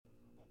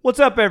What's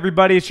up,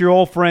 everybody? It's your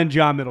old friend,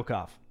 John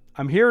Middlecoff.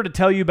 I'm here to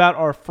tell you about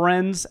our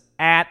friends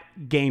at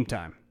Game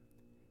Time.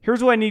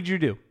 Here's what I need you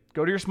to do.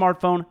 Go to your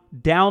smartphone,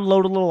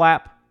 download a little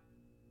app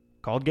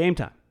called Game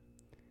Time.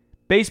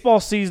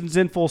 Baseball season's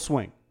in full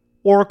swing.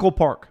 Oracle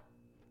Park.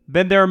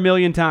 Been there a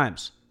million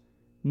times.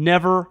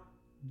 Never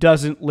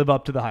doesn't live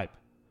up to the hype.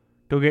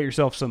 Go get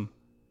yourself some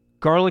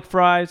garlic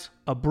fries,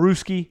 a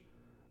brewski,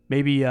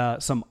 maybe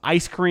some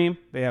ice cream.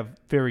 They have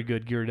very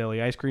good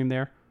Ghirardelli ice cream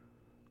there.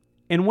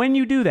 And when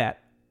you do that,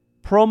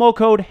 promo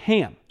code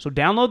HAM. So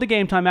download the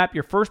Game Time app.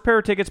 Your first pair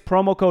of tickets,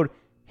 promo code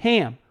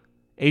HAM,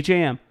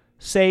 H-A-M,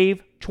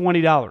 save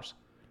 $20.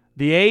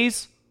 The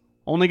A's,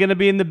 only going to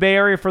be in the Bay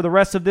Area for the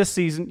rest of this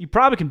season. You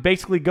probably can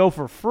basically go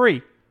for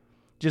free.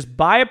 Just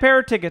buy a pair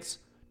of tickets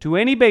to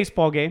any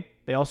baseball game.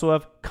 They also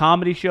have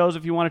comedy shows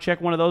if you want to check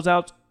one of those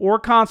out, or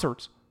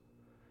concerts.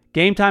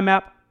 Game Time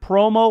app,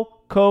 promo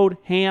code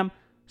HAM,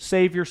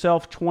 save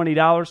yourself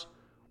 $20.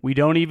 We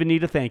don't even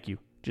need a thank you.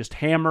 Just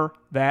hammer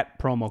that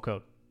promo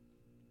code.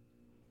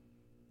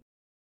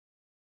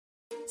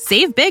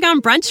 Save big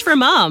on brunch for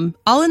mom,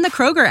 all in the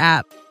Kroger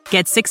app.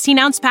 Get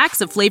 16-ounce packs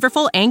of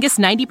flavorful Angus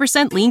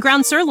 90% lean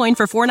ground sirloin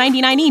for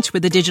 $4.99 each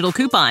with a digital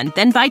coupon.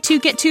 Then buy 2,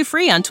 get 2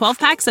 free on 12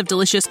 packs of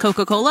delicious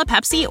Coca-Cola,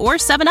 Pepsi, or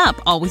 7-Up,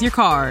 all with your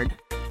card.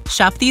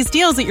 Shop these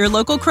deals at your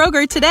local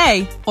Kroger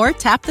today, or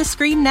tap the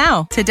screen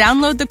now to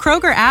download the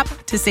Kroger app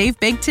to save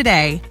big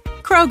today.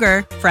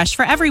 Kroger, fresh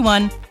for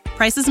everyone.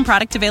 Prices and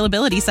product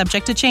availability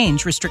subject to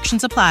change.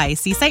 Restrictions apply.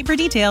 See site for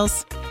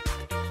details.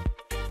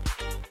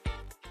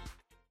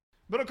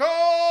 Middlecoff!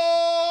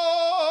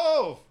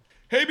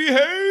 Hey,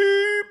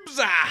 behaves!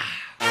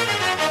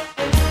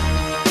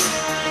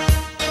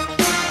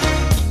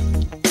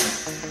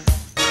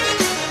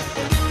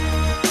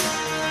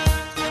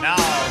 Now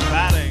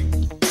batting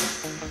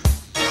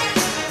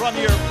from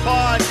your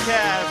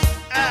podcast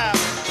app.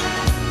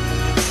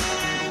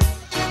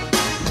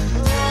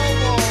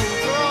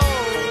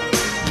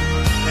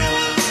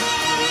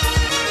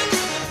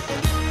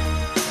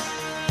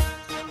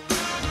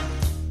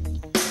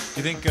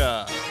 You think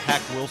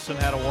Hack Wilson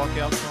had a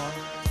walkout song?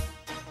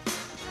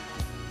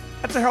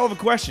 That's a hell of a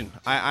question.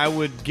 I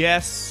would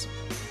guess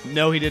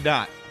no, he did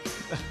not.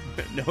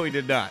 No, he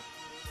did not.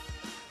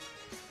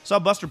 Saw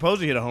Buster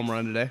Posey hit a home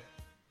run today.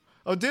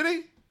 Oh, did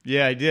he?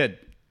 Yeah, he did.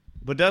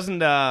 But doesn't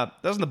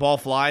the ball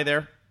fly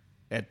there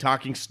at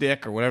Talking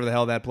Stick or whatever the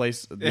hell that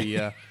place?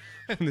 I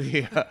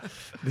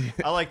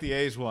like the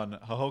A's one.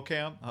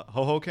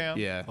 Hohokam?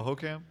 Yeah.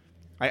 Hohokam?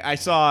 I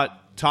saw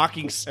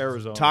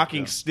Arizona,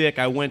 Talking Stick.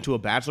 I went to a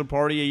bachelor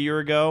party a year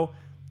ago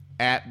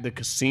at the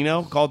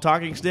casino called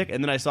Talking Stick,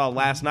 and then I saw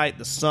last night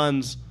the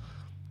Suns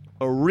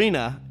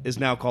arena is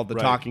now called the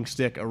Talking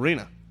Stick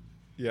Arena.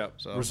 Yeah,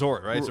 so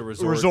resort, right? It's a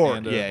resort.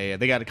 Resort, yeah.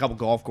 They got a couple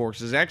golf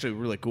courses. It's actually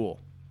really cool.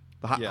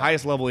 The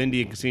highest level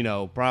Indian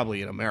casino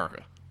probably in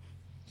America.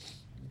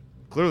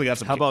 Clearly got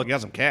some.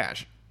 Got some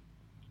cash.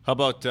 How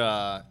about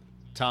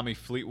Tommy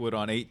Fleetwood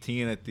on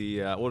 18 at the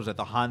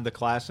the Honda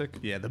Classic?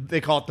 Yeah,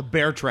 they call it the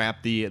Bear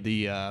Trap.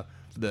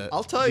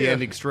 I'll tell you,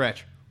 ending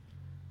stretch.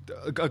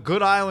 A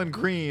good island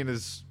green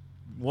is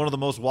one of the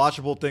most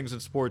watchable things in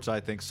sports, I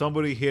think.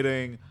 Somebody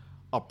hitting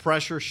a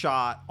pressure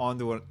shot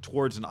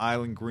towards an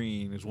island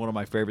green is one of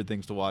my favorite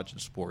things to watch in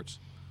sports.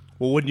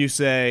 Well, wouldn't you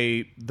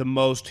say the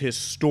most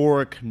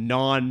historic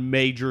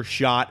non-major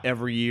shot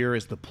every year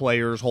is the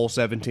Players Hole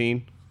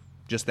 17?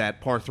 Just that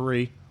par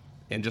 3,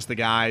 and just the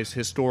guys,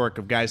 historic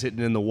of guys hitting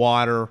in the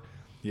water.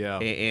 Yeah.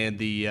 And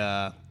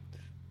the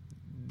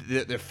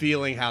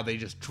feeling how they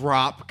just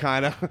drop,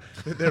 kind of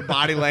their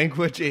body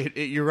language.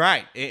 You're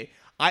right.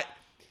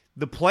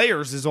 The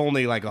Players is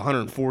only like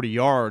 140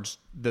 yards.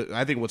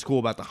 I think what's cool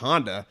about the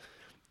Honda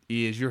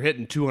is you're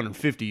hitting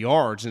 250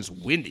 yards and it's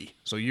windy,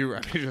 so you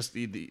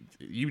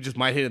just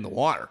might hit in the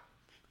water.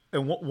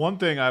 And one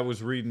thing I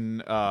was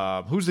reading,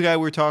 who's the guy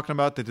we were talking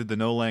about that did the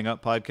No Laying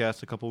Up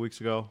podcast a couple weeks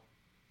ago?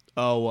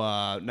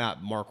 Oh,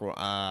 not Mark.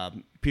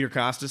 Peter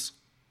Costas.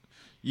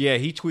 Yeah,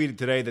 he tweeted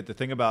today that the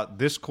thing about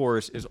this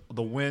course is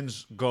the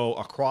winds go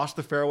across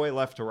the fairway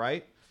left to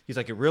right. He's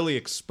like, it really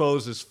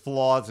exposes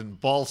flaws in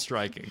ball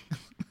striking.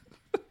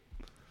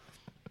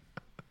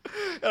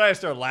 And I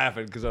started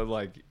laughing because I'm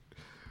like,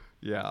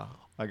 yeah,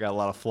 I got a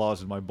lot of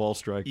flaws in my ball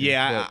striking.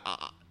 Yeah,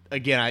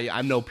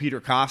 I'm no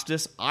Peter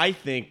Costas. I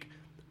think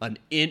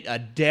a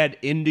dead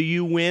into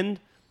you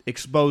wind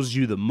exposes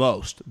you the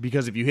most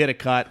because if you hit a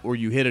cut or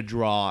you hit a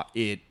draw,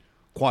 it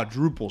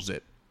quadruples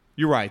it.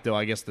 You're right, though.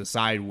 I guess the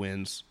side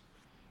winds.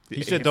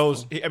 He said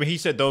those. He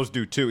said those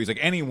do too. He's like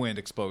any wind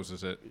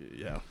exposes it.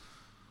 Yeah,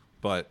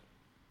 but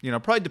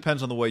probably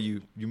depends on the way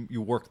you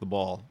work the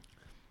ball.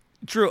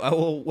 True.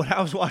 Well, when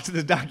I was watching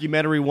the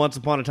documentary Once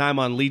Upon a Time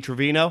on Lee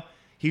Trevino,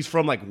 he's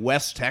from like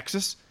West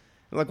Texas.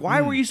 I'm like,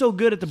 why were you so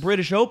good at the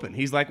British Open?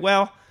 He's like,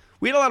 well,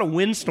 we had a lot of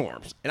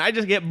windstorms, and I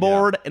just get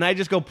bored and I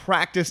just go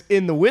practice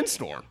in the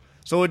windstorm.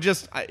 So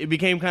it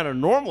became kind of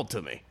normal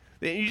to me.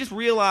 You just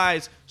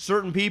realize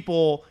certain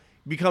people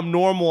become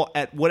normal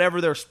at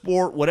whatever their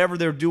sport, whatever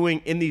they're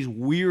doing in these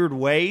weird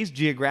ways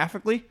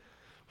geographically,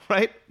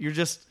 right? You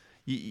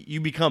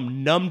you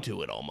become numb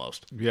to it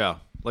almost. Yeah,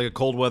 like a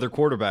cold weather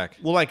quarterback.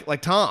 Well,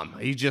 like Tom,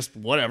 he's just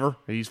whatever.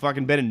 He's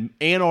fucking been in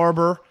Ann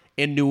Arbor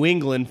and New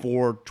England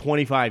for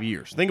 25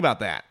 years. Think about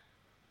that.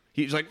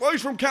 He's like, well,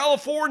 he's from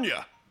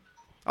California.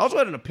 I also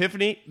had an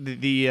epiphany.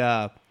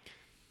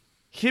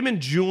 Him and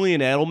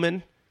Julian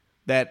Edelman,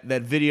 that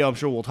video, I'm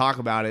sure we'll talk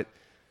about it,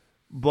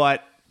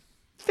 but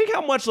think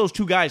how much those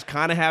two guys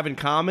kind of have in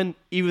common,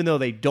 even though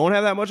they don't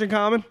have that much in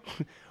common.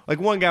 Like,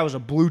 one guy was a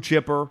blue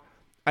chipper.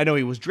 I know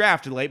he was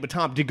drafted late, but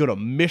Tom did go to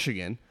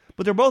Michigan.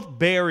 But they're both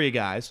Bay Area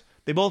guys.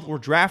 They both were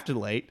drafted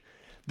late.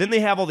 Then they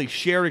have all these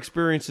shared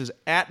experiences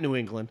at New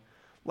England.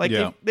 Like,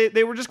 Yeah.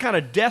 they were just kind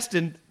of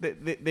destined.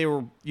 They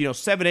were,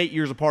 7, 8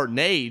 years apart in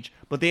age,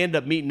 but they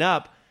ended up meeting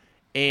up,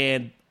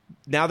 and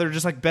now they're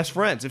just like best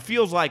friends. It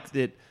feels like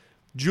that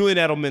Julian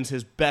Edelman's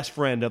his best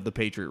friend of the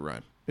Patriot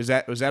run. Was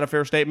that a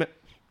fair statement?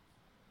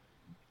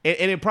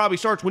 And it probably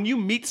starts when you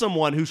meet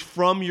someone who's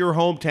from your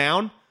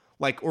hometown,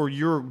 like, or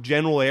your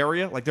general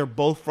area, like they're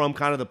both from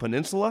kind of the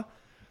peninsula.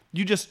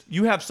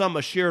 You have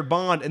a shared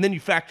bond, and then you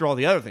factor all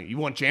the other things. You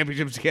won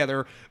championships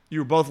together. You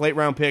were both late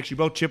round picks. You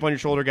both chip on your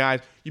shoulder guys.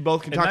 You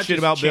both can And talk not shit just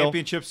about Bill.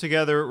 championships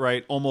together,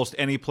 right? Almost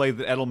any play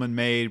that Edelman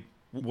made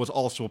was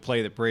also a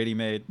play that Brady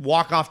made.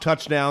 Walk-off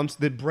touchdowns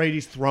that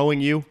Brady's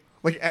throwing you.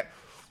 Like,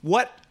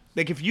 what?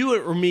 Like, if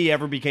you or me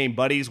ever became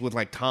buddies with,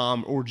 like,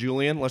 Tom or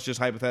Julian, let's just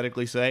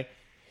hypothetically say,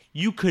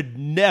 you could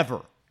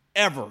never,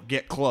 ever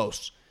get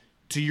close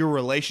to your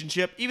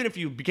relationship, even if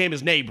you became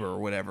his neighbor or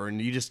whatever,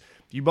 and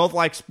you both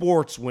like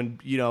sports when,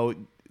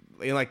 in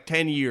like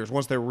 10 years,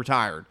 once they're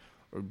retired.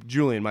 Or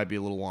Julian might be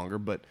a little longer,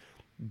 but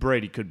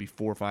Brady could be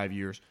 4 or 5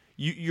 years.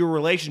 Your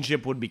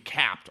relationship would be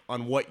capped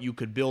on what you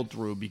could build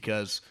through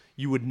because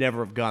you would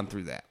never have gone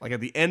through that. Like,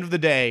 at the end of the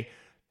day,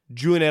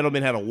 Julian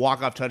Edelman had a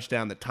walk-off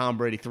touchdown that Tom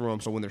Brady threw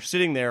him, so when they're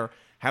sitting there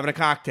having a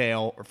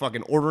cocktail or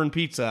fucking ordering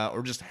pizza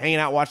or just hanging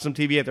out watching some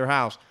TV at their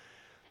house,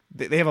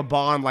 they have a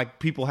bond like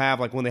people have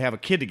like when they have a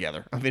kid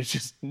together. I mean, it's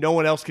just no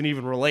one else can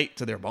even relate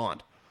to their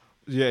bond.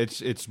 Yeah,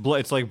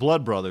 it's like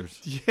blood brothers.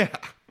 Yeah.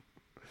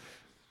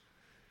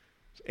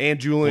 And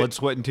Julian, Blood,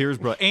 sweat, and tears,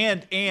 bro.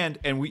 And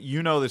we,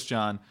 this,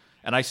 John.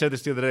 And I said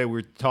this the other day. We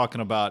were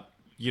talking about,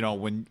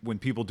 when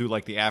people do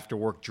like the after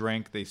work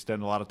drink, they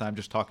spend a lot of time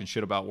just talking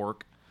shit about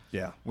work.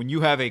 yeah, When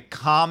you have a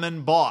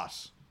common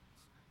boss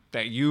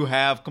that you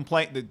have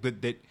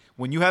that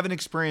when you have an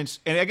experience,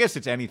 and I guess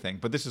it's anything,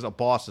 but this is a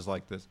boss is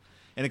like this,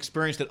 an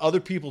experience that other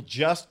people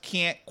just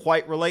can't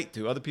quite relate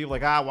to. Other people are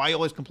like, why are you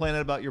always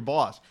complaining about your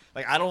boss?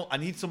 Like, I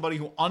need somebody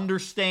who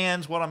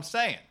understands what I'm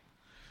saying.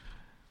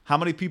 How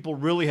many people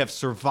really have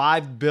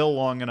survived Bill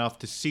long enough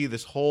to see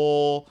this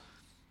whole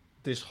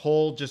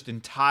just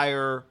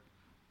entire,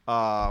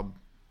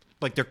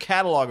 like their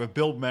catalog of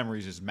Bill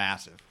memories is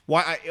massive.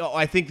 Why?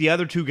 I think the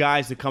other two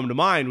guys that come to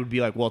mind would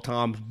be like, well,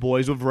 Tom's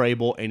boys with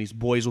Vrabel and he's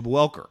boys with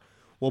Welker.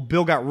 Well,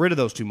 Bill got rid of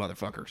those two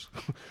motherfuckers.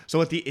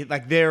 So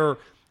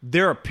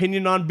their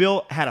opinion on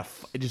Bill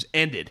it just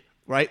ended,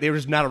 right? They were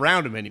just not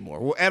around him anymore.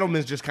 Well,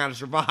 Edelman's just kind of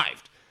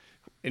survived.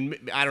 And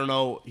I don't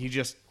know, he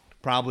just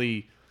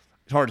probably,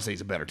 it's hard to say he's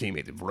a better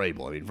teammate than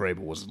Vrabel. I mean, Vrabel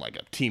was like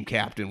a team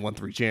captain, won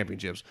 3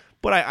 championships.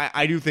 But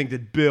I do think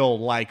that Bill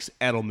likes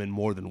Edelman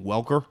more than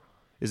Welker.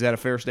 Is that a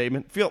fair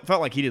statement? Felt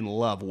like he didn't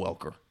love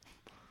Welker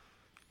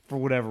for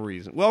whatever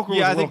reason. Welker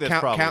was I a think little that's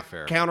probably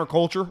fair.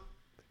 counterculture.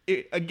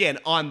 Again,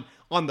 on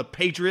the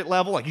Patriot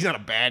level, like he's not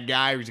a bad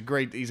guy.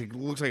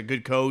 Looks like a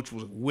good coach.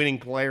 Was a winning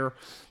player.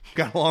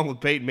 Got along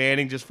with Peyton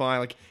Manning just fine.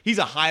 Like he's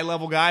a high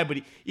level guy, but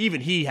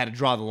even he had to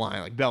draw the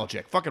line. Like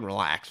Belichick, fucking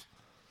relax.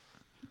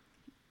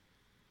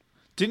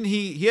 Didn't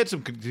he had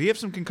some? Did he have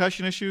some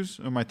concussion issues?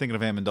 Or am I thinking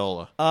of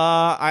Amendola?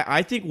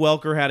 I think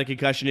Welker had a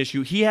concussion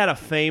issue. He had a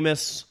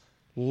famous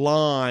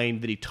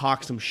line that he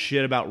talked some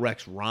shit about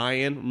Rex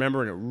Ryan.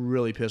 Remember, and it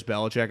really pissed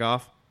Belichick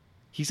off.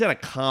 He said a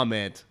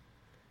comment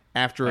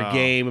after a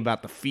game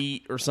about the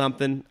feet or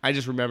something. I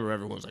just remember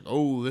everyone was like,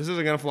 "Oh, this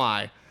isn't gonna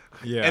fly."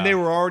 Yeah, and they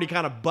were already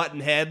kind of butting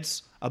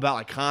heads about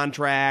like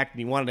contract, and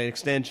he wanted an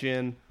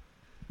extension.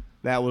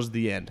 That was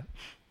the end.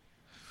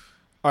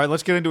 All right,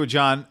 let's get into it,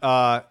 John.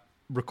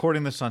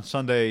 Recording this on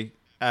Sunday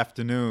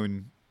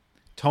afternoon,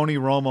 Tony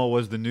Romo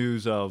was the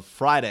news of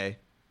Friday,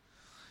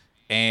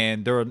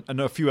 and there are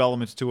a few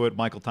elements to it.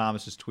 Michael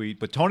Thomas's tweet,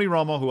 but Tony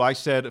Romo, who I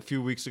said a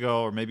few weeks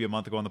ago or maybe a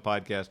month ago on the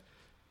podcast,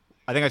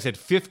 I think I said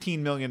 $15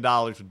 million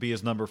would be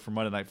his number for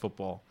Monday Night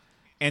Football,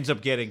 ends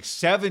up getting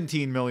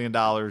 $17 million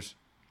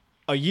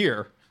a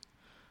year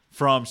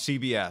from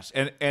CBS.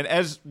 And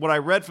as what I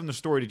read from the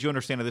story, did you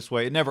understand it this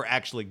way? It never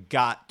actually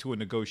got to a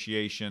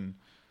negotiation.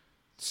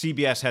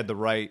 CBS had the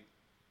right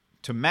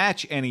to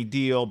match any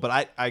deal,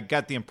 but I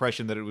got the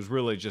impression that it was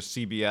really just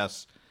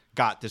CBS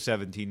got to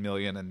 $17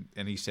 million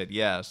and he said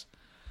yes.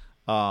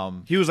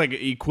 He was like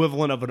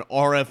equivalent of an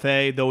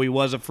RFA, though he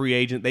was a free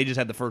agent. They just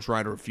had the first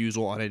right of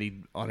refusal on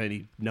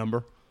any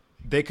number.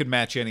 They could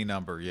match any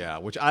number, yeah.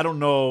 Which I don't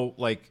know,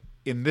 like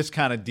in this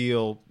kind of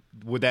deal,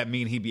 would that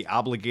mean he'd be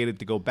obligated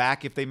to go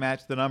back if they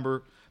matched the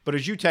number? But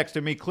as you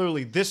texted me,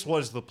 clearly this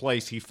was the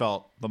place he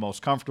felt the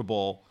most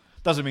comfortable.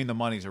 Doesn't mean the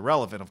money's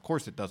irrelevant. Of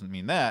course it doesn't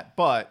mean that.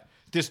 But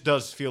this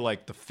does feel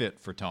like the fit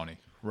for Tony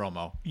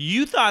Romo.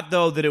 You thought,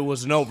 though, that it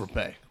was an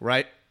overpay,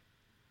 right?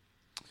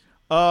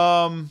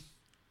 So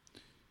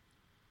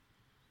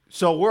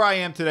where I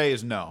am today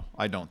is no,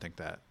 I don't think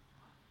that.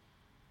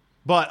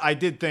 But I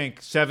did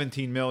think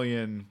 $17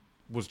 million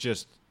was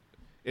just,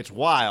 it's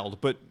wild.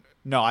 But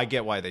no, I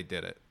get why they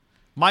did it.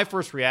 My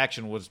first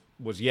reaction was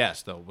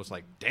yes, though. Was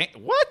like, dang,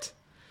 what?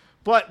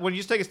 But when you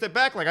just take a step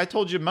back, like I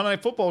told you, Monday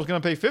Night Football was going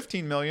to pay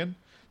 $15 million.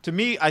 To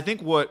me, I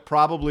think what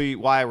probably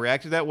why I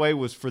reacted that way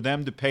was for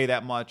them to pay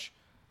that much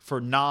for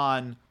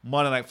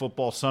non-Monday Night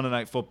Football, Sunday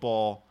Night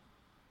Football.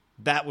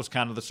 That was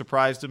kind of the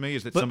surprise to me,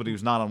 is that somebody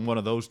who's not on one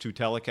of those two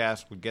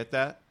telecasts would get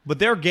that. But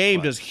their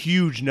game does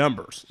huge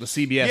numbers, the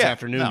CBS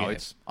afternoon game.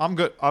 I'm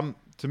good.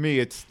 To me,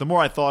 it's the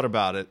more I thought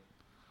about it,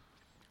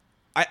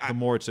 the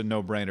more it's a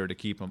no-brainer to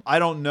keep them. I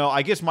don't know.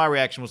 I guess my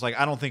reaction was like,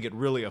 I don't think it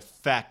really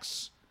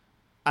affects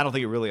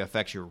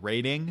your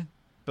rating,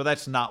 but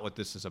that's not what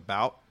this is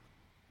about.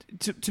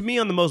 To me,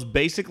 on the most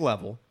basic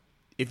level,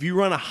 if you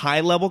run a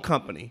high-level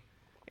company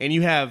and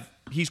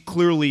he's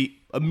clearly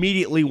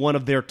immediately one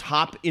of their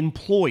top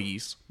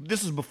employees.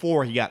 This is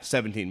before he got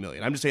 $17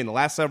 million. I'm just saying the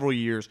last several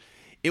years,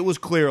 it was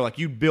clear like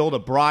you'd build a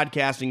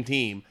broadcasting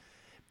team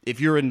if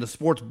you're in the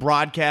sports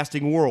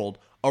broadcasting world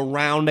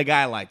around a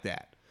guy like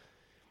that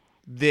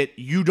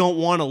you don't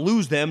want to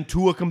lose them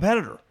to a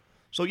competitor.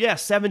 So, yeah,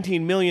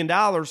 $17 million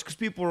because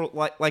people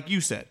are like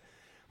you said,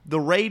 the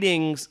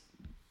ratings.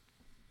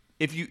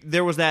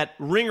 There was that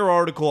Ringer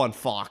article on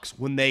Fox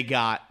when they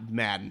got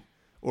Madden.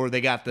 Or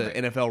they got the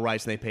NFL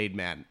rights and they paid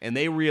Madden. And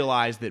they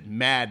realized that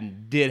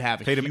Madden did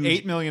have paid him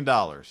 $8 million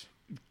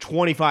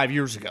 25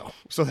 years ago.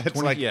 So that's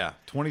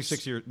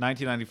 26 years,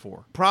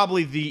 1994.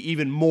 Probably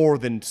even more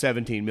than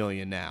 $17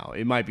 million now.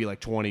 It might be like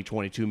 $20,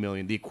 $22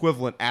 million, the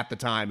equivalent at the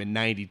time in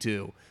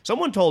 92.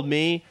 Someone told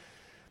me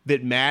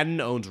that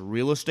Madden owns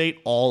real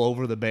estate all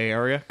over the Bay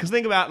Area. Because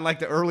think about in like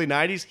the early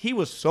 90s, he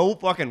was so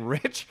fucking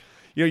rich.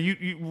 You know,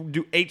 you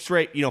do 5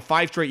 straight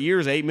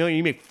years, $8 million,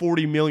 you make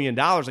 $40 million.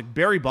 Like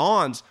Barry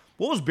Bonds.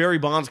 What was Barry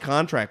Bonds'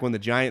 contract when the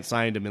Giants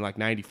signed him in like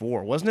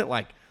 94? Wasn't it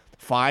like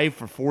 5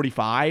 for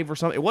 45 or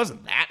something? It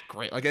wasn't that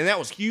great. Like, and that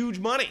was huge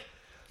money.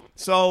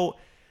 So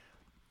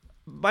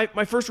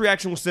my first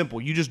reaction was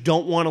simple. You just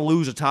don't want to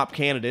lose a top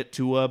candidate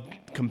to a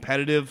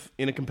competitive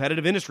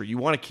industry. You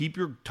want to keep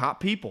your top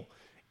people.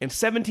 And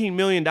 $17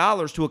 million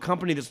to a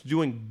company that's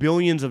doing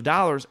billions of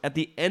dollars, at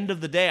the end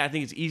of the day, I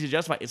think it's easy to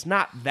justify. It's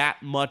not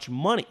that much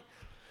money.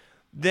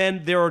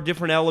 Then there are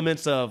different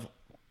elements of,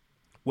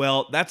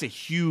 well, that's a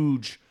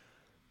huge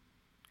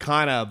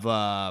kind of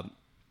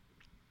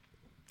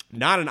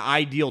not an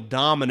ideal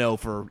domino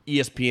for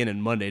ESPN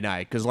and Monday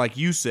night, because like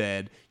you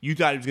said, you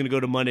thought he was going to go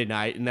to Monday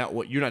night, and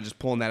you're not just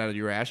pulling that out of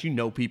your ass. You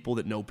know people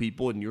that know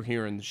people, and you're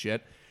hearing the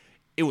shit.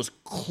 It was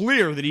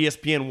clear that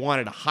ESPN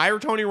wanted to hire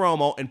Tony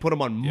Romo and put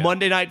him on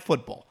Monday Night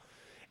Football.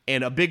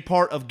 And a big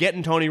part of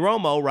getting Tony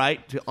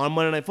Romo on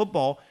Monday Night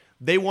Football,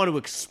 they want to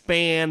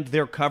expand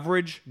their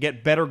coverage,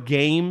 get better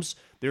games.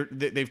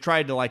 They've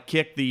tried to like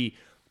kick the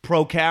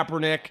pro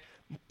Kaepernick,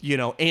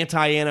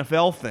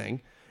 anti-NFL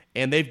thing,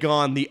 and they've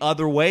gone the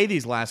other way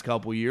these last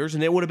couple years,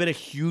 and it would have been a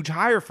huge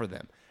hire for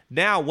them.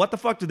 Now, what the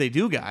fuck did they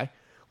do, guy?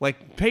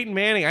 Like, Peyton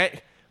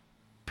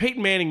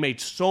Manning made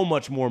so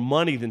much more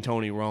money than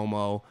Tony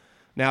Romo.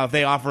 Now, if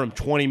they offer him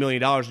 $20 million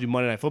to do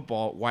Monday Night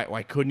Football,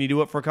 why couldn't he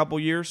do it for a couple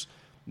years?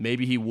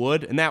 Maybe he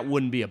would, and that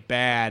wouldn't be a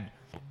bad,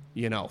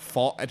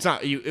 fall. It's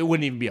not. It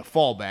wouldn't even be a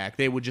fallback.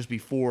 They would just be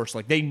forced.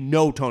 Like, they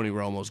know Tony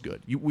Romo's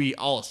good. We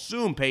all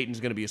assume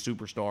Peyton's going to be a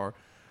superstar,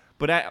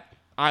 but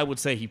I would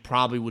say he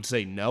probably would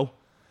say no.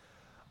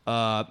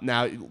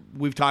 Now,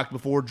 we've talked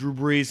before, Drew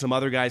Brees, some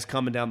other guys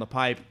coming down the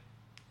pipe.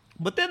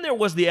 But then there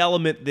was the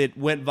element that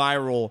went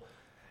viral.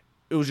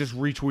 It was just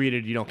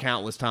retweeted,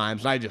 countless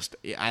times.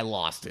 I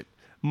lost it.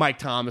 Mike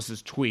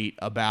Thomas's tweet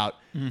about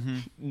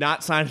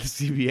not signing the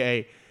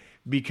CBA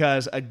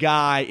because a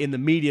guy in the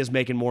media is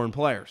making more than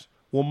players.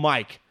 Well,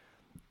 Mike,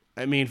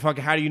 how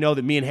do you know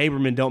that me and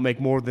Haberman don't make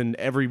more than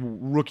every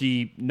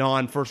rookie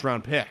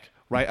non-first-round pick?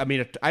 Right?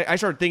 I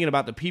started thinking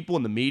about the people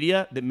in the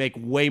media that make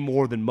way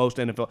more than most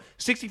NFL.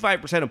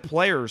 65% of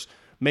players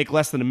make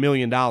less than $1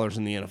 million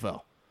in the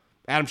NFL.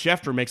 Adam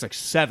Schefter makes like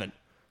 $7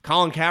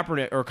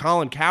 million.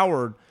 Colin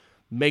Cowherd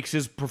makes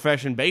his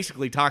profession,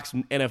 basically talks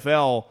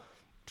NFL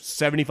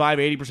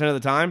 75-80% of the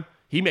time.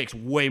 He makes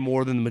way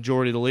more than the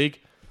majority of the league.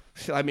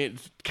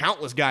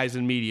 Countless guys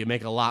in media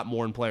make a lot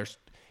more than players.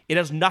 It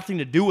has nothing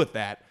to do with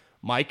that,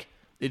 Mike.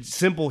 It's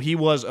simple. He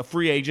was a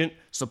free agent,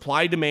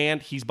 supply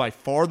demand. He's by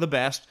far the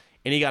best,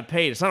 and he got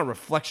paid. It's not a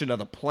reflection of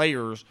the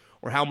players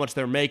or how much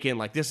they're making.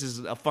 Like, this is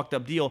a fucked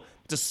up deal.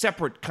 It's a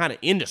separate kind of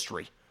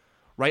industry,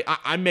 right?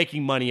 I'm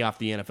making money off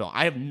the NFL.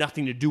 I have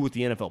nothing to do with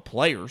the NFL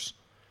players.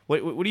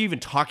 What are you even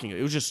talking about?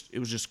 It was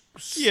just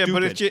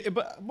stupid. Yeah,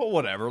 but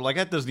whatever. Like,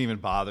 that doesn't even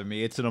bother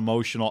me. It's an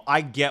emotional. I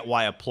get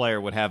why a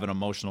player would have an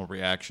emotional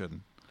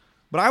reaction.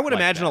 But I would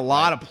imagine a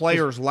lot of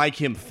players like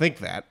him think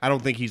that. I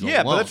don't think he's alone.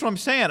 Yeah, but that's what I'm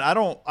saying.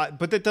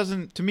 But that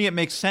doesn't. To me, it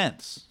makes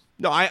sense.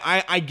 No,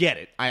 I get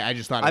it. I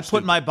just thought it was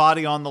put my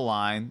body on the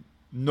line.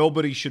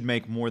 nobody should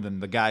make more than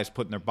the guys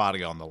putting their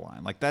body on the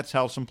line. Like, that's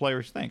how some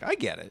players think. I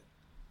get it,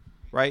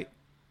 right?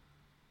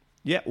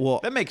 Yeah, well,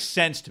 That makes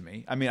sense to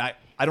me. I mean,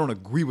 I don't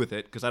agree with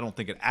it because I don't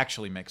think it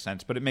actually makes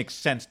sense, but it makes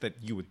sense that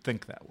you would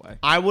think that way.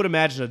 I would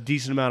imagine a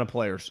decent amount of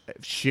players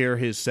share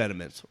his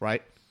sentiments,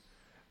 right?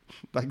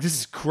 Like, this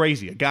is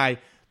crazy.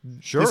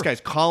 This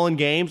guy's calling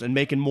games and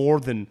making more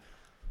than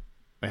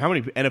how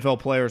many NFL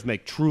players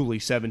make truly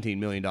 $17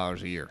 million a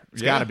year?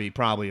 It's got to be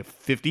probably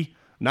 50.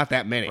 Not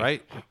that many.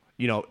 Right.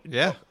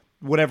 Yeah.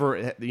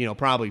 Whatever,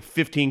 probably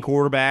 15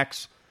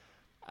 quarterbacks.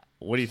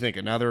 What do you think?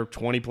 Another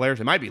 20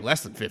 players? It might be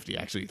less than 50,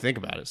 actually. Think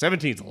about it.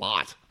 17 is a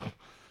lot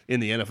in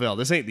the NFL.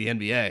 This ain't the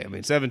NBA. I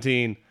mean,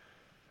 17,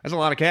 that's a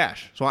lot of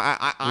cash. So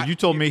Well, you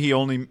told me he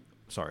only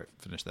 – sorry,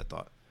 finish that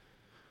thought.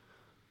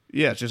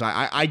 Yeah, it's just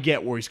I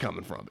get where he's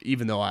coming from,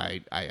 even though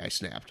I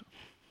snapped.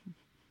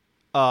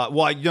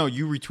 Well,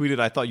 you retweeted.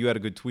 I thought you had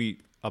a good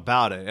tweet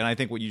about it, and I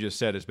think what you just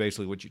said is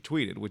basically what you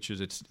tweeted, which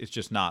is it's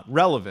just not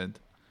relevant,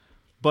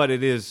 but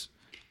it is.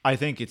 I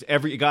think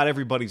it got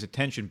everybody's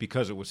attention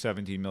because it was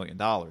 $17 million,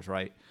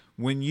 right?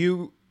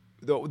 When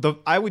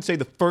I would say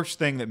the first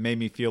thing that made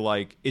me feel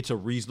like it's a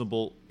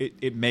reasonable,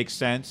 it makes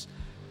sense,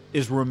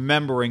 is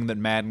remembering that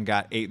Madden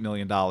got $8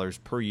 million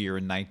per year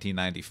in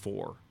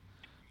 1994.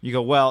 You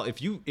go, well,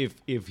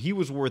 if he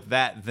was worth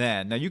that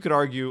then, now you could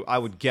argue, I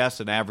would guess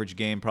an average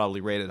game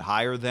probably rated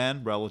higher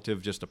then,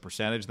 relative just a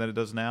percentage than it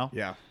does now.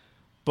 Yeah.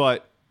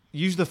 But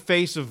use the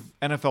face of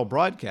NFL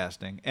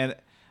broadcasting. And,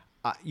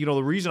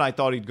 the reason I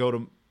thought he'd go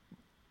to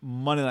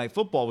Monday Night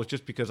Football was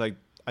just because I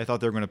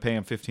thought they were going to pay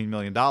him $15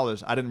 million.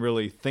 I didn't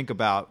really think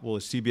about, well,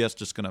 is CBS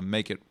just going to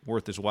make it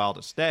worth his while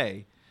to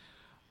stay?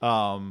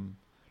 But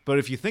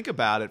if you think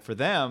about it, for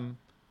them,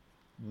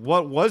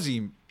 what was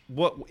he?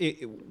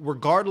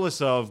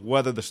 Regardless of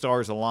whether the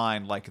stars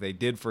aligned like they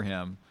did for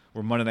him,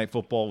 where Monday Night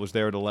Football was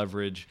there to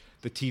leverage,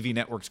 the TV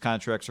networks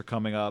contracts are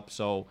coming up,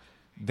 so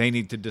they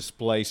need to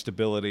display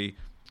stability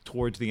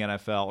towards the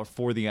NFL or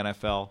for the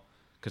NFL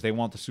because they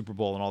want the Super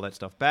Bowl and all that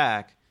stuff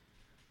back.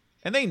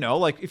 And they know,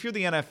 like, if you're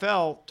the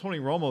NFL, Tony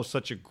Romo is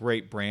such a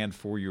great brand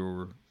for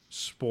your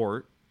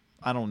sport.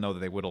 I don't know that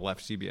they would have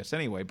left CBS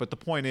anyway, but the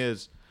point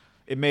is,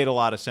 it made a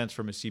lot of sense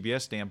from a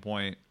CBS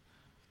standpoint.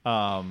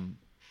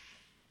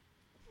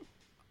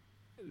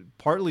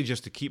 Partly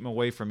just to keep him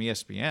away from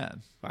ESPN.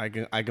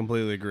 I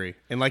completely agree.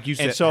 And like you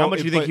said, so how much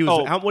do you think he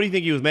was? What do you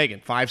think he was making?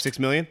 $5-6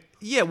 million?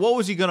 Yeah. What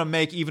was he going to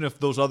make even if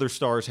those other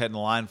stars hadn't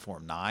aligned for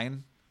him? $9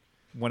 million?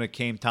 When it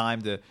came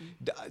time to,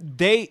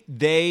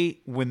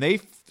 when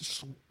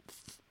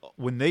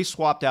they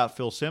swapped out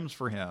Phil Simms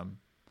for him,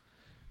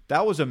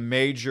 that was a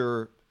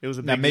major. It was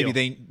a big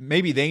deal.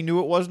 Maybe they knew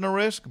it wasn't a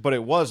risk, but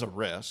it was a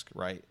risk,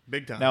 right?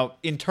 Big time. Now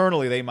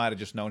internally they might have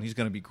just known he's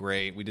going to be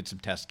great. We did some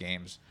test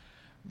games.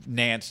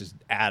 Nance is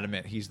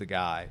adamant he's the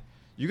guy.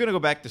 You're going to go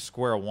back to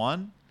square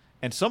one,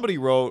 and somebody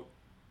wrote,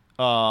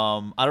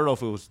 I don't know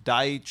if it was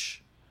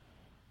Deitch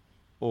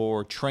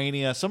or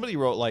Trainia. Somebody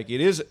wrote, like,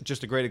 it is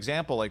just a great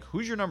example. Like,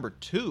 who's your number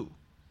 2,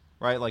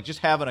 right? Like, just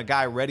having a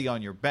guy ready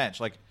on your bench.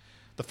 Like,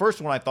 the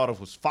first one I thought of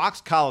was Fox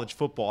College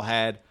Football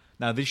had.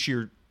 Now this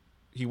year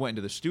he went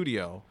into the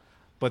studio,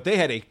 but they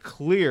had a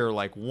clear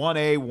like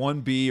 1A,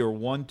 1B, or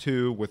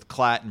 1-2 with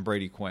Klatt and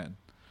Brady Quinn.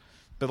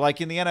 But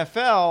like in the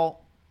NFL,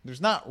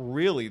 there's not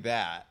really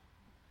that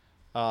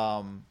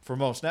for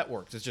most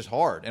networks. It's just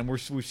hard. And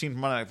we've seen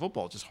from Monday Night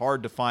Football, it's just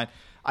hard to find.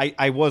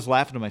 I was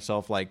laughing to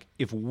myself, like,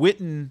 if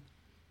Gruden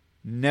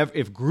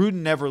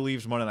never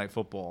leaves Monday Night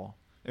Football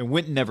and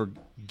Witten never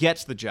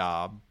gets the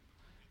job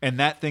and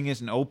that thing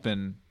isn't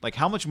open, like,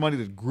 how much money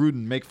did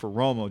Gruden make for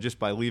Romo just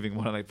by leaving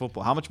Monday Night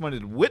Football? How much money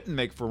did Witten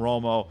make for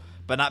Romo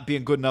by not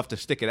being good enough to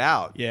stick it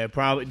out? Yeah,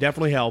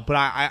 definitely helped. But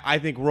I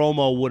think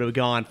Romo would have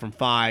gone from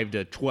 5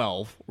 to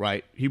 12,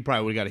 right? He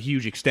probably would have got a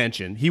huge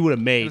extension. He would have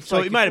made, so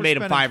like, he might have made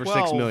him 5 or 6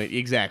 12, million.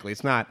 Exactly.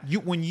 It's not.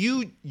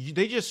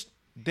 They just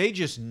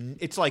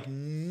it's like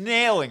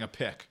nailing a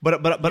pick.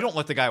 But you don't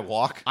let the guy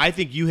walk. I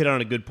think you hit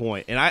on a good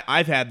point, and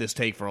I've had this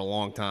take for a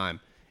long time.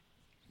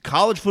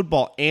 College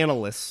football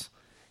analysts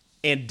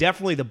and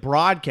definitely the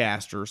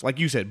broadcasters, like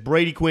you said,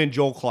 Brady Quinn,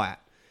 Joel Klatt,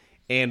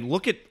 and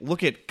look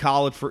at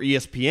college for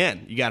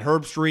ESPN. You got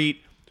Herb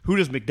Street. Who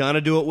does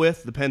McDonough do it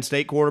with? The Penn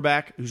State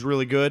quarterback, who's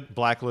really good.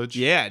 Blackledge.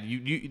 Yeah,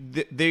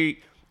 they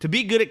to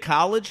be good at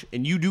college,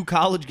 and you do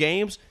college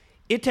games.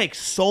 It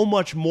takes so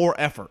much more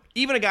effort.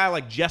 Even a guy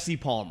like Jesse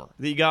Palmer,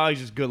 the guy who's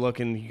just good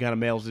looking, he kind of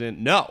mails it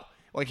in. No,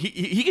 like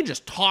he can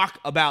just talk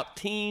about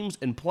teams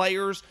and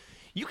players.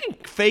 You can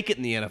fake it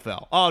in the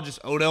NFL. Oh,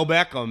 just Odell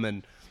Beckham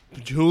and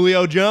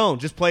Julio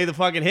Jones, just play the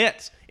fucking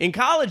hits. In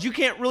college, you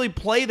can't really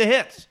play the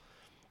hits.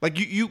 Like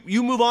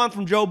you move on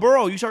from Joe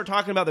Burrow, you start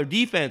talking about their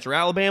defense or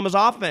Alabama's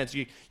offense.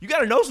 You got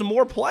to know some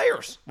more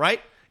players,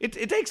 right?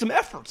 It takes some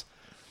effort.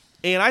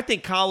 And I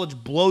think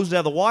college blows it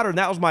out of the water, and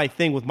that was my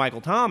thing with Michael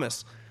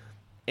Thomas.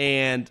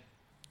 And,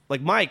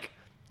 like, Mike,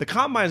 the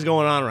combine's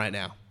going on right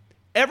now.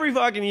 Every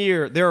fucking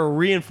year, there are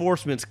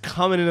reinforcements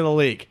coming into the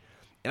league.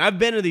 And I've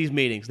been to these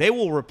meetings. They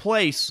will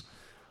replace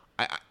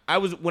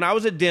when I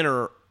was at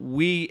dinner,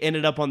 we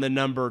ended up on the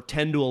number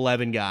 10 to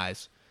 11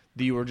 guys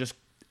that you were just,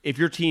 if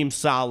your team's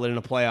solid in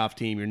a playoff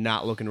team, you're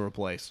not looking to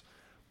replace.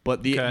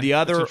 But the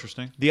other, that's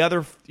interesting. The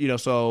other,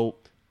 so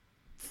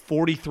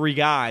 43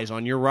 guys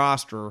on your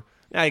roster,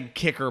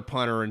 kicker,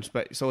 punter, and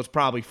so it's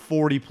probably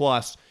 40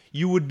 plus.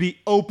 You would be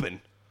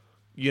open,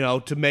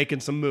 to making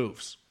some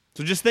moves.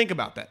 So just think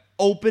about that.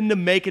 Open to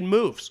making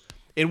moves.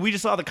 And we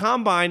just saw the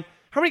combine.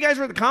 How many guys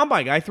were at the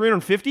combine, guy?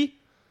 350?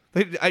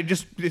 I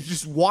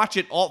just watch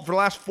it all for the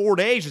last 4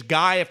 days. Just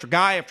guy after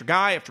guy after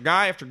guy after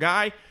guy after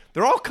guy.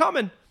 They're all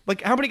coming.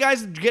 Like, how many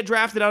guys get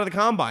drafted out of the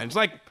combine? It's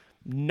like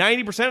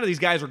 90% of these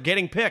guys are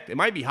getting picked. It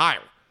might be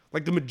higher.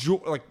 Like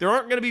there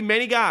aren't going to be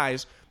many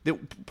guys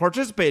that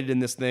participated in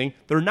this thing.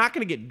 They're not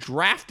going to get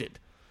drafted.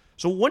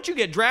 So once you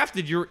get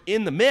drafted, you're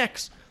in the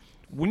mix.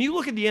 When you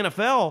look at the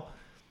NFL,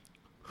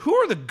 who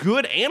are the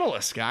good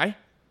analysts, guy?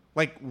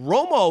 Like,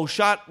 Romo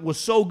shot was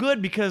so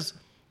good because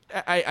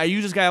I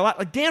use this guy a lot.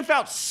 Like, Dan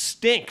Fouts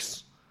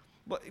stinks.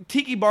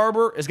 Tiki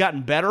Barber has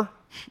gotten better.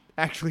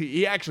 Actually,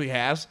 he actually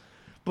has.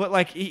 But,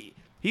 like,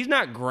 he's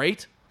not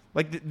great.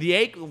 Like,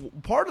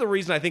 part of the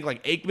reason I think,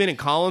 like, Aikman and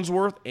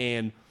Collinsworth,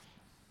 and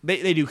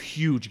they do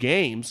huge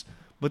games,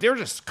 but they're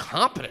just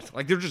competent.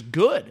 Like, they're just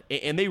good.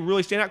 And they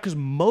really stand out because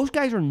most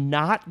guys are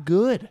not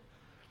good.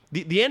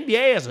 The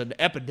NBA has an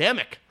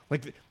epidemic.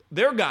 Like,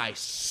 their guys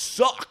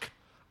suck.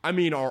 I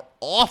mean, are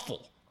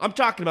awful. I'm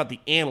talking about the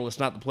analysts,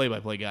 not the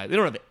play-by-play guys. They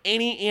don't have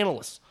any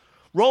analysts.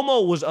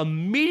 Romo was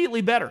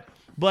immediately better.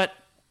 But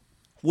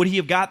would he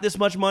have got this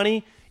much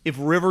money if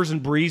Rivers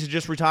and Breeze had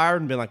just retired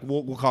and been like,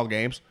 we'll call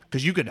games?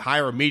 Because you could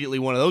hire immediately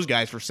one of those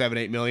guys for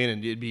 $7-8 million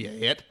and it'd be a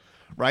hit,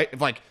 right?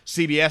 If, like,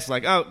 CBS is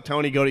like, oh,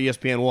 Tony, go to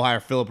ESPN, we'll hire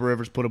Phillip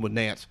Rivers, put him with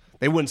Nance.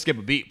 They wouldn't skip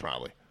a beat,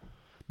 probably.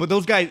 But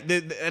those guys,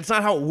 that's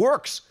not how it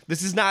works.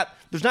 There's not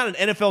an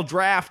NFL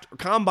draft or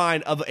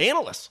combine of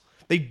analysts.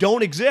 They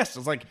don't exist.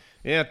 It's like,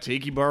 yeah,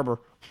 Tiki Barber.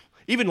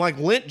 Even like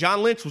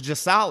John Lynch was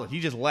just solid.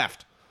 He just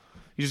left.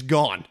 He's just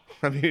gone.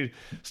 I mean,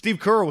 Steve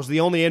Kerr was the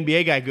only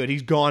NBA guy good.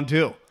 He's gone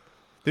too.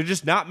 There's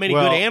just not many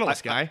good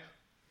analysts, guy.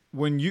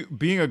 When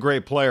being a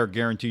great player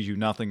guarantees you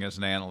nothing as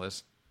an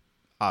analyst,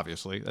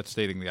 obviously, that's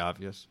stating the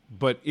obvious.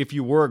 But if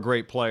you were a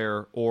great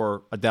player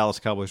or a Dallas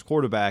Cowboys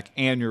quarterback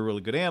and you're a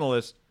really good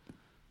analyst,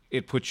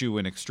 it puts you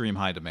in extreme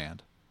high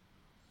demand.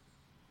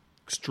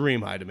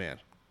 Extreme high demand.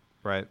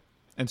 Right.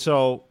 And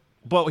so,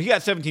 but he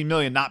got $17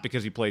 million not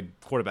because he played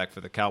quarterback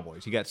for the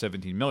Cowboys. He got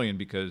 $17 million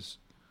because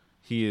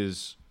he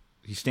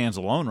stands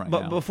alone right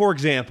now. But for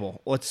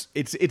example, it's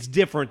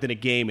different than a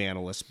game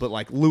analyst, but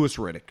like Louis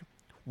Riddick.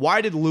 Why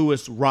did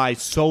Louis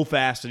rise so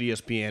fast at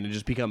ESPN and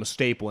just become a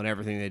staple in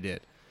everything they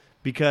did?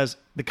 Because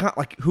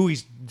who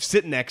he's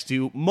sitting next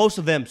to, most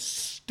of them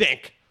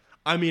stink.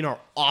 I mean, are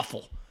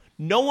awful.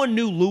 No one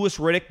knew Louis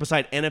Riddick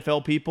beside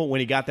NFL people when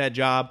he got that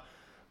job.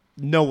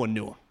 No one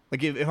knew him.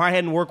 Like, if I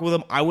hadn't worked with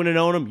him, I wouldn't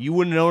have known him. You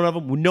wouldn't have known of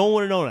him. No one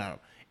would have known of him.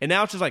 And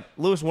now it's just like,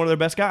 Louis, one of their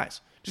best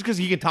guys. Just because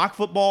he can talk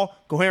football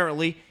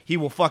coherently, he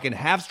will fucking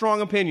have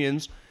strong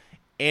opinions,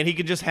 and he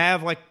can just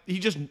have, like, he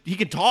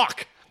can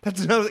talk.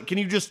 That's another. Can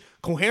you just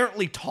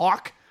coherently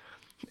talk,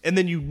 and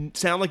then you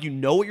sound like you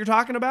know what you're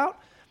talking about?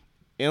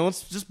 And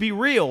let's just be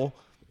real,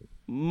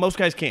 most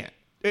guys can't.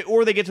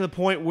 Or they get to the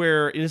point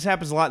where, and this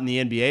happens a lot in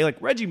the NBA, like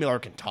Reggie Miller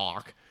can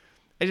talk.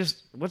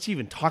 What's he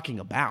even talking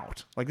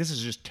about? Like, this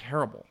is just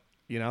terrible,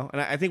 And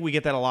I think we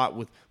get that a lot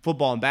with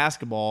football and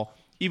basketball,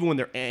 even when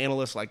their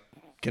analysts, like,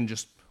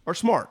 are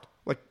smart.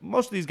 Like,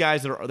 most of these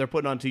guys that they're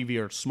putting on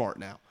TV are smart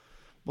now.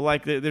 But,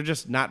 like, they're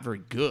just not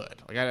very good.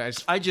 Like,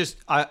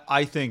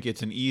 I think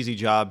it's an easy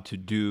job to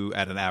do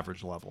at an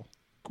average level.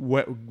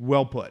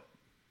 Well put.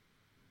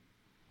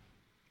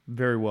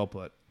 Very well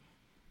put.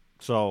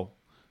 So,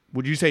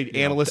 would you say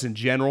analysts in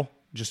general?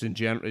 Just in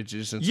general,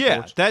 just in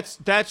yeah, sports?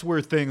 that's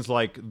where things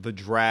like the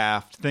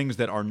draft, things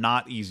that are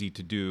not easy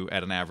to do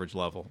at an average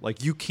level.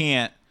 Like, you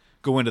can't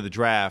go into the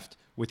draft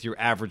with your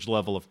average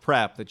level of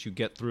prep that you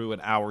get through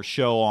an hour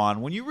show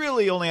on when you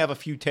really only have a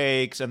few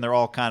takes and they're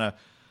all kind of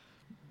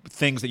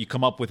things that you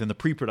come up with in the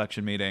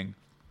pre-production meeting.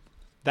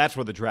 That's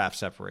where the draft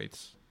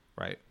separates,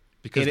 right?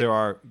 Because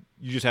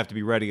you just have to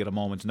be ready at a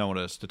moment's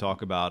notice to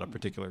talk about a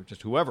particular,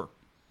 just whoever.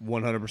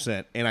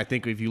 100%. And I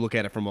think if you look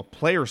at it from a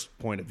player's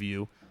point of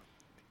view,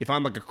 if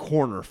I'm like a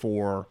corner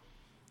for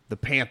the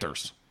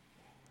Panthers,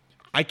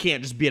 I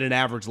can't just be at an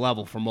average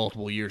level for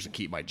multiple years and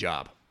keep my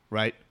job,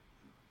 right?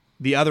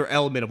 The other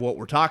element of what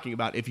we're talking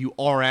about, if you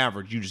are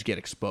average, you just get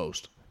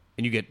exposed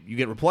and you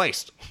get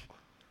replaced.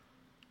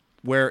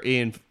 Where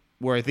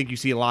I think you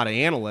see a lot of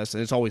analysts,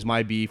 and it's always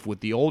my beef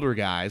with the older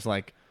guys,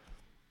 like,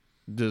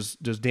 does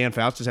Dan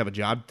Fouts just have a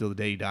job till the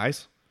day he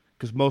dies?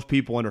 Because most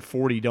people under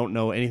 40 don't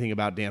know anything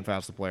about Dan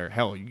Fouts, the player.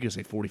 Hell, you can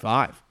say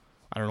 45.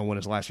 I don't know when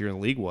his last year in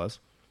the league was.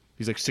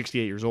 He's like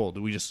 68 years old.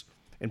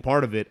 And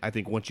part of it, I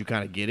think once you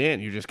kind of get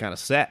in, you're just kind of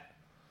set.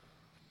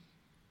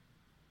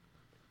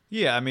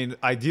 Yeah, I mean,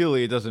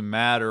 ideally, it doesn't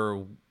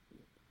matter.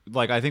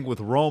 Like, I think with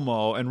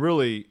Romo, and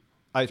really,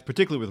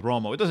 particularly with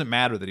Romo, it doesn't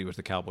matter that he was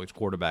the Cowboys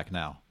quarterback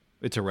now.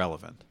 It's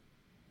irrelevant.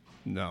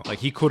 No. Like,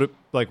 he could have,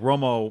 like,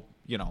 Romo,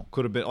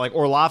 could have been, like,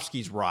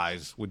 Orlovsky's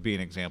rise would be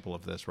an example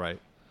of this, right?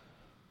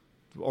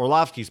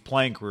 Orlovsky's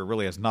playing career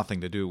really has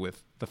nothing to do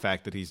with the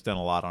fact that he's done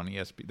a lot on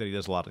ESPN. That he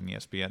does a lot on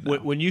ESPN now.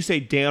 When you say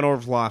Dan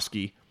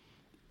Orlovsky,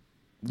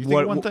 you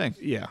think one thing.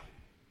 Yeah.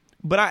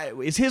 But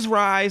is his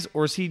rise,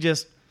 or is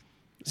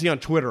he on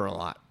Twitter a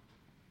lot?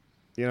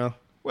 You know?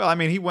 Well, I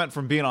mean, he went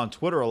from being on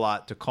Twitter a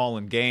lot to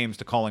calling games,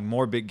 to calling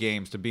more big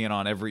games, to being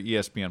on every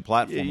ESPN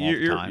platform all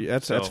the time.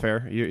 That's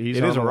fair. It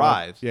is a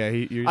rise. Yeah,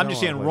 I'm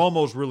just saying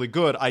Romo's really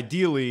good.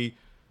 Ideally,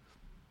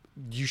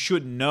 you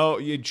shouldn't know.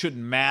 It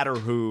shouldn't matter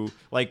who.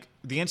 Like,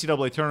 the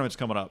NCAA tournament's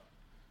coming up.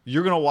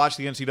 You're going to watch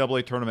the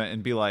NCAA tournament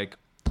and be like,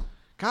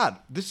 God,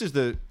 this is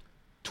the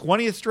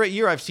 20th straight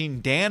year I've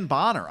seen Dan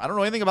Bonner. I don't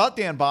know anything about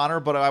Dan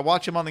Bonner, but I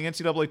watch him on the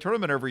NCAA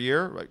tournament every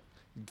year. Like,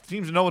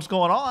 seems to know what's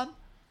going on.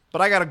 But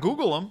I got to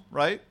Google him,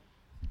 right?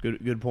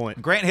 Good point.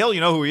 Grant Hill,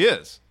 you know who he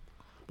is.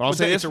 But I'll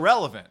say it's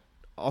irrelevant.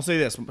 I'll say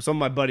this. Some of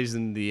my buddies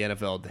in the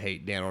NFL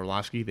hate Dan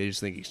Orlovsky. They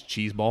just think he's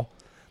cheeseball.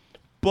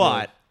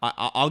 But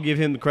I'll give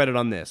him the credit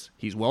on this.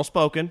 He's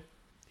well-spoken.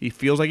 He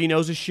feels like he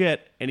knows his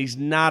shit, and he's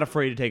not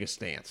afraid to take a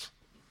stance.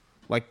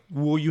 Like,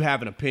 will you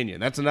have an opinion?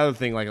 That's another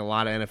thing like a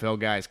lot of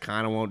NFL guys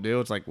kind of won't do.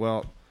 It's like,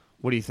 well,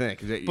 what do you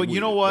think? But you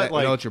know what?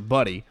 I know it's your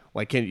buddy.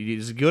 Like,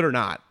 is it good or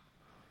not?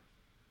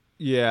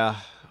 Yeah.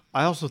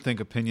 I also think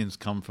opinions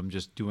come from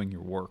just doing your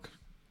work.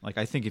 Like,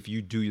 I think if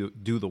you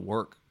do the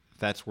work,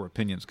 that's where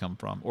opinions come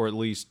from, or at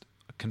least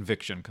a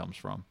conviction comes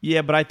from.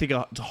 Yeah, but I think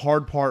it's a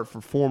hard part for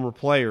former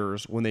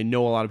players when they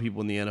know a lot of people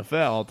in the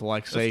NFL to,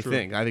 like, say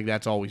things. I think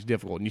that's always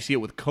difficult. And you see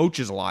it with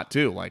coaches a lot,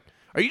 too. Like,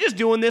 are you just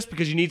doing this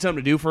because you need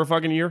something to do for a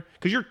fucking year?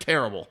 Because you're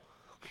terrible.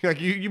 Like,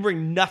 you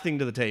bring nothing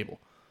to the table.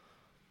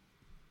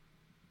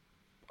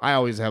 I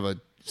always have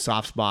a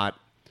soft spot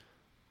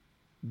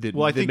that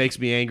makes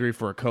me angry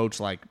for a coach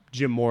like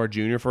Jim Mora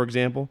Jr., for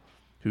example,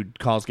 who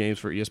calls games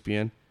for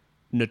ESPN.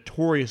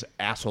 Notorious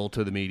asshole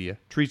to the media.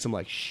 Treats them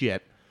like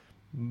shit.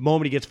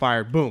 Moment he gets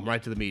fired, boom,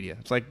 right to the media.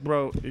 It's like,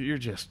 bro,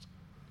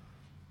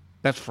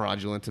 that's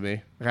fraudulent to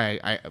me.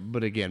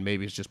 But again,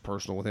 maybe it's just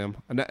personal with him.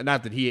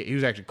 Not that he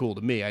was actually cool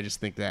to me. I just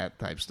think that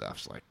type of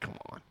stuff's like, come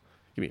on,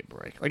 give me a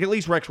break. Like, at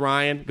least Rex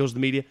Ryan goes to the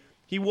media.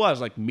 He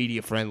was like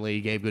media friendly,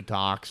 gave good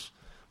talks.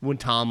 When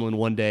Tomlin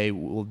one day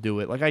will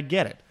do it, like, I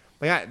get it.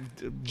 Like,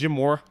 Jim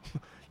Moore,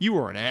 you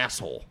were an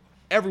asshole.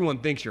 Everyone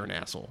thinks you're an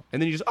asshole.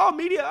 And then you just,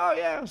 media,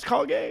 yeah, let's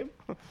call a game.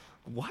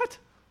 What?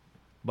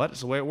 But it's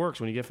the way it works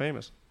when you get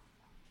famous.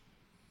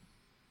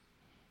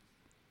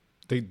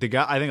 I think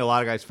a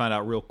lot of guys find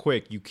out real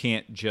quick you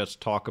can't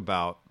just talk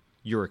about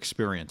your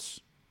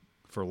experience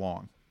for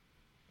long.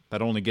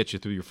 That only gets you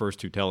through your first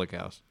two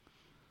telecasts.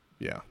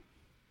 Yeah.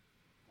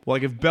 Well,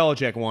 like, if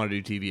Belichick wanted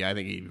to do TV, I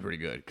think he'd be pretty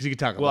good because he could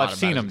talk a lot about I've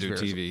seen him do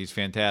TV. He's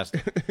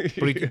fantastic.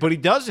 but he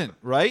doesn't,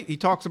 right? He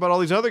talks about all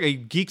these other guys. He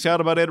geeks out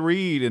about Ed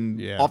Reed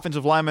and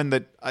offensive linemen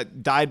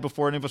that died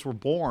before any of us were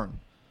born.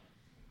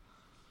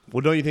 Well,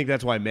 don't you think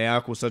that's why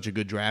Mayock was such a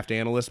good draft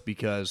analyst?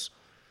 Because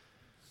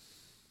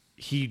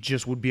he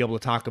just would be able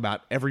to talk about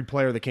every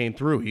player that came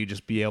through. He'd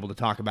just be able to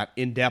talk about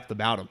in-depth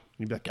about him.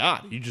 You'd be like,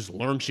 God, you just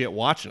learn shit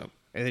watching him.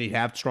 And then he'd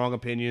have strong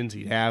opinions.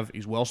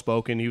 He's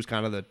well-spoken. He was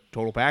kind of the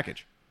total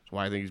package.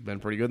 Why I think he's been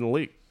pretty good in the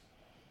league.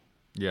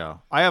 Yeah.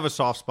 I have a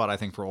soft spot, I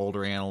think, for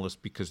older analysts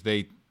because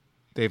they've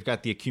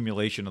got the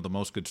accumulation of the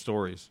most good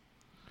stories.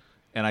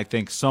 And I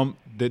think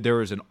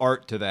there is an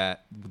art to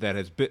that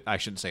has been, I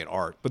shouldn't say an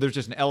art, but there's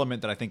just an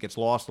element that I think gets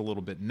lost a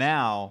little bit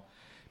now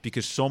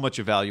because so much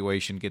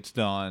evaluation gets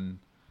done.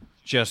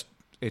 Just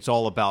it's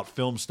all about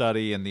film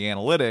study and the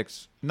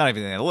analytics. Not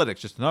even the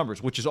analytics, just the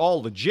numbers, which is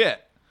all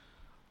legit.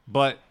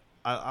 But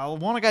I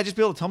want a guy just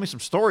be able to tell me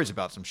some stories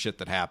about some shit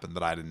that happened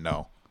that I didn't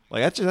know.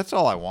 Like that's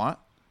all I want,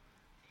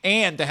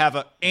 and to have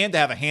a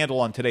handle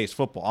on today's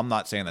football. I'm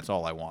not saying that's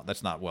all I want.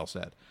 That's not well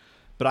said,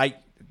 but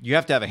you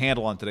have to have a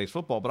handle on today's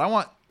football.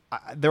 But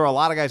there are a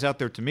lot of guys out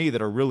there to me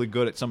that are really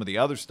good at some of the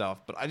other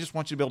stuff. But I just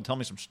want you to be able to tell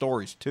me some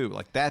stories too.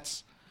 Like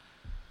that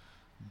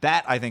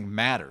I think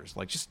matters.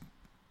 Like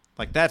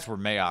that's where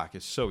Mayock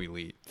is so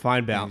elite.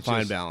 Fine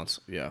balance.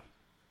 Yeah.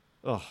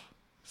 Oh,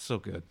 so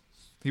good.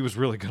 He was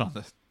really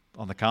good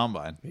on the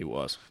combine. He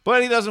was,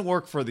 but he doesn't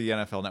work for the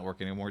NFL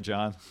Network anymore,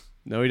 John.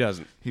 No, he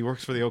doesn't. He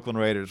works for the Oakland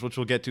Raiders, which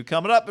we'll get to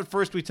coming up. But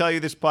first, we tell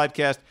you this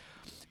podcast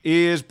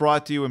is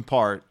brought to you in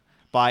part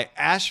by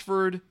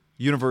Ashford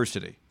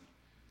University.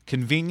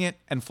 Convenient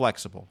and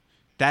flexible.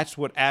 That's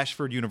what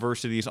Ashford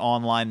University's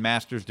online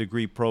master's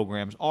degree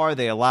programs are.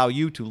 They allow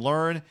you to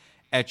learn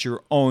at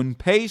your own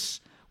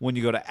pace when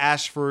you go to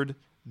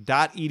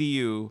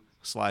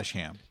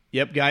ashford.edu/ham.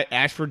 Yep, guy,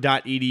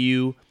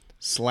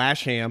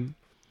 ashford.edu/ham.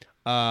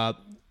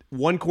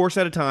 One course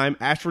at a time.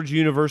 Ashford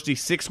University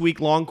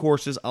 6-week-long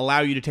courses allow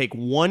you to take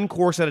one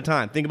course at a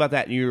time. Think about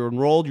that. You're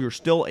enrolled. You're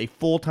still a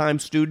full-time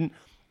student.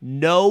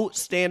 No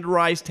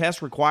standardized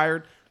tests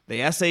required.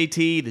 The SAT,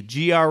 the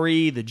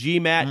GRE, the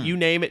GMAT, you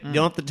name it. You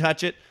don't have to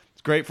touch it.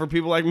 It's great for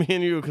people like me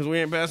and you because we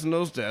ain't passing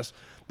those tests.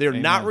 They're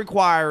not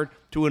required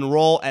to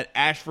enroll at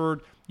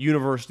Ashford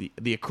University.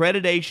 The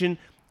accreditation,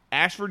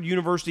 Ashford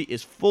University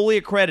is fully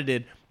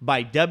accredited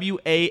by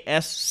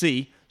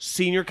WASC,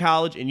 Senior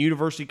College and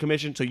University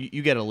Commission, so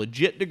you get a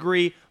legit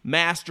degree,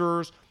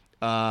 master's,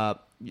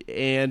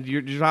 and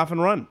you're just off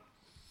and running.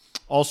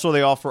 Also,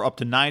 they offer up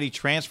to 90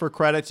 transfer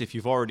credits if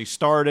you've already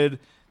started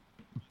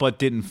but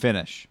didn't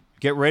finish.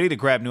 Get ready to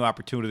grab new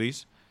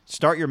opportunities.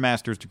 Start your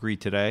master's degree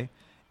today.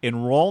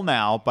 Enroll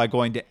now by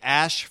going to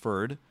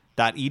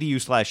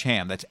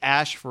ashford.edu/ham. That's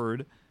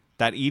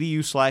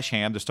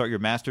ashford.edu/ham to start your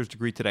master's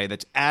degree today.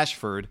 That's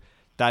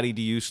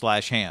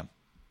ashford.edu/ham.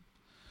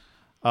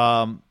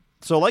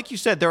 So like you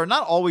said, there are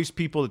not always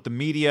people that the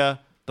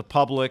media, the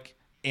public,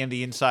 and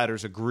the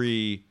insiders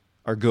agree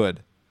are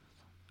good.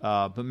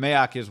 But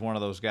Mayock is one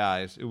of those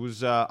guys. It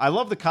was I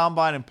love the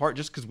Combine in part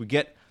just because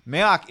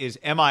Mayock is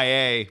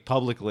MIA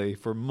publicly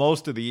for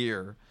most of the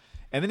year.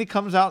 And then he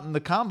comes out in the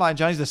Combine,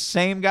 Johnny's the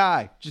same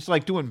guy. Just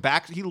like doing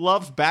he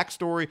loves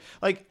backstory.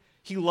 Like,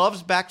 he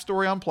loves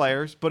backstory on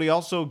players, but he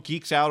also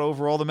geeks out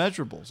over all the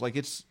measurables. Like,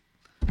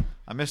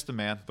 I missed him,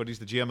 man, but he's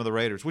the GM of the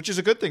Raiders, which is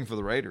a good thing for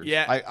the Raiders.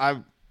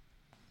 Yeah.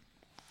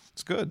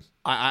 It's good.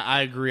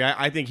 I agree.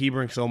 I think he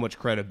brings so much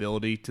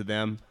credibility to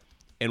them.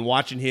 And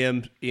watching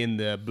him in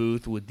the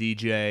booth with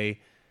DJ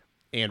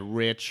and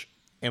Rich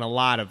and a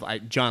lot of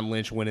John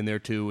Lynch went in there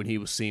too, and he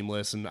was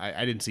seamless. And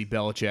I didn't see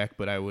Belichick,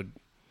 but I would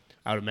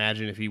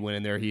imagine if he went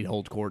in there, he'd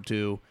hold court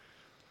too.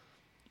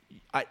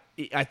 I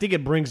think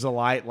it brings to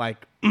light,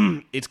 like,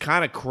 it's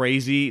kind of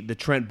crazy, the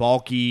Trent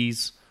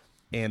Baalkes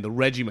and the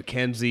Reggie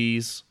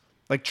McKenzies.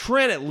 Like,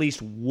 Trent at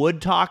least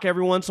would talk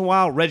every once in a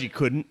while. Reggie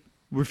couldn't,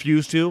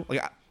 refused to.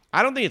 Like,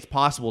 I don't think it's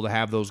possible to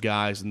have those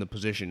guys in the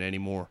position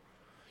anymore.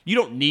 You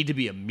don't need to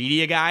be a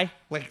media guy.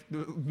 Like,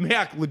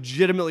 Mayock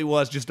legitimately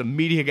was just a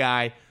media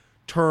guy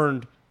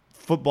turned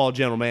football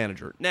general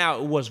manager. Now,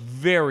 it was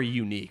very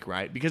unique,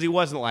 right? Because he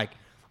wasn't like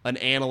an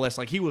analyst.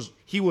 Like, he was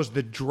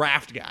the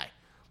draft guy.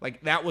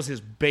 Like, that was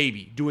his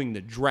baby, doing the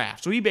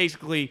draft. So he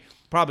basically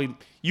probably,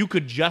 you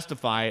could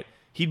justify it.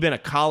 He'd been a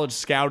college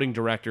scouting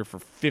director for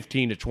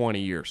 15 to 20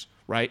 years,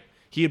 right?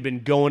 He had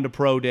been going to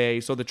pro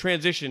day. So the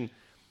transition,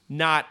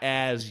 not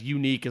as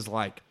unique as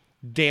like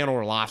Dan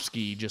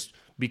Orlovsky just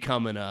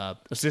becoming a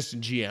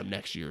assistant GM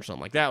next year or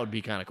something like that would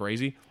be kind of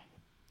crazy.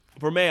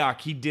 For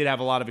Mayock, he did have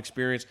a lot of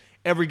experience.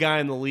 Every guy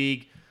in the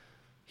league,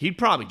 he'd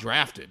probably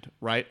drafted,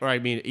 right? Or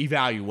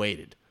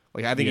evaluated.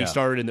 Like, I think he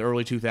started in the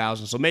early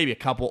 2000s, so maybe a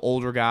couple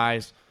older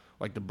guys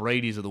like the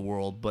Bradys of the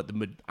world. But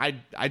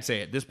I'd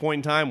say at this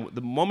point in time,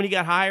 the moment he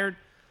got hired,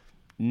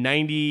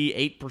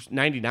 98%,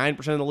 99%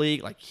 of the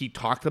league, like, he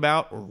talked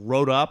about or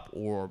wrote up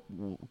or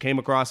came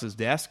across his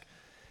desk.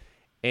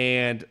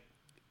 And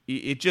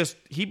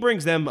he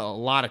brings them a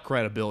lot of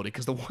credibility.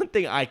 Because the one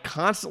thing I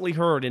constantly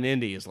heard in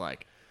Indy is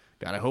like,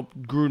 God, I hope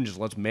Gruden just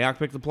lets Mayock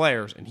pick the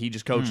players and he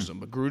just coaches them.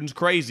 But Gruden's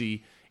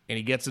crazy and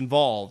he gets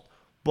involved.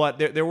 But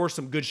there were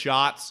some good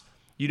shots.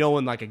 You know,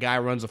 when like a guy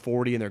runs a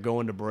 40 and they're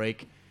going to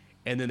break,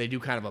 and then they do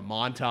kind of a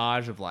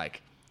montage of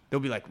like, they'll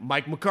be like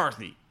Mike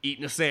McCarthy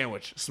eating a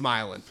sandwich,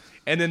 smiling.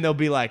 And then they'll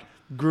be like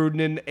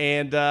Gruden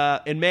and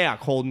Mayock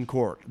holding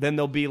court. Then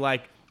they'll be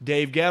like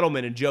Dave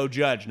Gettleman and Joe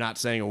Judge not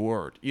saying a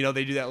word. You know,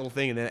 they do that little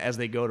thing, and then as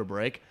they go to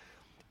break,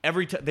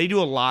 they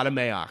do a lot of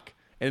Mayock.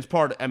 And it's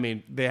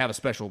they have a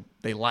special,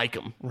 they like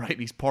him, right?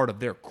 He's part of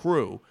their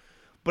crew.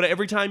 But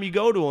every time you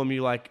go to him,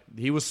 you're like,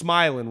 he was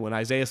smiling when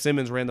Isaiah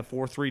Simmons ran the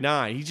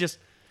 4.39.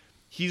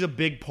 He's a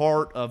big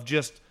part of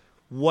just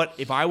what,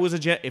 if I was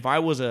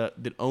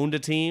that owned a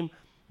team,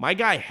 my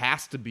guy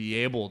has to be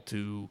able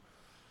to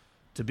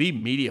be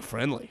media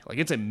friendly. Like,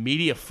 it's a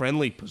media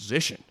friendly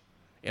position.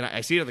 And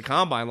I see it at the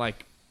Combine,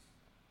 like,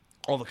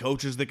 all the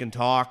coaches that can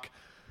talk.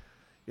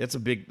 That's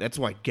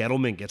why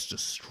Gettleman gets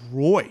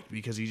destroyed,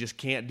 because he just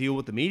can't deal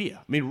with the media.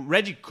 I mean,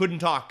 Reggie couldn't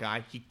talk,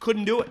 guy. He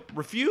couldn't do it.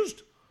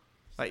 Refused.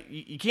 Like,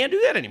 you can't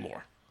do that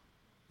anymore.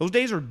 Those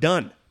days are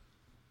done.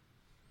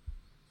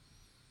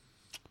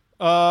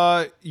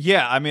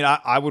 Yeah. I mean,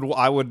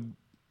 I would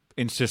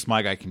insist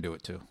my guy can do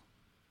it too,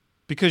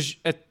 because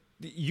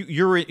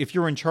if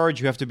you're in charge,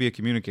 you have to be a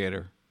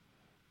communicator,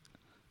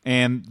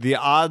 and the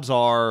odds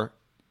are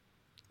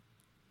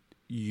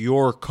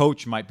your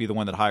coach might be the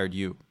one that hired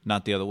you,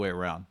 not the other way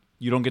around.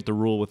 You don't get to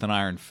rule with an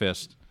iron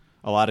fist.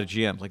 A lot of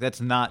GMs, like,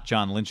 that's not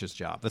John Lynch's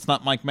job. That's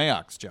not Mike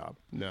Mayock's job.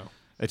 No,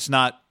 it's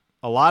not.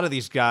 A lot of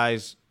these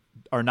guys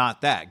are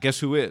not that. Guess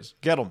who is?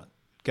 Gettleman.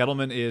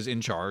 Gettleman is in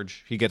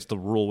charge. He gets the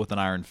rule with an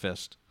iron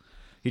fist.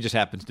 He just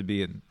happens to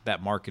be in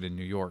that market in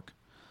New York.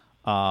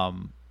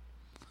 But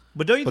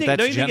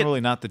that's generally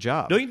not the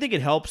job. Don't you think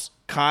it helps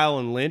Kyle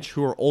and Lynch,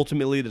 who are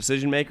ultimately the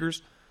decision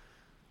makers?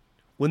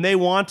 When they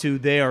want to,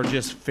 they are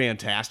just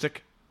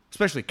fantastic.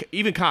 Especially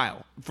even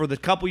Kyle. For the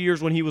couple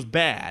years when he was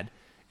bad,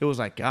 it was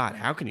like, God,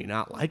 how can you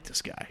not like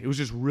this guy? It was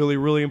just really,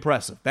 really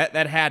impressive.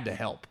 That had to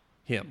help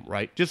him,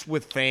 right? Just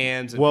with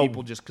fans and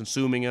people just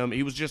consuming him.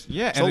 He was just so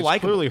and it's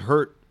likable. Clearly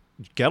hurt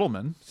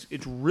Gettleman.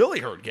 It's really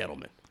hurt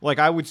Gettleman. Like,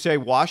 I would say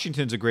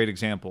Washington's a great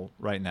example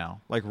right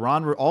now. Like,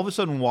 all of a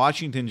sudden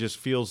Washington just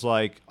feels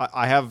like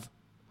I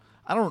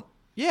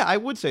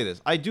would say this.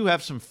 I do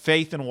have some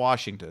faith in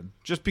Washington,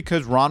 just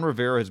because Ron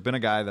Rivera has been a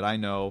guy that I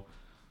know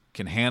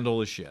can handle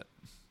his shit.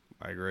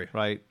 I agree.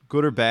 Right?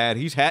 Good or bad.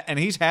 He's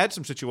had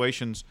some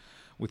situations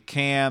with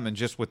Cam and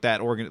just with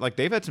that like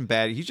they've had some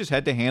bad. He's just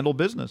had to handle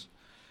business.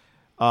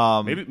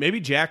 Maybe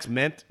Jack's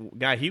meant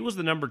guy. He was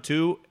the number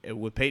 2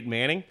 with Peyton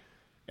Manning,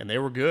 and they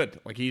were good.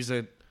 Like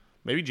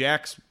maybe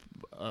Jack's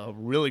a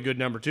really good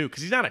number 2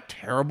 because he's not a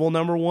terrible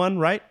number 1,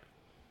 right?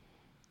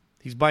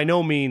 He's by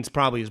no means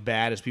probably as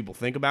bad as people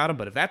think about him.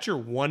 But if that's your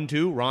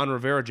 1-2, Ron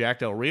Rivera, Jack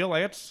Del Rio,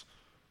 like that's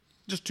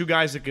just 2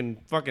 guys that can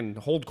fucking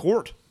hold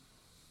court,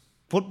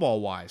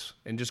 football wise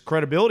and just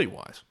credibility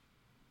wise.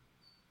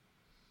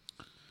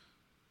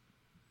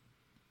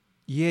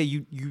 Yeah,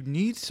 you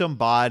need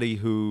somebody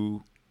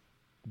who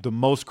the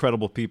most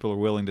credible people are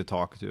willing to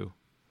talk to.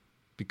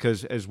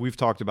 Because as we've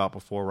talked about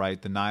before,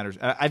 right, the Niners,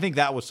 I think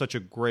that was such a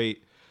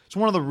great – it's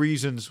one of the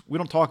reasons we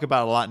don't talk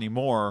about it a lot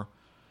anymore,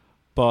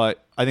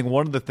 but I think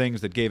one of the things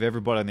that gave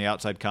everybody on the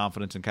outside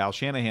confidence in Kyle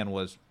Shanahan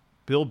was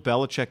Bill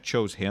Belichick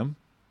chose him.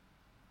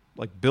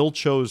 Like Bill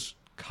chose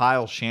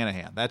Kyle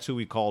Shanahan. That's who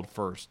he called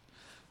first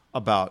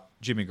about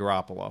Jimmy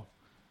Garoppolo.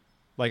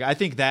 Like I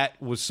think that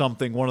was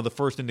one of the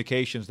first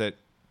indications that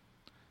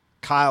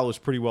Kyle is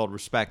pretty well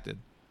respected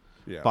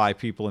by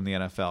people in the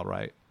NFL,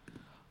 right?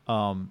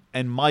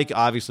 And Mike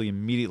obviously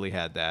immediately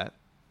had that.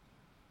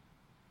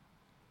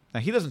 Now,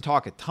 he doesn't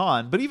talk a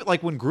ton, but even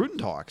like when Gruden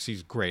talks,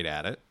 he's great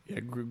at it. Yeah,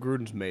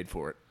 Gruden's made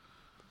for it.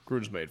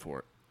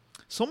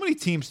 So many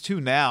teams, too,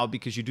 now,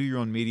 because you do your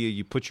own media,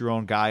 you put your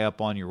own guy up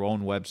on your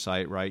own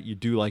website, right? You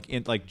do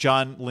like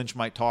John Lynch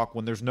might talk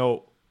when there's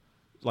no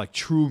like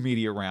true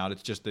media around.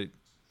 It's just the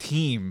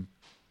team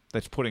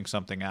that's putting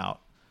something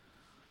out.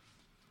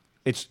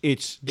 It's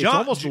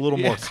almost a little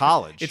more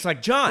college. It's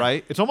like John,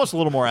 right? It's almost a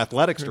little more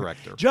athletics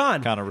director.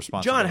 John, kind of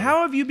responsibility. John,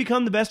 how have you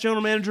become the best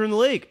general manager in the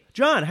league?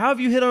 John, how have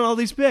you hit on all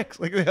these picks?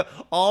 Like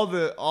all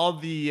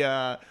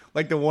the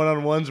like the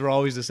one-on-ones are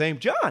always the same.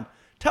 John,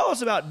 tell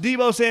us about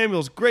Deebo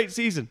Samuel's great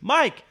season.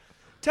 Mike,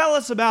 tell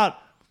us about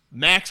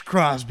Max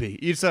Crosby.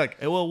 It's like,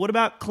 well, what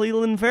about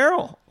Cleveland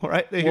Farrell? All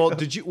right.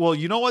 Well,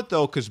 you know what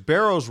though? Because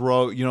Barrows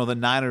wrote, the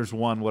Niners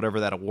won whatever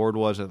that award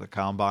was at the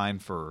Combine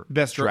for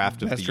best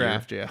draft of the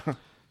draft, year. Yeah.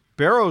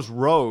 Barrows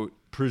wrote,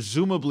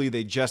 presumably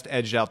they just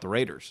edged out the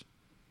Raiders.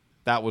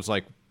 That was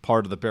like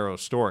part of the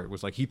Barrows story. It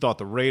was like he thought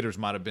the Raiders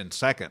might have been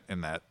second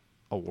in that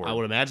award. I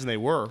would imagine they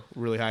were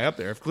really high up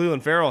there. If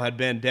Cleveland Farrell had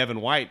been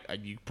Devin White,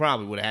 you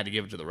probably would have had to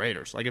give it to the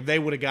Raiders. Like if they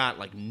would have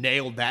got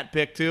nailed that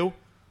pick too,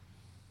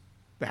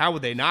 how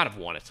would they not have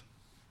won it?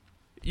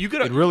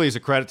 It really is a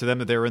credit to them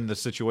that they were in the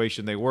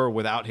situation they were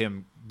without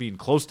him being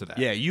close to that.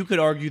 Yeah, you could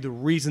argue the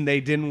reason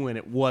they didn't win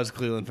it was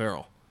Cleveland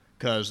Farrell.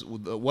 Because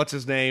what's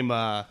his name?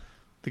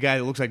 The guy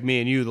that looks like me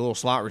and you, the little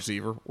slot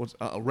receiver, was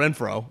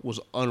Renfro, was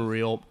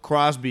unreal.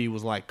 Crosby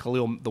was like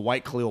the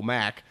white Khalil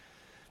Mack.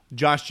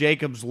 Josh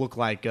Jacobs looked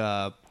like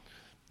Earl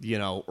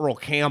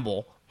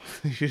Campbell.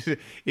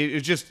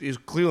 It was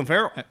Cleveland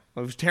Farrell. It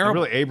was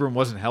terrible. And really, Abram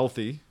wasn't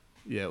healthy.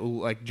 Yeah,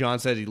 like John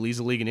said, he leads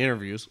the league in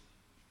interviews.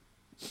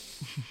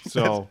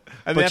 So,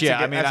 that's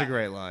a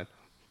great line.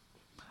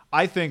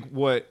 I think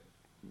what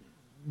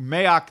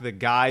Mayock, the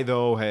guy,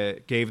 though,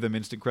 gave them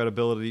instant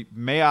credibility.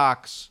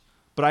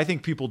 But I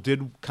think people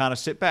did kind of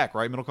sit back,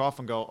 right, Middlecoff,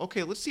 and go,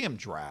 okay, let's see him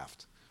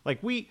draft. Like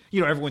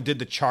everyone did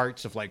the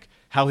charts of like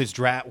how his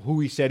draft, who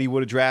he said he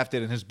would have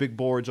drafted, and his big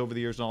boards over the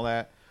years and all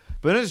that.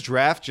 But his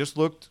draft just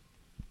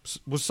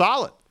was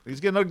solid. He's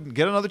gonna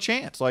get another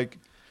chance. Like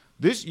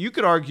this, you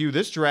could argue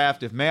this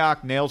draft, if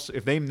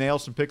they nail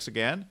some picks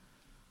again.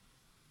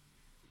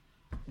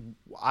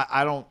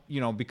 I don't,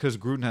 because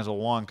Gruden has a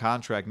long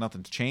contract,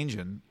 nothing's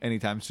changing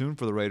anytime soon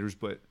for the Raiders,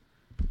 but.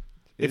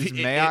 Is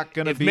Mayock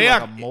going to be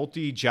like a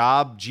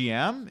multi-job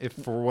GM if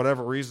for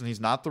whatever reason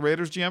he's not the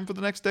Raiders GM for the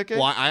next decade?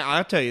 Well,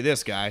 I'll tell you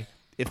this, guy.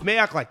 If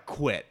Mayock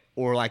quit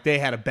or they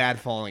had a bad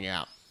falling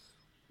out,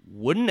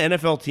 wouldn't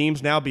NFL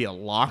teams now be a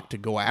lock to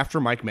go after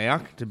Mike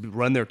Mayock to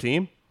run their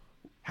team?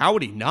 How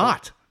would he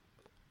not?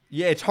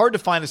 Yeah, it's hard to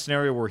find a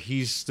scenario where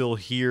he's still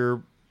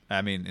here,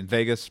 in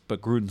Vegas, but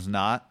Gruden's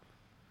not.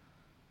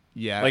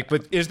 Yeah.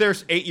 But is there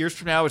 8 years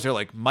from now, is there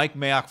Mike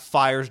Mayock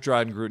fires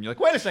John Gruden? You're like,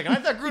 wait a second, I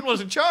thought Gruden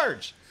was in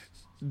charge.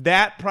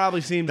 That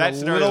probably seems that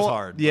scenario's little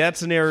hard. Yeah, that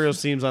scenario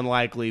seems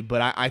unlikely,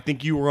 but I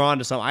think you were on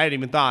to something I hadn't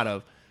even thought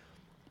of.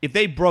 If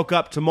they broke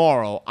up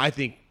tomorrow, I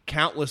think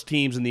countless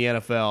teams in the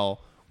NFL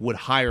would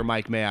hire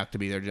Mike Mayock to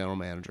be their general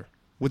manager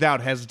without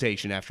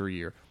hesitation after a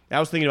year. I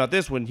was thinking about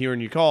this when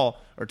hearing you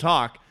call or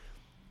talk.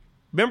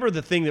 Remember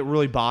the thing that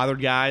really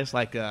bothered guys?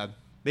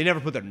 They never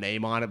put their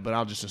name on it, but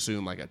I'll just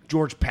assume a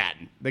George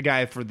Patton, the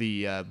guy for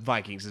the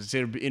Vikings that's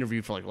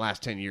interviewed for the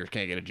last 10 years,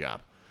 can't get a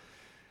job.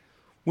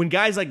 When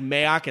guys like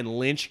Mayock and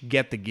Lynch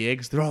get the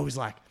gigs, they're always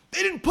like,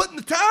 they didn't put in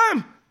the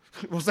time.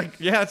 It was like,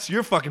 yeah, it's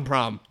your fucking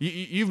problem.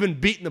 You've been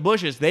beating the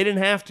bushes. They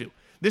didn't have to.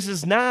 This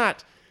is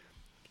not.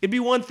 It'd be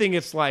one thing.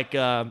 It's like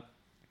we're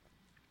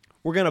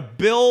going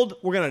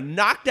to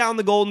knock down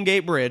the Golden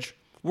Gate Bridge.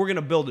 We're going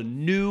to build a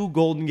new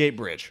Golden Gate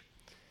Bridge.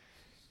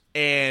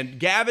 And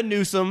Gavin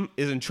Newsom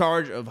is in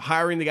charge of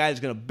hiring the guy who's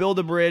going to build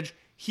the bridge.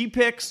 He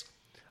picks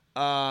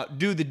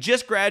dude that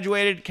just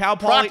graduated, Cal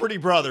Poly Property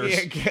Brothers.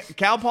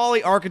 Cal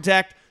Poly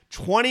architect,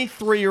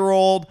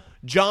 23-year-old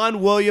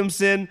John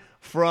Williamson,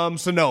 from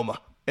Sonoma.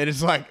 And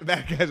it's like,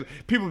 that guy's,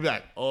 people be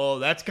like, oh,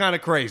 that's kind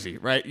of crazy,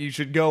 right? You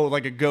should go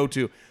like a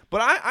go-to.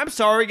 But I'm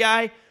sorry,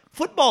 guy.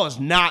 Football is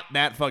not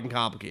that fucking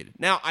complicated.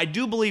 Now, I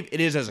do believe it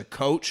is as a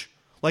coach.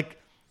 Like,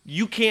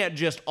 you can't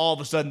just all of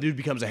a sudden dude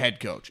becomes a head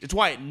coach. It's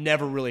why it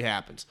never really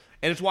happens.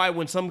 And it's why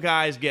when some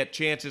guys get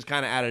chances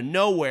kind of out of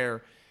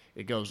nowhere,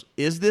 it goes,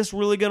 is this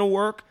really going to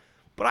work?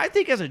 But I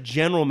think as a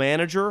general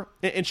manager,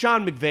 and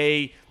Sean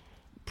McVay,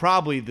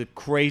 probably the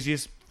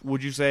craziest,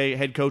 would you say,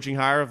 head coaching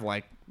hire of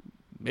like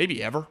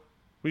maybe ever.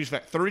 He's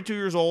 32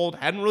 years old,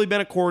 hadn't really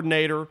been a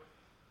coordinator.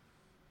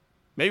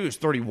 Maybe he was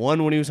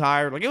 31 when he was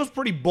hired. Like, it was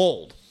pretty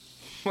bold.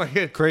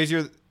 Like,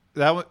 Crazier,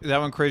 that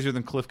one crazier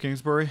than Cliff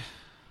Kingsbury?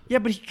 yeah,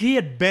 but he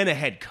had been a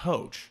head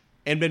coach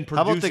and been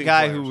producing. How about the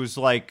guy players. who was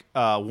like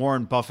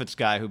Warren Buffett's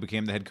guy who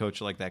became the head coach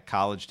of like that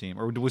college team?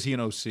 Or was he an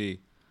OC?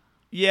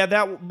 Yeah,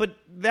 but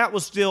that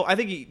was still, I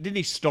think didn't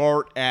he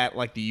start at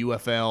like the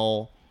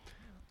UFL?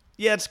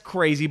 Yeah, it's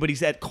crazy, but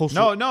he's at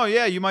Coastal. No,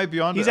 yeah, you might be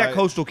on. He's at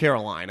Coastal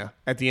Carolina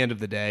at the end of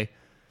the day.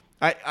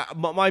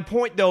 My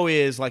point, though,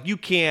 is, like, you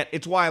can't –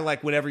 it's why,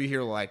 like, whenever you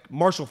hear, like,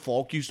 Marshall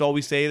Faulk used to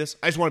always say this,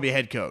 I just want to be a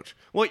head coach.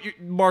 Well,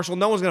 Marshall,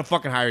 no one's going to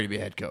fucking hire you to be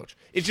a head coach.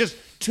 It's just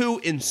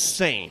too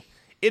insane.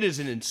 It is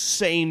an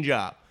insane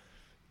job.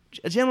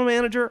 A general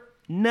manager,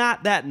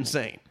 not that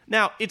insane.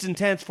 Now, it's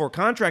intense for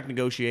contract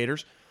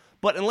negotiators,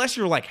 but unless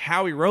you're like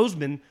Howie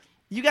Roseman,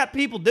 you got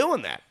people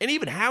doing that. And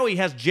even Howie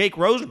has Jake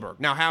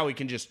Rosenberg. Now, Howie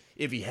can just,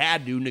 if he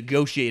had to,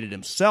 negotiate it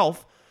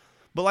himself.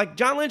 But, like,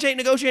 John Lynch ain't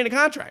negotiating a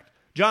contract.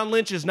 John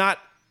Lynch is not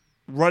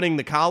running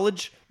the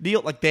college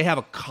deal. Like, they have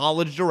a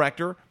college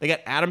director. They got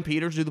Adam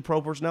Peters do the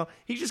pro personnel.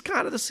 He's just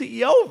kind of the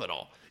CEO of it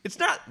all. It's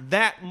not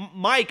that.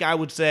 Mike, I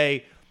would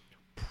say,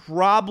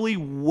 probably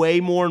way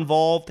more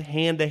involved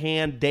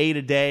hand-to-hand,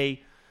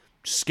 day-to-day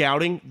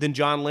scouting than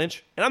John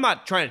Lynch. And I'm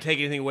not trying to take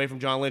anything away from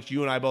John Lynch.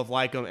 You and I both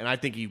like him, and I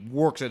think he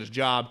works at his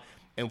job.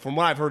 And from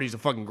what I've heard, he's a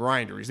fucking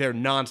grinder. He's there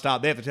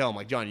nonstop. They have to tell him,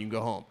 like, John, you can go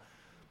home.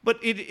 But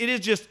it is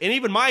just, and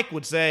even Mike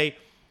would say,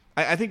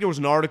 I think there was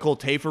an article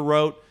Tafer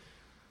wrote,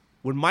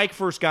 when Mike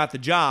first got the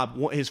job,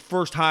 his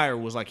first hire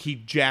was like he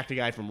jacked a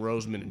guy from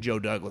Roseman and Joe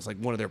Douglas, like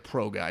one of their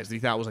pro guys that he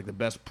thought was like the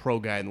best pro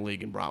guy in the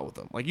league, and brought with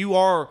them. Like, you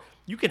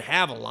can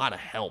have a lot of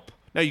help.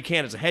 Now, you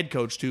can as a head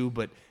coach too,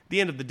 but at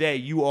the end of the day,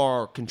 you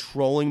are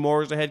controlling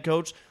more as a head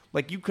coach.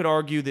 Like, you could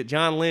argue that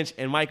John Lynch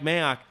and Mike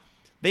Mayock,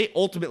 they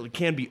ultimately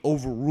can be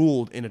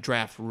overruled in a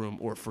draft room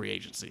or free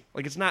agency.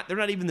 Like, they're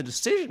not even the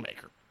decision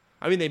maker.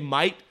 I mean, they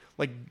might.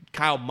 Like,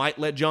 Kyle might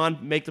let John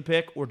make the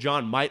pick, or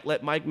John might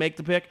let Mike make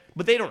the pick,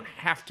 but they don't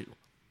have to.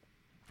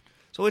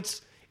 So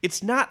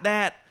it's not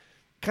that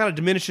kind of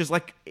diminishes.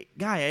 Like,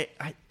 guy,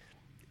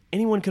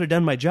 anyone could have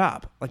done my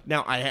job. Like,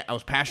 now I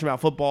was passionate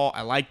about football.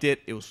 I liked it.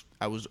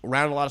 I was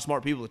around a lot of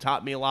smart people that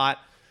taught me a lot,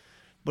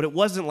 but it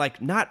wasn't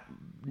like not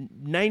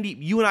 90.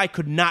 You and I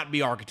could not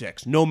be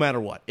architects, no matter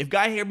what. If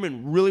Guy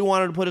Haberman really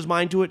wanted to put his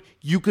mind to it,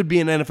 you could be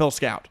an NFL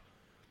scout.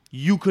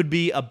 You could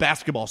be a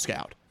basketball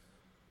scout.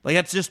 Like,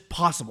 that's just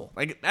possible.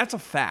 Like, that's a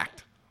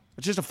fact.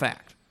 It's just a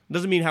fact. It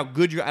doesn't mean how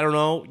good I don't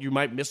know, you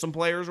might miss some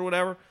players or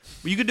whatever,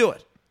 but you could do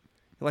it.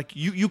 Like,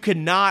 you could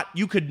not,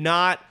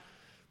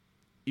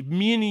 if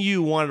me and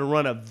you wanted to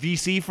run a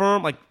VC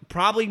firm, like,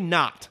 probably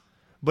not.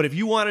 But if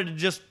you wanted to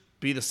just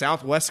be the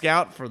Southwest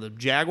scout for the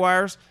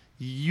Jaguars,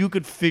 you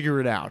could figure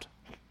it out.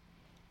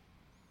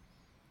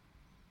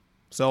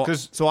 So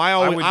I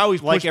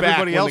always push like back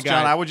everybody when else, the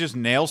guy, John. I would just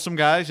nail some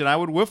guys, and I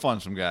would whiff on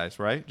some guys,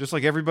 right? Just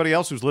like everybody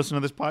else who's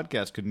listening to this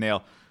podcast could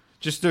nail.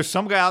 Just there's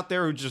some guy out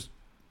there who just,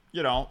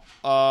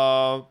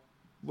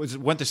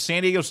 went to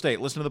San Diego State.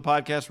 Listen to the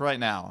podcast right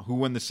now. Who,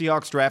 when the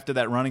Seahawks drafted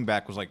that running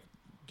back, was like,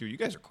 "Dude, you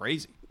guys are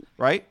crazy,"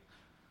 right?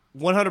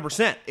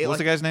 100%. What's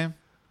the guy's name?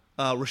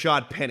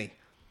 Rashad Penny.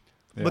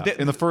 Yeah,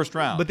 in the first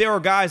round. But there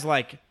are guys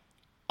like.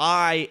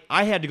 I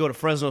had to go to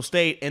Fresno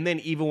State, and then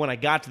even when I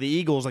got to the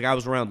Eagles, like, I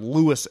was around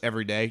Lewis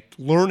every day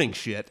learning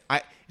shit.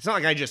 It's not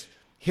like I just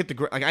hit the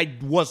ground. Like, I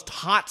was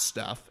taught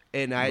stuff,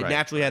 and I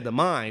naturally had the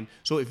mind.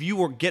 So if you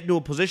were getting to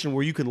a position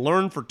where you can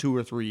learn for 2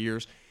 or 3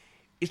 years,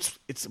 it's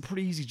a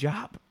pretty easy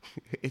job.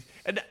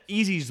 And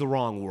easy is the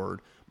wrong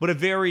word, but a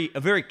very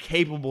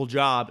capable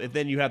job. If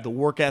then you have the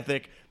work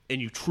ethic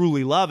and you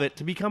truly love it,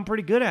 to become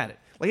pretty good at it.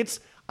 Like,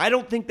 I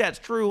don't think that's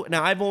true.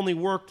 Now, I've only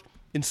worked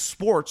in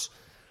sports.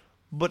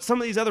 But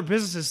some of these other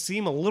businesses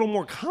seem a little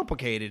more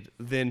complicated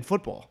than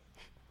football.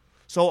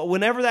 So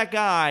whenever that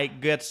guy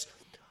gets,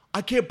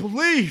 I can't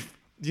believe,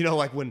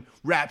 like when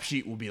Rap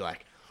Sheet will be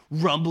like,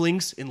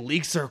 rumblings in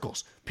league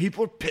circles.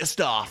 People are pissed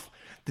off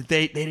that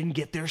they didn't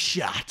get their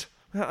shot.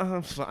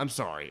 I'm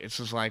sorry. It's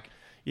just like,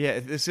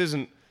 yeah, this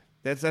isn't,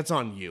 that's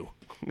on you.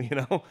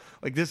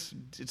 Like this,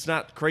 it's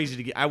not crazy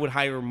to get. I would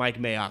hire Mike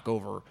Mayock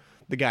over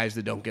the guys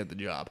that don't get the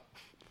job.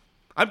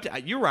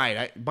 You're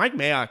right. Mike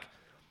Mayock,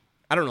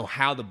 I don't know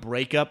how the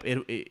breakup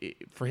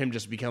for him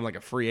just become like a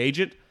free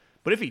agent,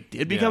 but if he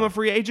did become a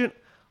free agent,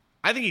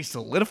 I think he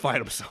solidified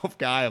himself,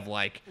 guy of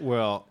like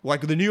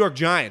the New York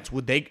Giants.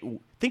 Would they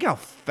think how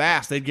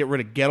fast they'd get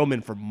rid of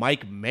Gettleman for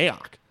Mike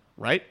Mayock,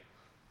 right?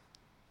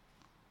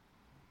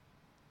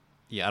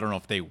 Yeah, I don't know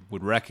if they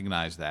would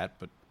recognize that,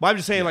 but Well, I'm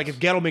just saying, like, if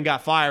Gettleman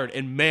got fired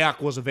and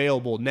Mayock was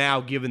available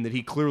now, given that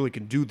he clearly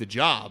can do the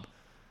job,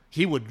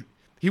 he would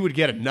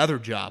get another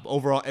job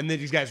overall, and then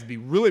these guys would be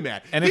really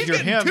mad. And He's if you're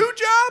getting him, 2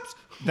 jobs?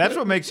 that's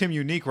what makes him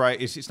unique, right?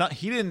 It's not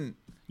he didn't.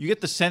 You get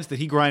the sense that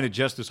he grinded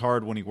just as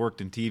hard when he worked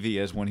in TV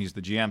as when he's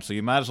the GM. So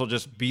you might as well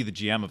just be the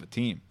GM of a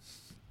team.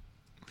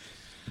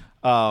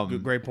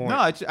 Great point. No,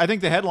 I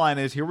think the headline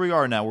is here we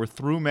are now. We're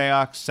through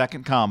Mayock's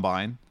second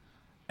combine,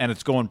 and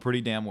it's going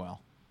pretty damn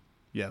well.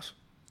 Yes.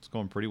 It's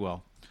going pretty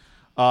well.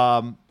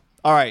 All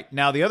right.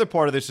 Now, the other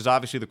part of this is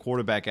obviously the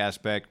quarterback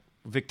aspect.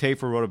 Vic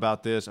Tafur wrote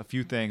about this, a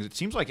few things. It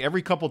seems like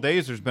every couple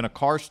days there's been a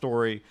Carr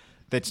story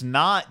that's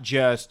not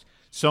just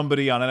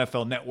somebody on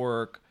NFL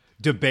Network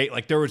debate.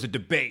 Like there was a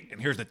debate,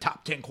 and here's the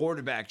top 10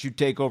 quarterbacks you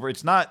take over.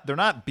 They're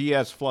not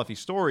BS fluffy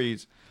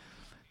stories.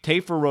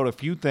 Tafur wrote a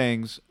few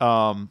things.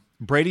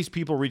 Brady's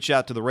people reached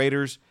out to the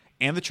Raiders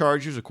and the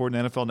Chargers,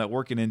 according to NFL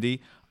Network in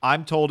Indy.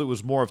 I'm told it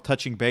was more of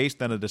touching base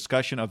than a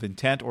discussion of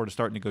intent or to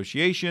start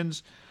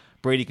negotiations.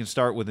 Brady can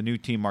start with a new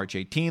team March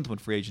 18th when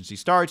free agency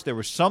starts. There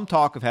was some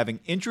talk of having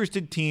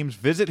interested teams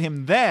visit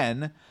him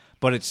then,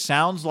 but it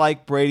sounds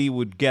like Brady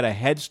would get a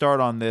head start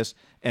on this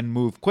and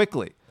move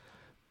quickly.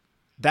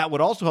 That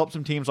would also help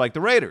some teams like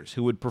the Raiders,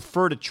 who would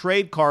prefer to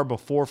trade Carr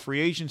before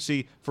free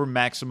agency for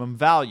maximum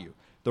value.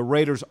 The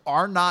Raiders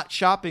are not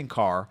shopping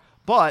Carr,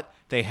 but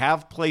they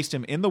have placed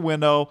him in the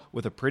window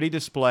with a pretty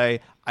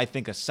display. I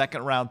think a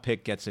second-round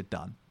pick gets it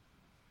done.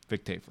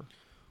 Vic Tafur.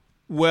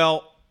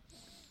 Well,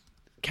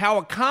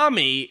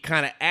 Kawakami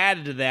kind of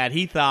added to that.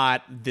 He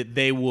thought that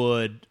they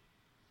would,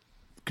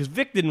 because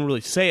Vic didn't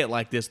really say it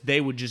like this,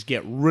 they would just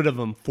get rid of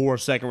him for a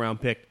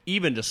second-round pick,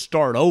 even to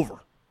start over,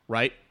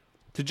 right?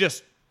 To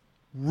just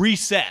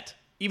reset,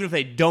 even if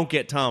they don't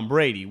get Tom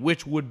Brady,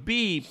 which would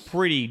be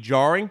pretty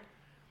jarring.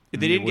 If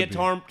they didn't get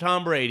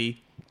Tom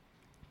Brady,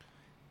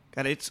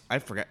 God, I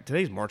forgot.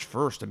 Today's March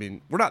 1st. I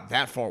mean, we're not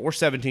that far. We're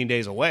 17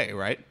 days away,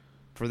 right?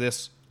 For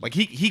this. Like,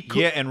 he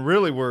could. Yeah, and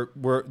really,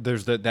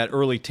 there's that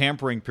early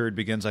tampering period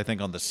begins, I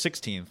think, on the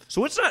 16th.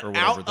 So it's not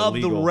out of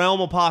the realm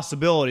of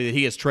possibility that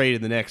he gets traded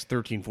in the next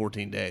 13,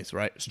 14 days,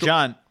 right?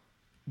 John,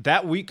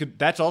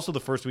 that's also the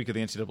first week of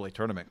the NCAA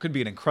tournament. Could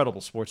be an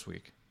incredible sports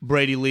week.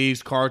 Brady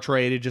leaves, Carr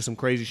traded, just some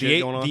crazy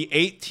shit going on. The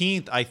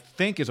 18th, I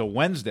think, is a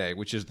Wednesday,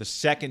 which is the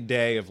second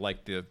day of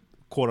like the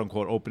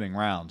quote-unquote opening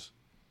rounds.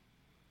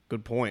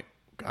 Good point.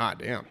 God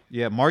damn.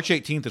 Yeah, March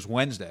 18th is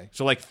Wednesday.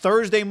 So like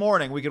Thursday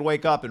morning, we could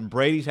wake up and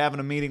Brady's having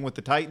a meeting with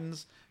the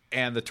Titans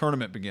and the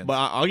tournament begins. But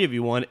I'll give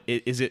you one.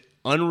 Is it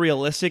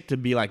unrealistic to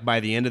be like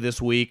by the end of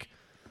this week,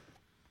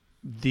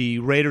 the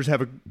Raiders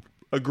have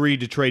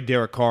agreed to trade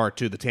Derek Carr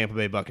to the Tampa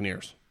Bay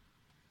Buccaneers?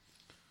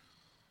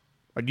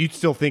 Or do you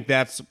still think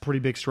that's a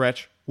pretty big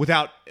stretch?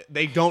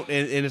 They don't,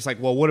 and it's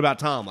like, well, what about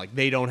Tom? Like,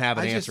 they don't have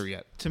an answer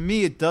yet. To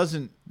me, it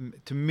doesn't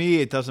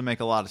make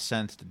a lot of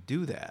sense to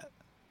do that.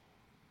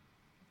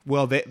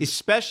 Well,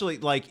 especially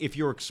like if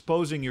you're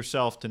exposing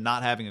yourself to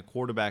not having a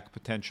quarterback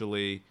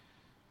potentially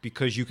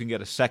because you can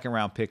get a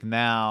second-round pick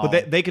now.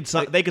 But they could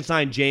sign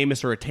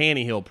Jameis or a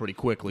Tannehill pretty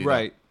quickly,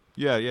 right?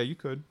 Though. Yeah, you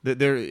could.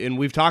 And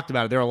we've talked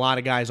about it. There are a lot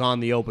of guys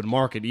on the open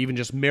market, even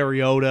just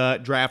Mariota,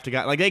 draft a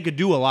guy. Like, they could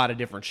do a lot of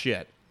different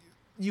shit.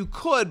 You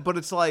could, but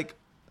it's like,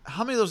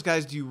 how many of those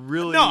guys do you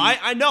really? No,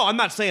 I know. I'm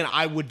not saying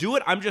I would do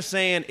it. I'm just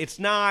saying it's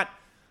not.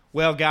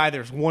 Well, guy,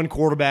 there's one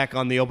quarterback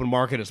on the open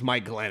market. It's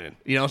Mike Glennon.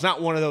 You know, it's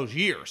not one of those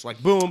years. Like,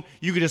 boom,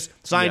 you could just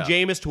sign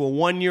Jameis to a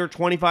 1-year,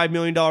 $25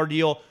 million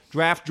deal,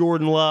 draft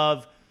Jordan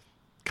Love,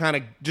 kind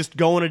of just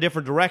go in a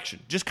different direction.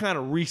 Just kind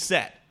of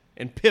reset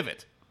and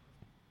pivot.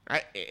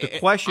 The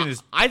question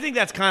is... I think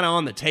that's kind of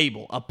on the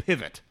table, a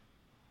pivot.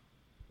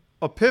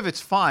 A pivot's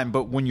fine,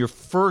 but when your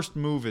first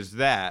move is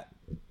that...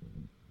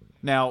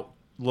 Now,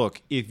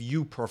 look, if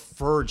you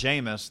prefer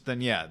Jameis, then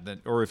yeah.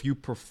 Or if you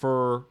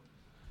prefer...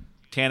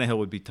 Tannehill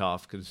would be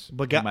tough because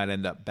he might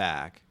end up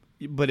back.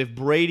 But if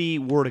Brady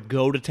were to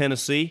go to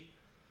Tennessee,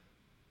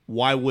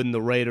 why wouldn't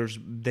the Raiders?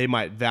 They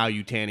might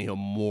value Tannehill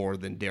more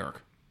than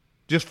Derek,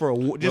 just for a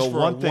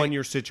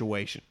 1-year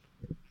situation.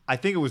 I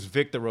think it was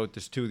Vic that wrote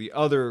this too. The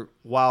other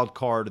wild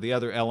card, the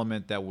other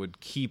element that would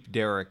keep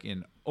Derek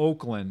in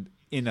Oakland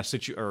in a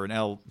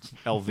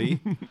LV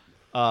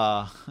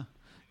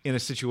in a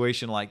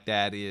situation like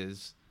that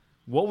is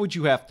what would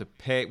you have to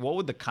pay? What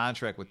would the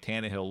contract with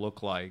Tannehill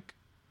look like?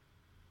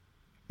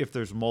 If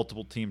there's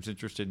multiple teams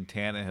interested in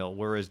Tannehill,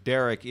 whereas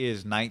Derek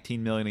is $19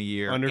 million a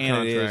year under and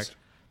contract, it is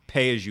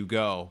pay as you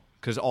go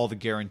because all the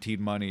guaranteed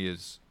money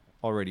is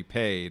already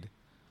paid.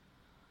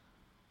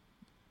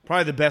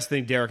 Probably the best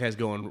thing Derek has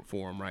going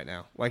for him right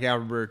now. Like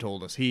Albert Breer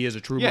told us, he is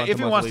a true if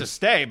he wants to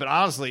stay. But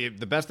honestly,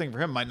 the best thing for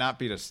him might not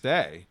be to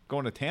stay.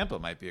 Going to Tampa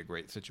might be a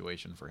great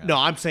situation for him. No,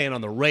 I'm saying on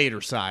the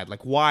Raider side.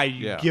 Like, why are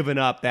you giving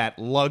up that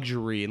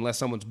luxury unless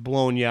someone's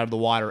blowing you out of the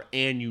water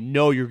and you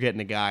know you're getting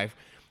a guy?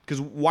 Because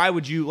why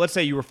would you, let's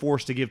say you were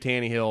forced to give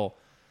Tannehill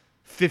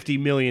 $50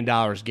 million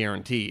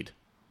guaranteed.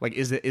 Like,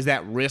 is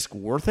that risk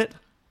worth it?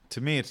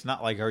 To me, it's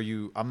not like,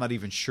 I'm not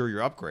even sure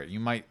you're upgrading. You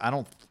might,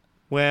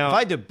 Well, if I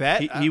had to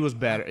bet. He was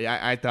better.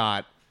 I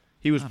thought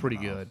he was pretty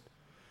good.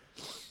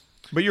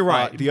 But you're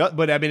right. The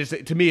but I mean,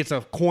 to me, it's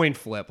a coin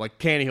flip. Like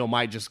Tannehill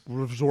might just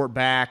resort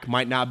back,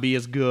 might not be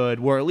as good.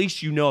 Where at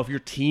least you know if your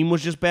team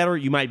was just better,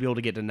 you might be able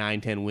to get to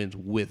 9-10 wins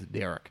with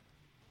Derek.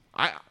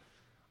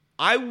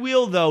 I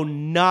will though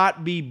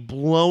not be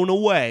blown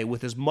away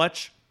with as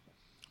much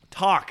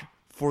talk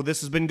for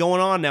this has been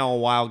going on now a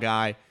while,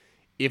 guy.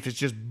 If it's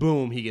just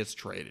boom, he gets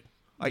traded.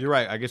 You're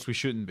right. I guess we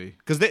shouldn't be.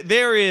 Because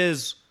there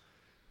is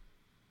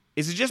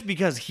it just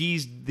because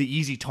he's the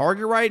easy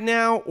target right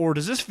now, or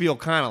does this feel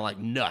kind of like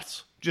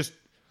nuts? Just,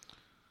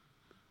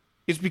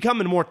 it's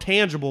becoming more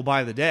tangible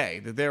by the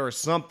day that there is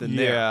something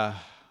there. Yeah.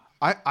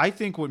 I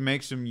think what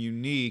makes him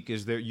unique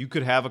is that you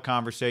could have a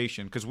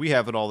conversation, because we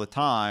have it all the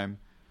time.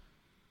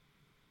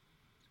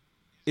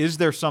 Is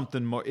there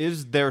something more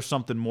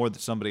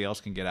that somebody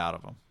else can get out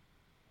of him?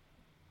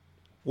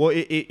 Well,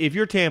 if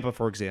you're Tampa,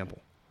 for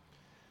example,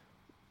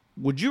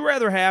 would you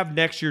rather have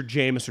next year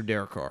Jameis or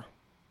Derek Carr?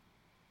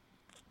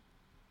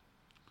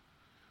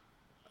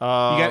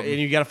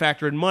 You got to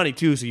factor in money,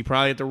 too, so you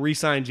probably have to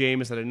re-sign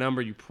Jameis at a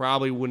number you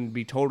probably wouldn't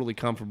be totally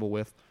comfortable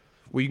with.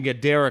 Where you can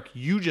get Derek,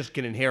 you just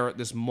can inherit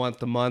this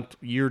month-to-month,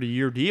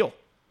 year-to-year deal.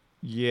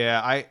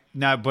 Yeah,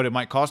 but it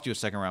might cost you a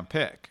second-round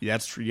pick. Yeah,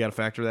 that's true. You got to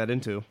factor that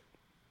into.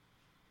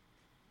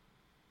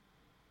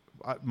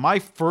 My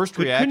first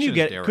reaction is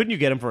Derek. Couldn't you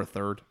get him for a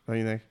third, don't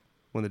you think,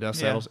 when the dust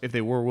settles, if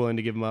they were willing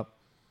to give him up?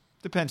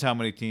 Depends how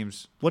many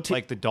teams.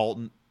 Like the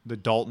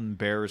Dalton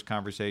Bears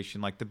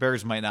conversation. Like the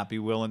Bears might not be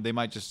willing. They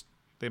might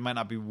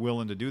not be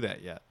willing to do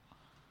that yet.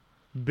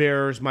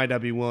 Bears might not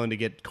be willing to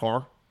get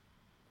Carr.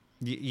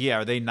 Yeah,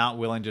 are they not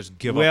willing to just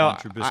give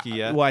up on Trubisky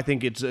yet? Well, I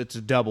think it's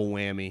a double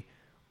whammy.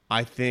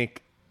 I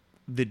think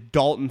the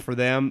Dalton for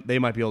them, they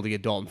might be able to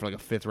get Dalton for like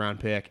a 5th-round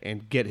pick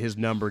and get his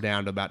number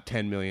down to about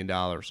 $10 million.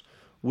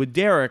 With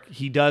Derek,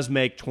 he does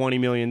make $20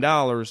 million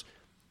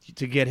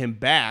to get him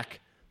back,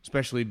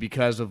 especially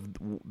because of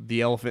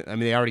the elephant. I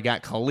mean, they already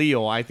got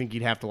Khalil. I think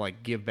you'd have to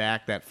like give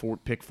back that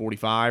pick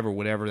 45 or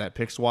whatever that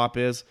pick swap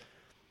is.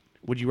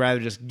 Would you rather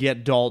just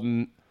get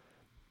Dalton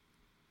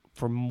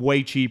for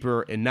way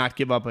cheaper and not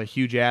give up a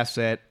huge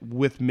asset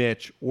with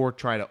Mitch, or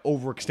try to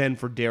overextend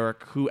for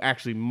Derek, who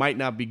actually might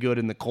not be good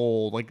in the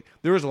cold? Like,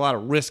 there is a lot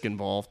of risk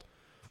involved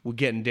with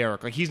getting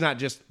Derek. Like, he's not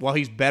just, while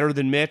he's better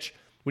than Mitch,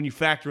 when you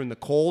factor in the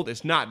cold,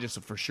 it's not just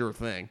a for sure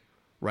thing,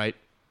 right?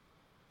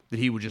 That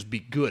he would just be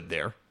good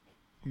there.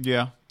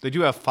 Yeah. They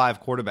do have 5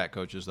 quarterback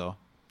coaches, though.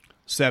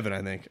 7,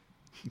 I think.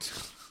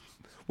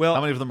 Well,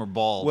 how many of them are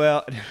bald?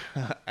 Well,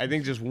 I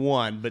think just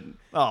one, but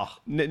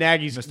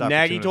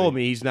Nagy told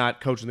me he's not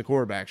coaching the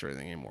quarterbacks or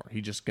anything anymore.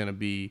 He's just going to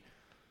be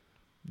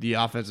the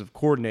offensive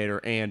coordinator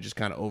and just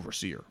kind of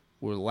overseer.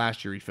 Where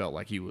last year he felt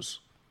like he was,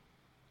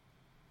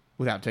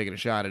 without taking a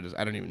shot at his,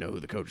 I don't even know who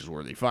the coaches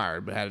were they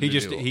fired, but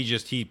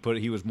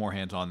he was more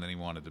hands-on than he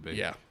wanted to be.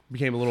 Yeah,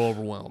 became a little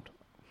overwhelmed.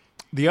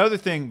 The other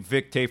thing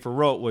Vic Tafur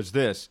wrote was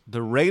this: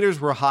 the Raiders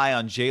were high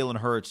on Jalen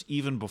Hurts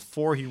even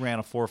before he ran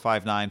a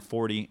 4.59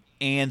 40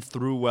 and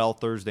threw well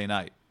Thursday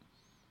night.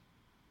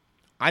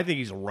 I think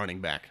he's a running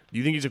back. Do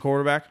you think he's a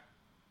quarterback?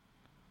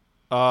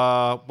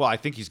 Well, I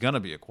think he's going to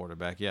be a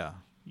quarterback, yeah.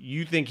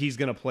 You think he's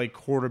going to play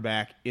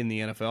quarterback in the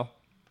NFL?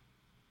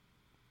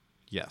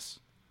 Yes.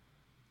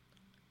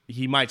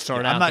 He might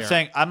start out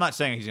there. I'm not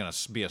saying he's going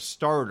to be a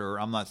starter.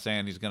 I'm not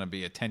saying he's going to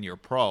be a 10-year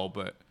pro,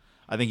 but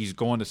I think he's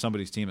going to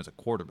somebody's team as a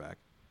quarterback.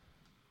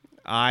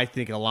 I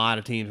think a lot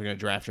of teams are going to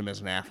draft him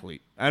as an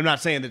athlete. I'm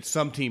not saying that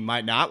some team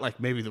might not. Like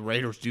maybe the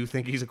Raiders do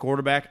think he's a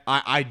quarterback.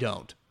 I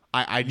don't.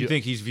 I do. You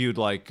think he's viewed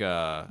like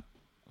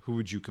who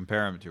would you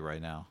compare him to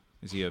right now?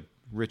 Is he a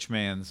rich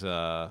man's?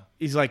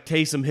 He's like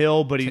Taysom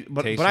Hill, but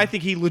I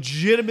think he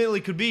legitimately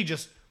could be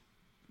just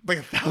like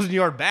a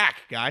 1,000-yard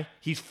back guy.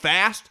 He's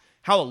fast.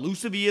 How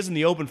elusive he is in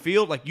the open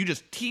field. Like you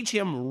just teach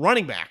him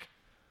running back.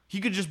 He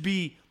could just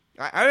be.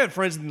 I have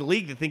friends in the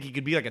league that think he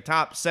could be like a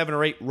top 7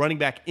 or 8 running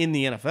back in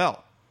the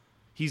NFL.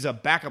 He's a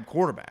backup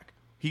quarterback.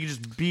 He could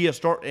just be a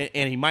start,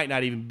 and he might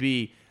not even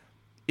be.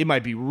 It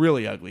might be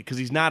really ugly because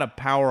he's not a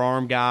power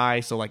arm guy.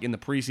 So, like in the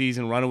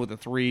preseason, running with the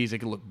threes, it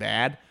could look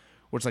bad.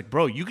 Where it's like,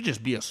 bro, you could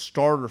just be a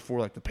starter for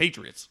like the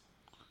Patriots,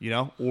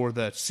 or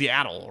the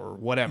Seattle or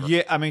whatever.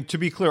 Yeah, I mean, to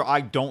be clear, I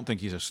don't think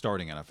he's a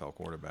starting NFL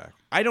quarterback.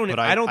 I don't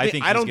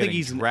think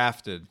he's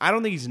drafted. I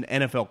don't think he's an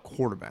NFL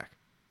quarterback.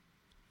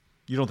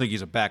 You don't think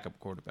he's a backup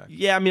quarterback?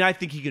 Yeah, I mean, I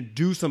think he can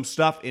do some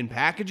stuff in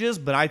packages,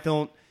 but I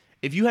don't.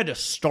 If you had to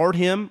start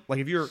him,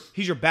 like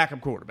he's your backup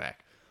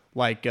quarterback,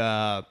 like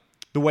the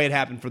way it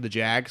happened for the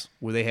Jags,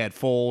 where they had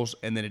Foles,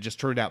 and then it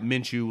just turned out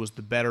Minshew was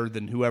the better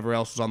than whoever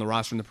else was on the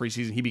roster in the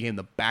preseason. He became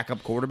the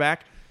backup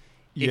quarterback.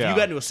 If you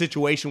got into a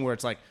situation where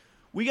it's like,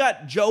 we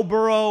got Joe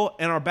Burrow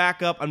and our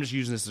backup, I'm just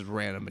using this as a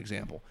random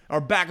example.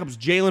 Our backup's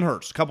Jalen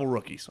Hurts, a couple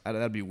rookies.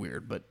 That'd be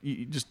weird, but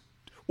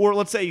or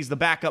let's say he's the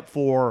backup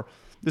for,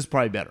 this is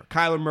probably better,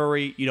 Kyler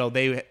Murray.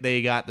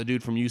 They got the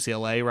dude from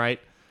UCLA, right?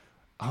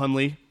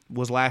 Hundley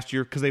was last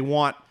year, because you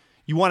want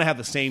to have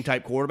the same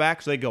type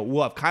quarterback. So they go,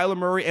 we'll have Kyler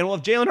Murray and we'll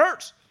have Jalen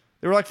Hurts.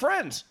 They were like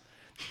friends.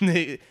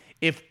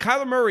 If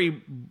Kyler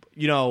Murray,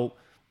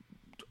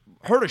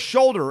 hurt a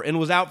shoulder and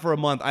was out for a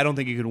month, I don't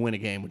think he could win a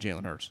game with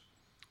Jalen Hurts.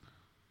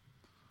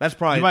 That's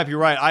probably. You might be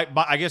right.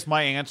 I guess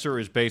my answer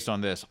is based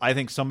on this. I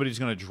think somebody's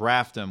going to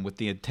draft him with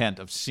the intent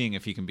of seeing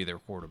if he can be their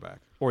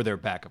quarterback or their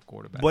backup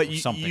quarterback. But or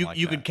something you like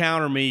you that. could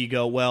counter me. You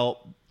go,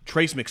 well,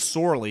 Trace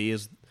McSorley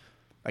is.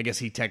 I guess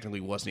he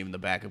technically wasn't even the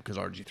backup because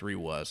RG3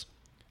 was.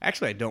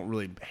 Actually, I don't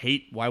really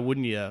hate. Why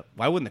wouldn't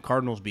the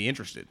Cardinals be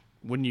interested?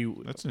 Wouldn't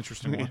you? That's an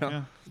interesting one.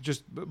 Yeah. Yeah.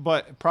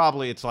 But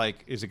probably it's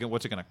like,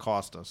 what's it going to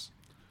cost us?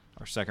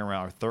 Our second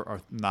round, our third,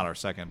 or not our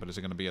second, but is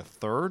it going to be a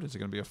third? Is it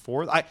going to be a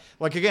fourth? I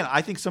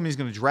think somebody's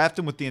going to draft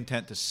him with the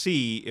intent to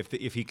see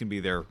if he can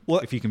be there,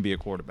 if he can be a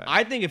quarterback.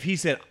 I think if he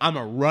said, I'm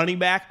a running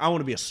back, I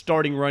want to be a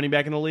starting running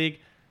back in the league,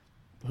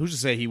 who's to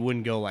say he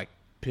wouldn't go like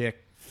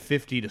pick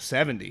 50 to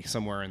 70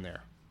 somewhere in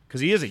there?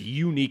 Because he is a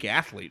unique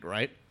athlete,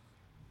 right?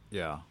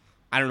 Yeah.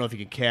 I don't know if he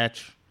can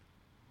catch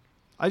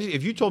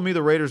If you told me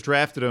the Raiders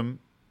drafted him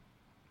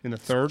in the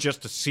third.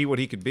 just to see what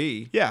he could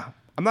be, Yeah,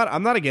 I'm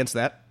not against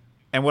that.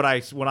 and when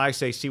I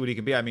say see what he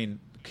can be, I mean,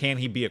 can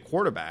he be a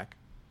quarterback?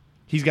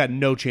 He's got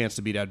no chance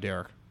to beat out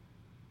Derek.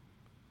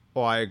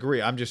 Well, I agree.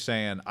 I'm just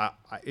saying, I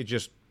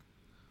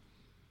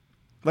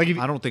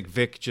don't think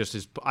Vic just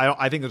is.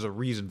 I think there's a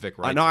reason Vic.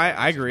 Right?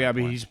 I agree. I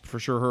mean, he's for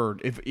sure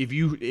heard.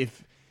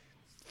 If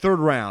third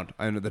round,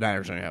 I know the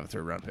Niners don't have a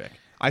third round pick.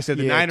 I said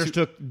the Niners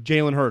took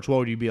Jalen Hurts. What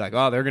would you be like?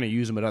 Oh, they're going to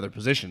use him at other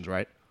positions,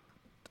 right?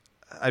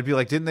 I'd be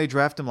like, didn't they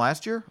draft him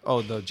last year?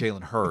 Oh, the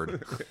Jalen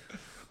Hurd.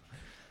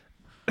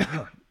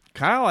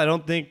 Kyle, I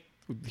don't think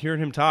hearing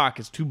him talk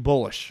is too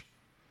bullish.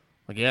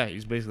 Like, yeah,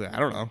 he's basically, I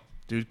don't know.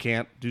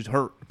 Dude's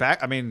hurt.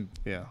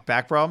 Yeah.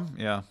 Back problem?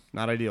 Yeah.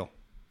 Not ideal.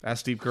 That's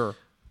Steve Kerr.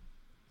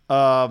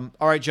 All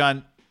right,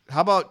 John.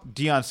 How about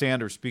Deion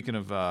Sanders? Speaking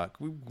of,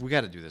 we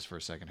got to do this for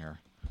a second here.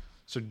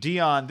 So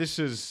Deion, this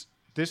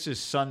is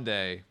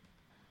Sunday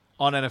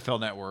on NFL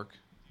Network.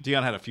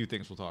 Deion had a few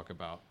things we'll talk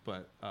about,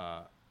 but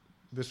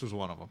this was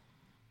one of them.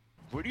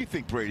 Where do you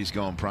think Brady's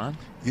going, Prime?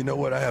 You know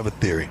what? I have a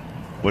theory.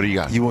 What do you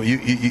got?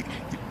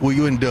 Will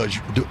you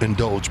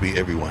indulge me,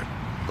 everyone?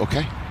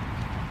 Okay.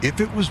 If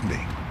it was me,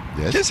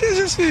 Yes. this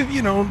is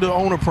the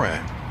owner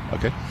Prime.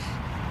 Okay.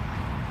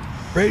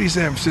 Brady,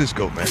 San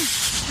Francisco, man.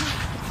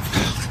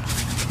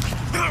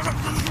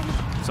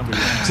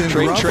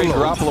 Trade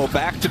Garoppolo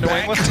back to New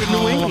England. To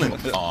New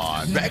England. Come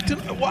on. Back to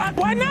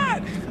why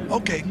not?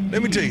 Okay,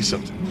 let me tell you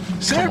something.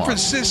 San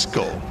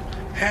Francisco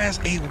has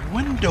a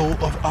window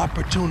of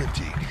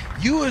opportunity.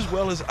 You as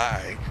well as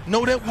I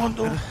know that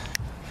window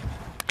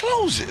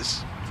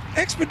closes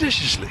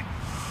expeditiously.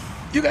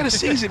 You got to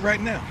seize it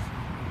right now.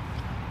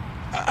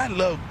 I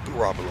love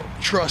Garoppolo.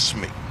 Trust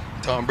me.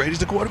 Tom Brady's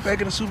the quarterback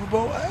in the Super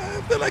Bowl.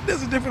 I feel like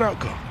there's a different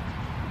outcome.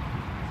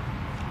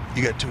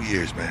 You got 2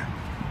 years, man.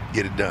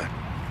 Get it done.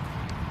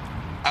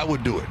 I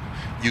would do it.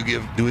 You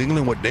give New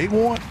England what they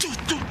want.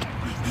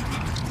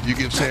 You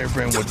give San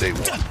Fran what they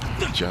want.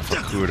 Jeff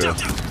Okudah,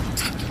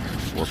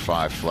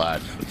 4-5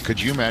 flat.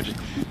 Could you imagine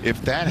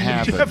if that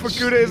happens? Jeff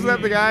Okudah, isn't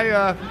that the guy?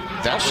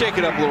 I'll shake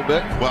it up a little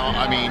bit. Well,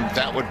 I mean,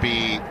 that would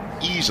be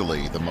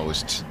easily the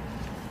most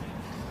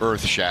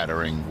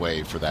earth-shattering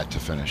way for that to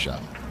finish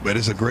up. But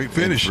it's a great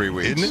finish, 3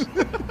 weeks. isn't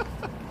it?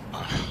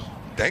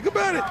 Think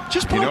about it.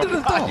 Just ponder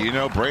the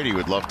thought. Brady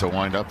would love to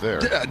wind up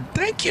there.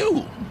 Thank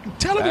you.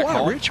 Tell him Back why,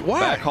 home. Rich. Why?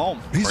 Back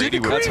home. He's Brady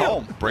in the would, crib.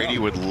 home. Brady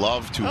would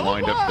love to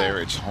wind up there.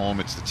 It's home.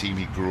 It's the team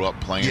he grew up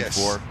playing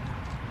for.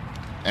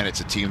 And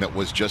it's a team that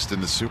was just in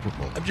the Super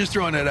Bowl. I'm just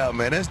throwing that out,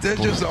 man. That's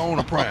just the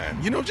owner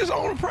prime. Just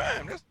owner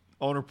prime.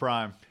 Owner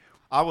Prime.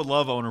 I would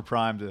love Owner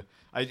Prime to.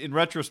 In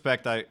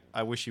retrospect,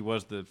 I wish he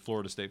was the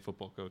Florida State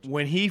football coach.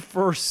 When he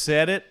first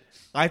said it,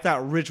 I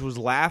thought Rich was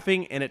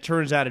laughing, and it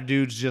turns out a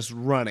dude's just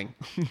running.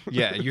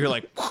 Yeah, you're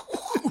like.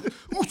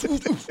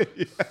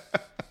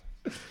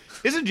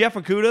 Isn't Jeff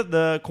Okudah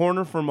the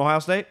corner from Ohio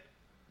State?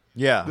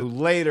 Yeah, who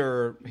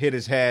later hit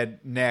his head,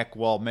 neck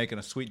while making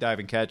a sweet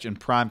diving catch, and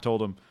Prime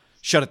told him,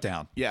 shut it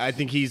down. Yeah, I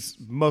think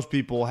most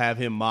people have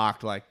him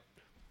mocked like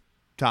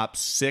top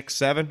 6,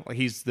 7. Like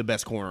he's the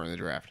best corner in the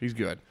draft. He's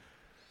good.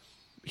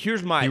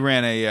 Here's my He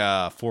ran a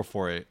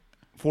 4.48.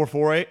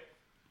 4.48.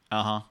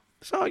 Uh-huh.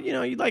 So,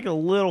 you'd like a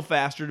little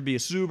faster to be a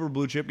super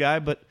blue chip guy,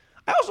 but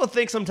I also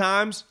think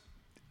sometimes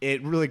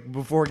it really,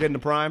 before getting to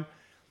Prime,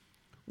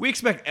 we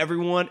expect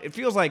everyone, it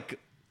feels like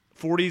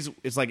 40s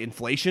is like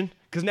inflation,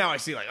 because now I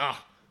see like,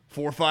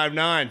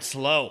 4.59,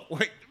 slow.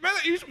 Like, man,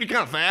 that used to be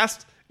kind of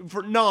fast.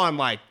 For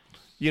like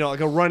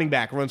a running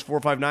back runs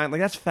 4.59, like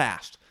that's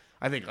fast.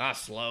 I think,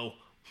 slow.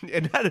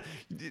 And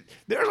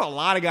there's a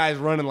lot of guys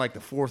running like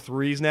the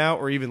 4.3s now,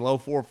 or even low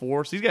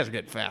 4.4s. These guys are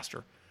getting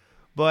faster.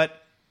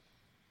 But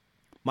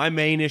my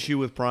main issue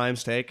with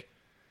Prime's take,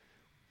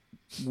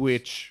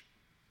 which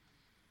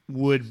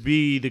would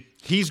be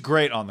He's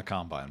great on the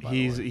combine, by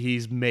the way.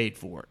 he's made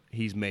for it.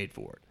 He's made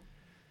for it.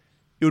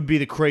 It would be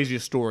the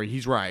craziest story.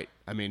 He's right.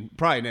 I mean,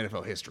 probably in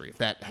NFL history if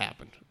that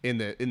happened in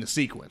the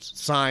sequence.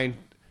 Signed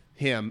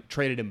him,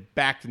 traded him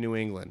back to New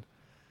England.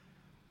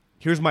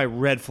 Here's my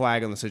red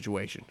flag on the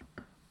situation.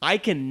 I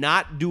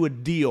cannot do a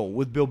deal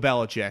with Bill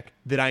Belichick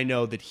that I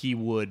know that he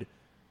would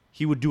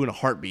do in a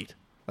heartbeat.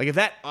 Like, if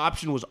that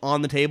option was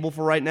on the table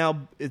for right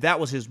now, if that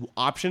was his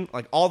option,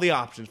 like all the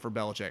options for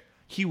Belichick,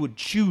 he would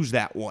choose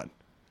that one.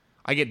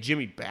 I get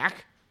Jimmy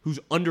back, who's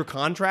under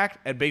contract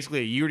at basically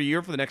a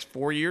year-to-year for the next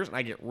 4 years, and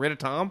I get rid of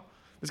Tom.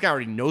 This guy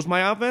already knows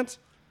my offense.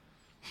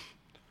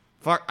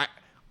 Fuck,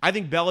 I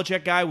think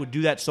Belichick guy would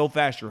do that so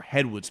fast your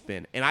head would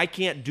spin. And I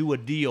can't do a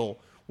deal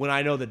when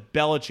I know that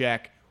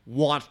Belichick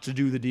wants to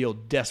do the deal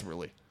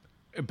desperately.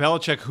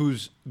 Belichick,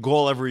 whose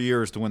goal every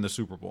year is to win the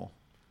Super Bowl,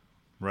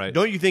 right?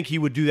 Don't you think he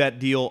would do that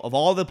deal of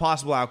all the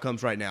possible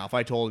outcomes right now if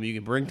I told him you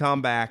can bring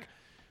Tom back,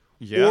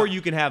 or you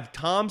can have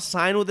Tom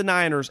sign with the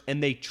Niners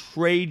and they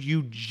trade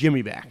you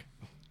Jimmy back?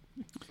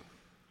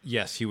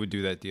 Yes, he would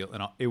do that deal,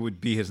 and it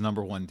would be his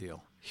number one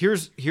deal.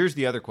 Here's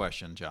the other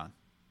question, John.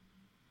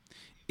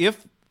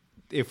 If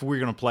we're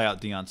going to play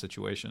out Deion's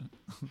situation,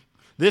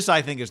 this,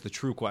 I think, is the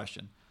true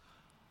question.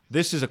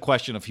 This is a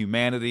question of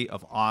humanity,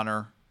 of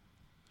honor.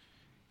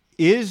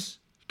 Is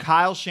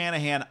Kyle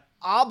Shanahan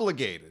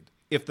obligated,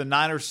 if the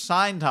Niners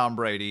sign Tom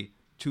Brady,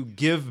 to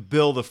give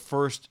Bill the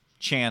first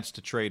chance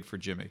to trade for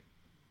Jimmy?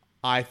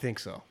 I think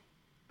so.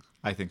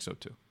 I think so,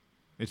 too.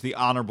 It's the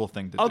honorable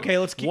thing to do. Okay,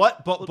 let's keep,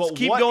 let's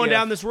keep what going if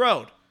down this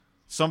road.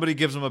 Somebody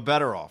gives him a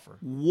better offer.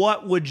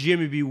 What would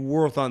Jimmy be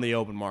worth on the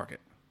open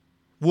market?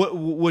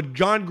 Would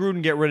John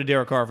Gruden get rid of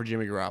Derek Carr for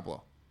Jimmy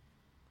Garoppolo?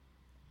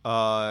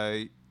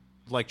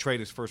 Like trade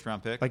his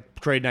first-round pick? Like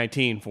trade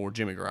 19 for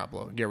Jimmy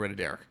Garoppolo and get rid of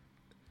Derek?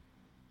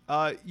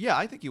 Yeah,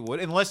 I think he would,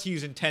 unless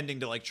he's intending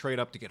to trade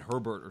up to get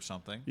Herbert or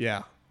something.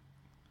 Yeah.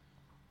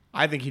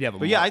 I think he'd have a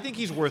But yeah, I think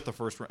he's worth the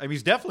first round. I mean,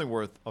 he's definitely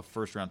worth a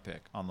first-round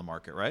pick on the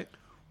market, right?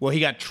 Well, he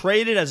got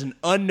traded as an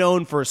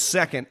unknown for a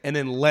second and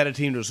then led a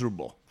team to a Super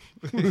Bowl.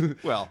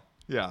 Well,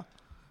 yeah.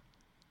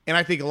 And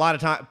I think a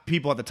lot of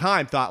people at the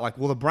time thought,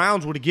 well, the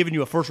Browns would have given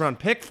you a first-round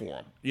pick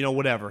for him.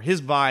 Whatever.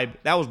 His vibe,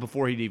 that was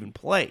before he'd even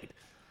played.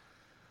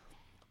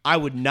 I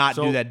would not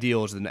do that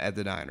deal at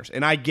the Niners.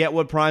 And I get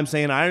what Prime's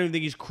saying. I don't even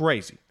think he's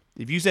crazy.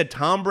 If you said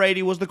Tom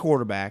Brady was the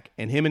quarterback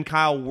and him and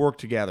Kyle worked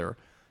together,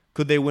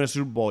 could they win a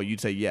Super Bowl?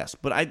 You'd say yes.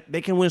 But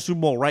they can win a Super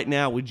Bowl right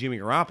now with Jimmy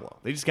Garoppolo.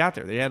 They just got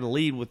there. They had a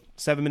lead with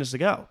 7 minutes to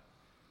go.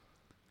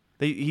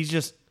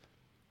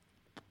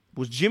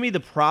 Was Jimmy the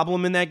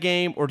problem in that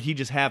game, or did he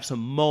just have some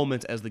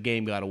moments as the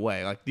game got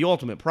away? The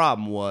ultimate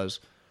problem was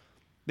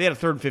they had a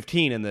 3rd and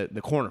 15 and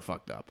the corner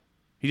fucked up.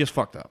 He just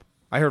fucked up.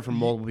 I heard from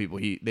multiple people.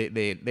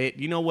 They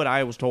you know what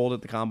I was told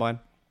at the Combine?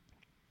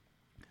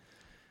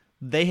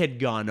 They had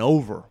gone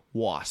over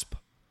Wasp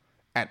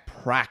at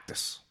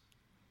practice.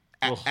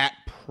 At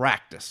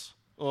practice.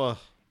 Ugh.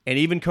 And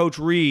even Coach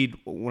Reed,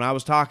 when I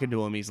was talking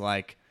to him, he's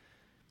like,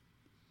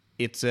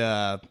 it's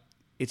an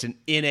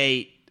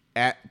innate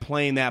at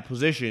playing that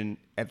position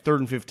at 3rd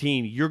and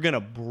 15. You're going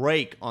to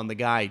break on the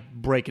guy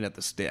breaking at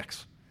the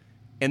sticks.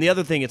 And the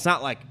other thing, it's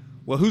not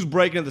who's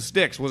breaking at the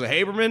sticks? Was it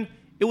Haberman?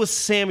 It was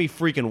Sammy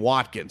freaking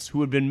Watkins,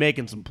 who had been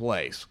making some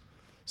plays.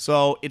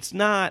 So it's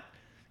an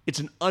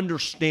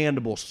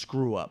understandable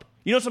screw-up.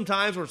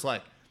 Sometimes where it's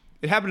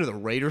it happened to the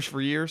Raiders for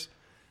years.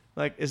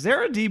 Is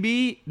there a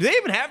DB? Do they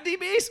even have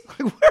DBs?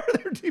 Where are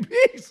their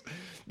DBs?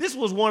 This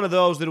was one of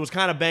those that it was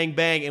kind of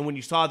bang-bang, and when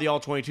you saw the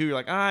All-22, you're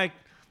like, I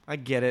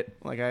get it.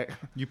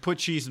 You put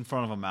cheese in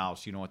front of a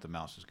mouse, you know what the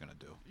mouse is going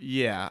to do.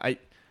 Yeah.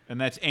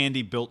 And that's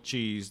Andy built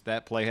cheese.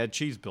 That play had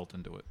cheese built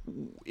into it.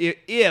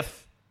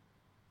 If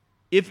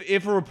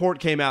a report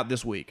came out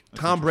this week,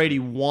 Tom Brady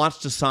wants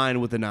to sign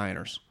with the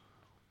Niners,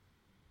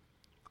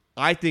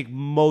 I think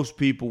most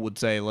people would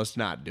say, let's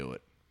not do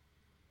it.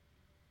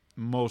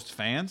 Most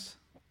fans?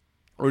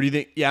 Or do you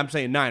think, I'm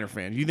saying Niner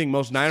fans. Do you think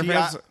most Niner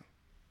fans?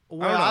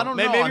 I don't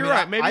know. Maybe you're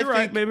right. Maybe you're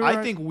right.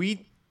 I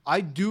think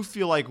I do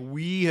feel like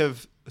we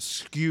have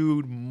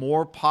skewed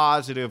more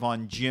positive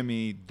on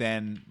Jimmy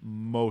than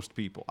most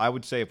people. I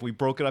would say if we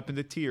broke it up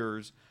into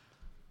tiers,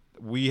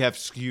 we have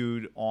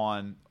skewed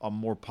on a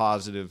more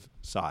positive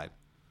side.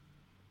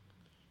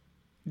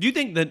 Do you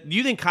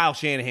think Kyle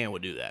Shanahan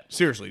would do that?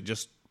 Seriously,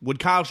 would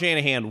Kyle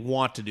Shanahan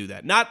want to do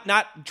that?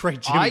 Not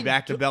trade Jimmy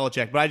back to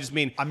Belichick, but I just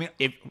mean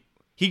if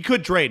he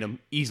could trade him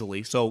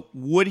easily. So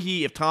would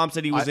he, if Tom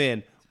said he was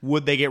in,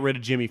 would they get rid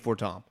of Jimmy for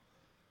Tom?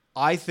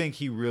 I think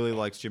he really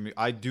likes Jimmy.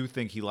 I do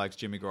think he likes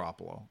Jimmy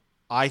Garoppolo.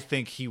 I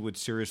think he would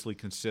seriously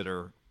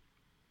consider.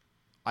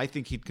 I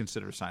think he'd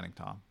consider signing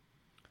Tom.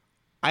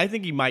 I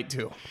think he might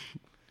too.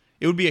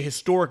 It would be a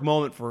historic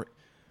moment for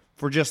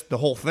just the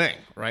whole thing,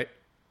 right?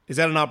 Is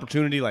that an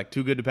opportunity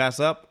too good to pass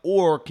up,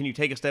 or can you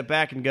take a step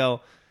back and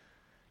go?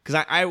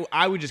 Because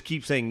I would just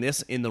keep saying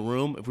this in the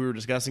room if we were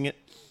discussing it.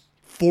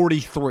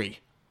 43,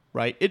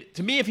 right?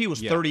 To me, if he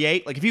was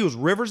 38, if he was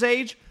Rivers'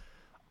 age,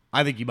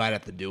 I think you might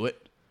have to do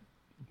it.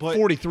 But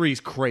 43 is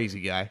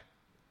crazy, guy.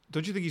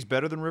 Don't you think he's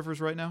better than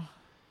Rivers right now?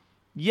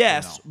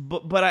 Yes,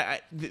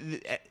 but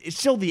it's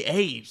still the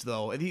age,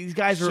 though. These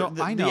guys are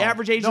the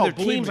average age of their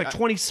team's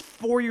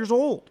 24 years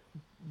old.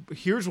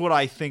 Here's what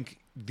I think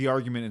the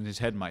argument in his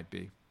head might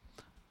be.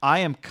 I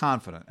am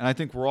confident, and I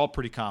think we're all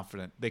pretty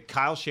confident, that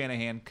Kyle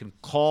Shanahan can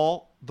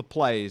call the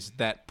plays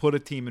that put a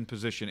team in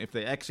position, if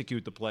they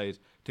execute the plays,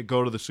 to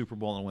go to the Super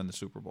Bowl and win the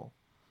Super Bowl.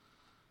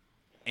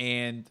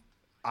 And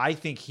I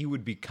think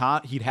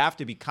he'd have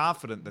to be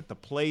confident that the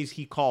plays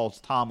he calls,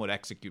 Tom would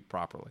execute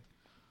properly.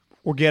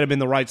 or get him in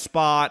the right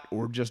spot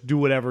or just do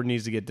whatever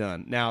needs to get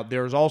done. Now,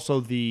 there's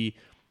also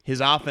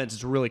his offense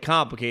is really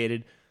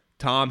complicated.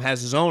 Tom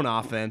has his own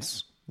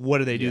offense. What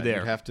do they do there?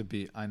 You'd have to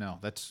be. I know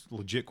that's a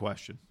legit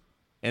question,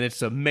 and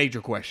it's a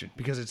major question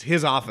because it's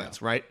his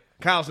offense, right?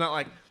 Kyle's not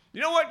like,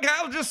 you know what?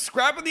 Kyle's just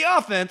scrapping the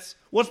offense.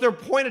 What's their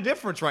point of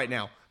difference right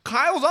now?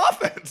 Kyle's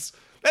offense.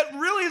 That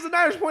really is the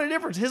Niners' point of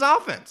difference. His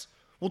offense.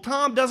 Well,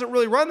 Tom doesn't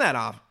really run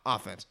that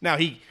offense. Now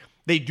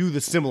they do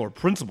the similar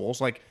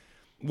principles. Like,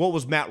 what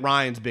was Matt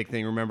Ryan's big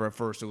thing? Remember at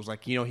first it was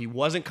like, he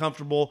wasn't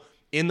comfortable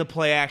in the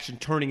play action,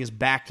 turning his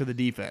back to the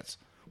defense.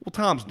 Well,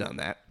 Tom's done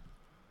that.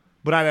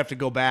 But I'd have to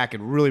go back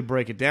and really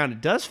break it down.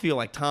 It does feel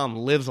like Tom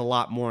lives a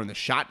lot more in the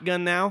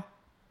shotgun now.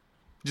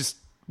 Just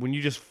when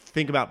you just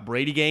think about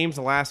Brady games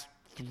the last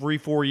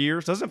 3-4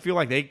 years, doesn't it feel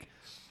like they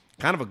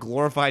kind of a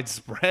glorified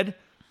spread?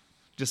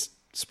 Just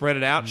spread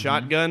it out,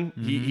 shotgun.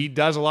 He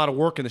does a lot of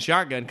work in the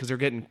shotgun because they're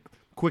getting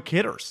quick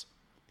hitters.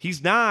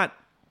 He's not.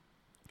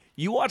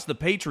 You watch the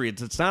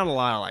Patriots, it's not a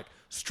lot of like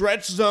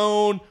stretch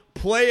zone,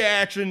 play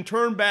action,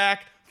 turn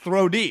back,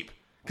 throw deep.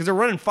 Because they're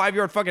running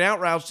 5-yard fucking out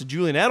routes to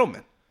Julian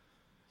Edelman.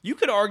 You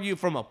could argue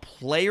from a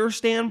player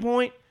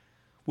standpoint,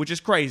 which is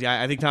crazy.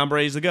 I think Tom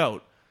Brady's the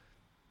GOAT.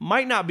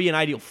 Might not be an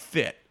ideal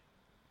fit.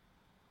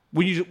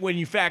 When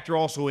you factor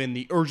also in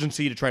the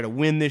urgency to try to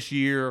win this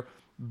year,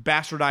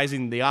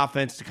 bastardizing the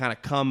offense to kind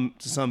of come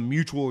to some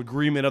mutual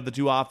agreement of the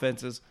two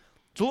offenses.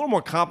 It's a little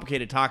more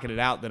complicated talking it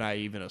out than I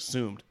even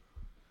assumed.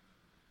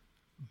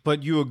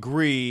 but you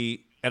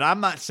agree. And I'm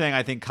not saying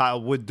I think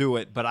Kyle would do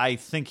it, but I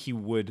think he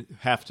would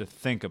have to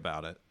think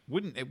about it.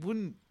 Wouldn't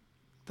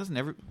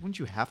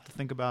you have to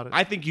think about it?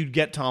 I think you'd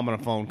get Tom on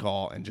a phone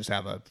call and just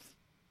have a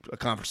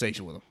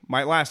conversation with him.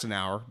 Might last an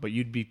hour, but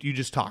you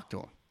just talk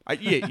to him.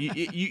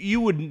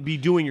 You wouldn't be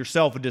doing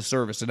yourself a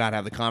disservice to not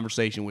have the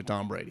conversation with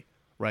Tom Brady,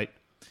 right?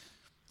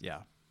 Yeah.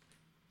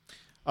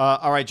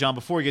 All right, John,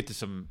 before we get to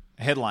some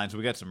headlines,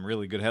 we got some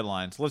really good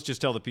headlines. Let's just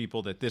tell the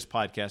people that this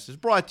podcast is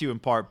brought to you in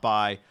part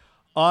by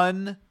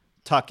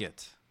Untuck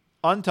It.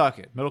 Untuck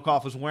It.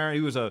 Middlecoff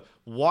he was a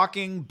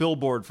walking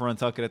billboard for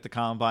Untuck It at the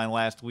Combine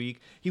last week.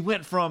 He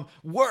went from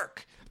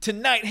work to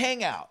night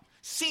hangout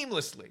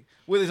seamlessly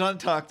with his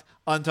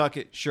Untuck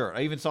It shirt.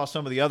 I even saw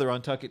some of the other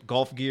Untuck It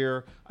golf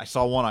gear. I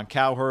saw one on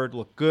Cowherd,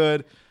 looked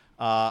good.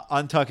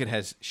 Untuck It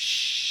has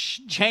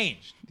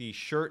changed the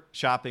shirt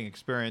shopping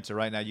experience. So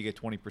right now you get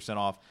 20%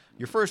 off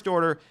your first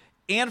order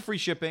and free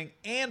shipping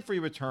and free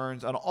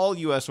returns on all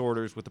U.S.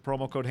 orders with the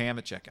promo code HAM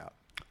at checkout.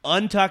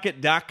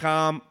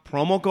 Untuckit.com,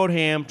 promo code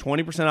HAM,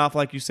 20% off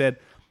like you said.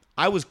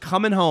 I was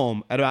coming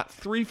home at about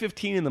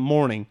 3:15 in the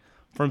morning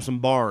from some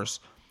bars.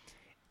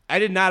 I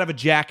did not have a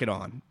jacket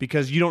on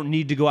because you don't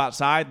need to go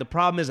outside. The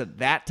problem is at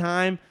that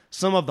time,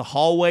 some of the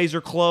hallways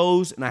are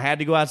closed and I had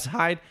to go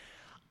outside.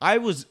 I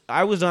was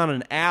on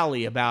an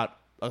alley about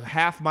a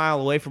half mile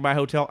away from my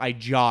hotel. I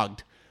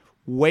jogged,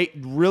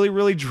 really,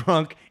 really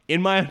drunk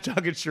in my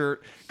Untuckit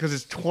shirt because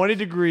it's 20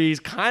 degrees,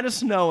 kind of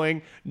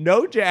snowing,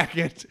 no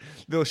jacket.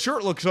 The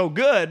shirt looked so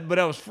good, but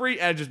I was free.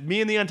 Just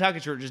me and the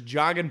Untuckit shirt just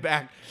jogging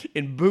back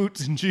in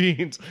boots and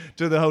jeans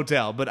to the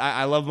hotel. But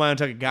I love my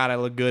Untuckit. God, I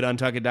look good.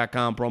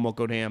 Untuckit.com, promo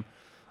code HAM.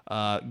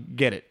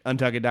 Get it.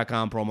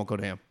 Untuckit.com, promo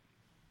code HAM.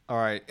 All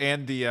right,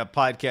 and the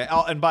podcast.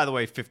 Oh, and by the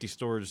way, 50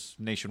 stores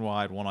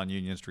nationwide, one on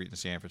Union Street in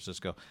San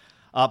Francisco.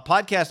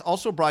 Podcast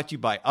also brought to you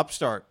by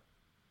Upstart.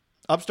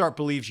 Upstart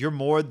believes you're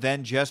more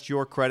than just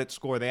your credit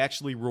score. They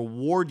actually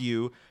reward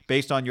you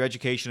based on your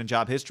education and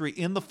job history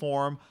in the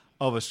form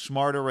of a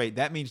smarter rate.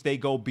 That means they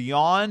go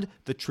beyond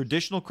the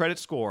traditional credit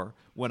score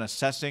when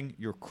assessing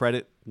your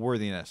credit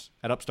worthiness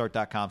at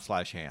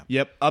upstart.com/ham.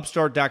 Yep,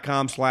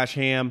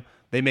 upstart.com/ham.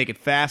 They make it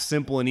fast,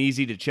 simple, and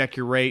easy to check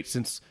your rate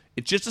since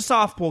it's just a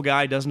soft pull,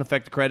 guy. Doesn't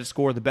affect the credit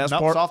score. The best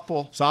part,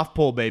 soft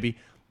pull, baby.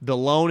 The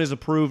loan is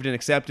approved and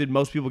accepted.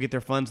 Most people get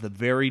their funds the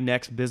very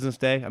next business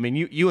day. I mean,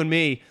 you and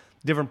me,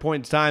 different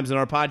points times in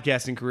our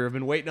podcasting career, have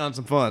been waiting on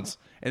some funds,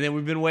 and then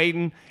we've been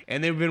waiting,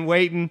 and they've been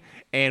waiting,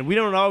 and we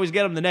don't always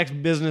get them the next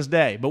business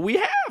day. But we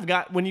have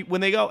got when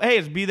they go, hey,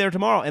 it's be there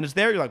tomorrow, and it's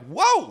there. You're like,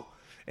 whoa,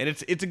 and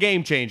it's a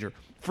game changer.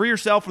 Free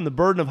yourself from the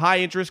burden of high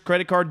interest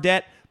credit card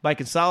debt by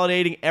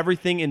consolidating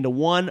everything into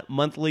one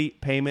monthly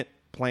payment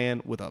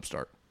plan with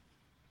Upstart.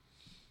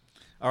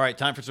 All right,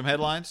 time for some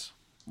headlines.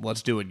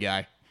 Let's do it,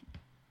 guy.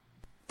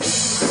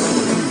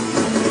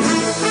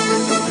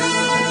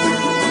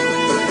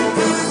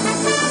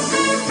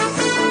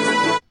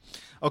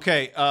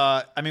 Okay,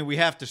 we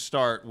have to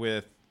start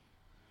with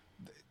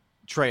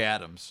Trey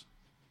Adams.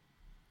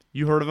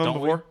 You heard of him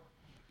before? We?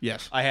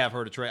 Yes. I have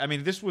heard of Trey. I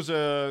mean, this was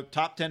a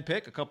top 10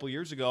 pick a couple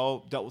years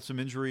ago, dealt with some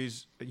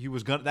injuries.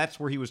 That's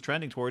where he was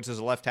trending towards as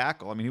a left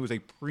tackle. I mean, he was a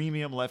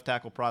premium left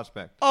tackle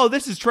prospect. Oh,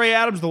 this is Trey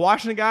Adams, the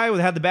Washington guy who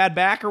had the bad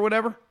back or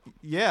whatever?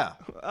 Yeah.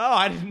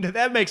 Oh,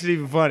 that makes it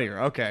even funnier.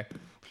 Okay.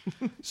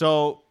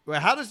 So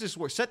how does this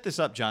work? Set this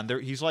up, John.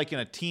 He's like in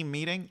a team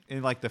meeting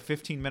in like the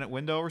 15-minute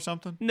window or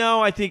something?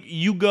 No, I think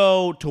you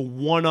go to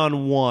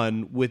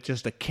one-on-one with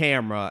just a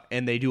camera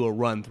and they do a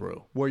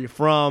run-through. Where you're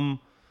from,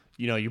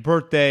 your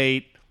birth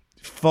date,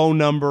 phone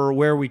number,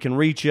 where we can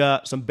reach you,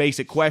 some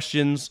basic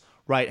questions,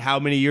 right? How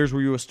many years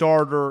were you a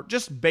starter?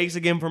 Just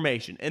basic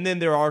information. And then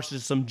there are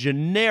just some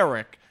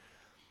generic,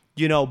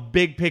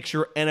 big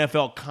picture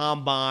NFL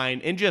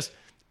combine and just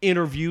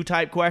interview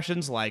type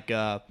questions like, you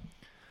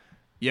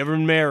ever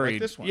been married?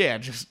 Like this one. Yeah,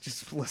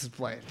 just let's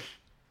play it.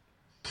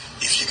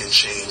 If you can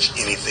change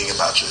anything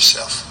about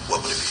yourself,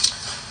 what would it be?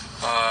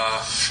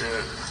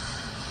 Shit.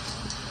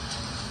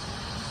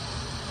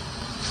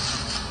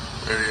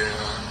 Maybe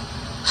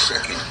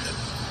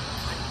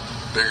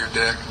bigger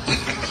dick.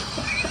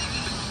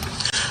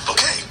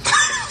 Okay.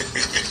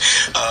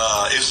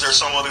 Is there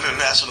someone in the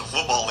National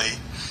Football League?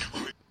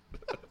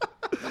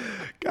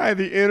 Guy,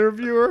 the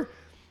interviewer.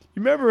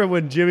 You remember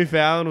when Jimmy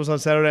Fallon was on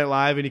Saturday Night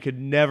Live and he could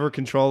never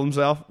control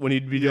himself when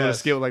he'd be doing a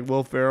skit with like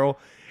Will Ferrell?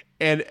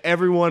 And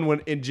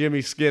everyone in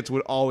Jimmy's skits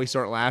would always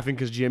start laughing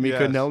because Jimmy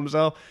couldn't help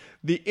himself.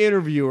 The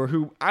interviewer,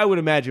 who I would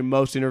imagine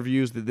most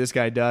interviews that this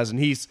guy does,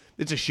 and it's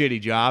a shitty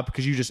job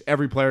because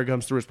every player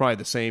comes through is probably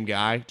the same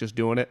guy just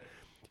doing it.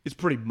 It's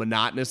pretty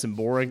monotonous and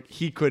boring.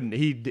 He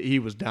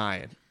was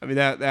dying. I mean,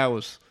 that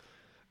was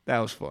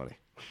funny.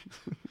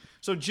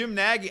 So Jim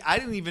Nagy,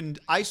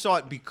 I saw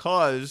it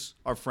because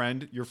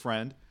your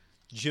friend,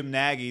 Jim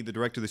Nagy, the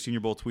director of the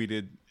Senior Bowl,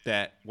 tweeted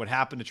that what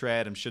happened to Trey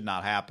Adams should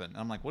not happen. And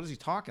I'm like, what is he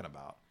talking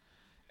about?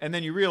 And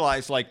then you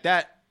realize like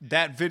that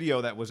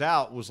video that was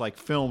out was like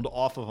filmed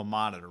off of a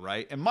monitor,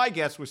 right? And my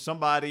guess was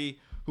somebody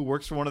who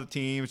works for one of the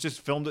teams just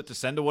filmed it to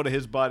send to one of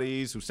his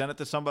buddies, who sent it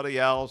to somebody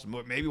else.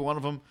 Maybe one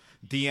of them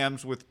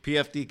DMs with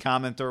PFD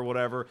commenter or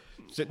whatever.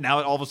 So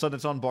now all of a sudden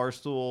it's on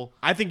Barstool.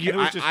 I think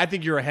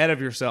you're ahead of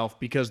yourself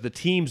because the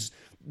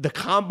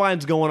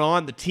combine's going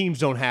on. The teams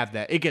don't have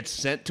that. It gets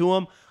sent to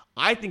them.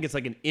 I think it's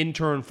like an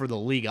intern for the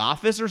league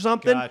office or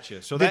something.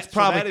 Gotcha. So that's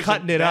probably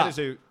cutting it up.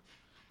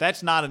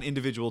 That's not an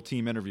individual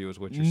team interview is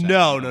what you're saying.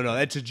 No.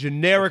 That's a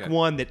generic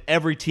one that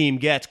every team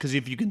gets because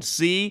if you can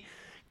see,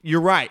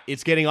 you're right.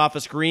 It's getting off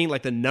a screen.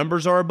 Like the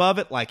numbers are above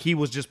it. Like he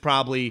was just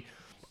probably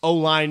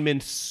O-lineman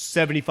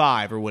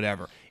 75 or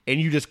whatever. And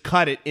you just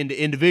cut it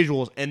into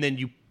individuals and then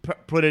you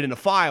put it in a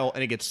file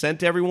and it gets sent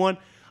to everyone.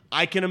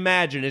 I can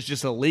imagine it's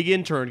just a league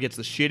intern gets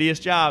the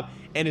shittiest job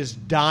and is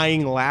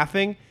dying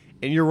laughing.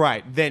 And you're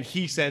right. Then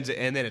he sends it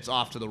and then it's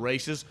off to the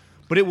races.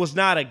 But it was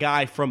not a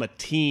guy from a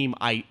team.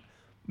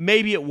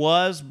 Maybe it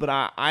was, but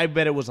I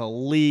bet it was a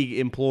league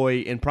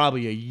employee and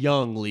probably a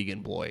young league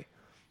employee.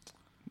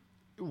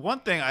 One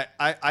thing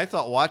I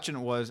thought watching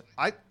it was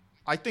I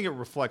think it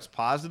reflects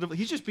positively.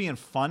 He's just being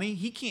funny.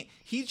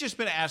 He's just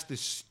been asked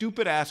this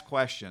stupid ass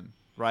question,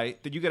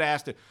 right? That you get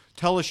asked to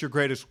tell us your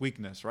greatest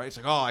weakness, right? It's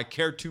like, oh, I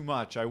care too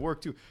much. I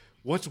work too.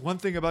 What's one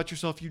thing about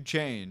yourself you'd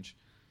change?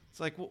 It's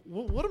like,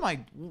 what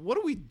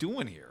are we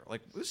doing here?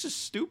 Like, this is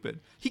stupid.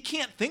 He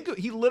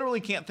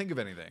literally can't think of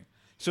anything.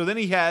 So then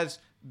he has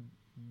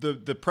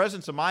the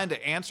presence of mind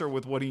to answer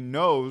with what he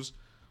knows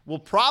will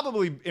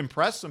probably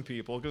impress some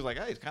people because, like,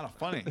 hey, he's kind of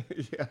funny.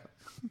 Yeah.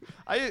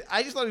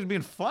 I just thought he was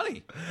being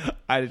funny.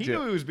 He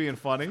knew he was being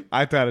funny.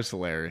 I thought it was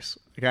hilarious.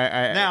 Like,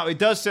 now, it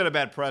does set a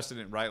bad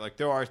precedent, right? Like,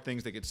 there are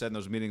things that get said in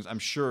those meetings. I'm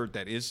sure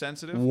that is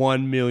sensitive.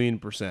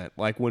 1,000,000%.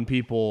 Like, when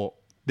people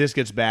 – this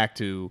gets back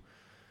to –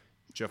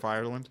 Jeff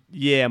Ireland?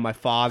 Yeah, my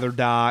father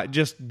died.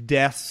 Just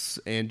deaths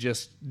and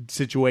just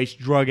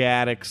situations, drug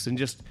addicts, and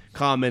just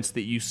comments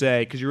that you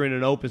say because you're in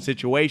an open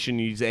situation.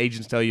 These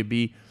agents tell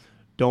you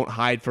don't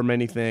hide from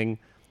anything.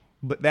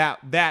 But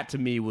that to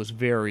me was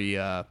very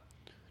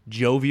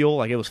jovial.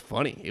 Like, it was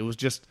funny. It was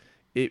just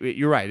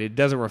you're right. It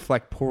doesn't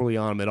reflect poorly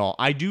on him at all.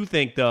 I do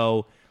think,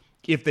 though,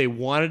 if they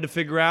wanted to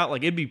figure out,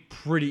 like, it'd be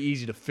pretty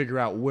easy to figure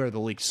out where the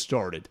league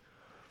started.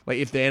 Like,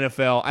 if the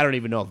NFL, I don't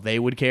even know if they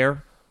would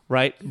care.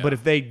 Right? Yeah, but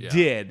if they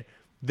did,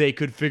 they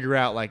could figure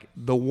out, like,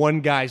 the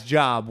one guy's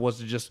job was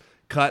to just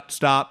cut,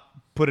 stop,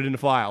 put it in the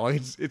file. Like,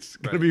 it's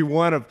going to be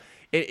one of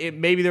it.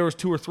 Maybe there was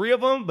 2 or 3 of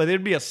them, but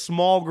it'd be a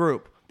small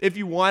group. If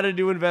you wanted to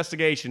do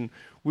investigation,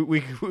 we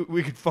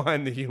could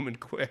find the human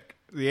quick.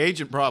 The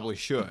agent probably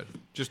should,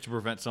 just to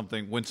prevent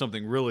something when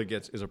something really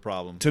is a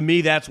problem. To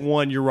me, that's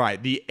one. You're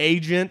right. The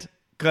agent,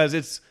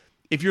 because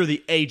if you're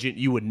the agent,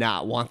 you would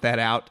not want that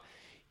out.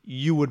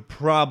 You would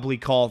probably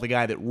call the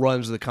guy that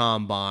runs the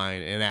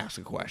combine and ask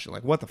a question.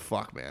 Like, what the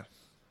fuck, man?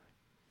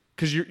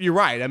 Because you're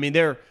right. I mean,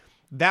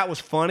 that was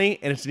funny,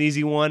 and it's an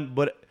easy one,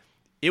 but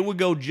it would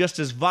go just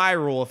as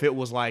viral if it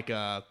was like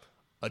a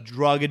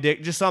drug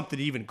addict, just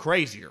something even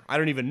crazier. I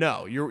don't even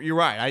know. You're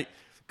right.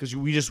 Because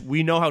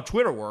we know how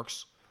Twitter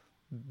works.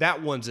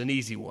 That one's an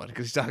easy one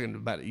because he's talking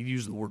about it. You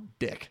use the word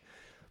dick.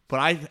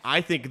 But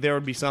I think there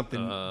would be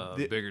something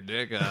bigger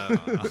dick.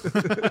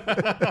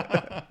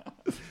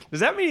 Does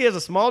that mean he has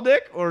a small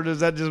dick, or does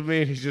that just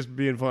mean he's just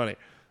being funny?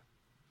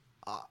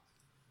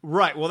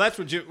 Right. Well, that's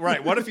what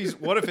right. What if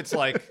it's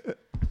like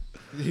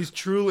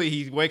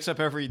he wakes up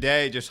every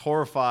day just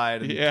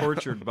horrified and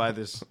tortured by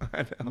this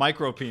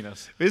micro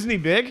penis. Isn't he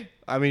big?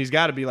 I mean, he's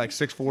got to be like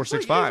 6'4",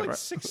 6'5", right?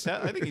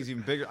 6'7". I think he's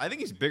even bigger. I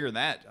think he's bigger than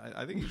that.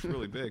 I think he's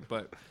really big.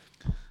 But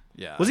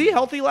yeah. Was he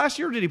healthy last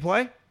year? Or did he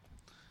play?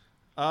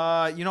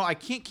 I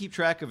can't keep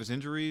track of his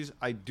injuries.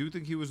 I do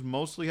think he was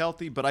mostly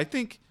healthy, but I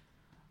think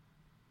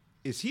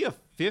is he a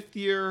 5th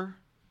year?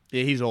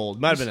 Yeah, he's old.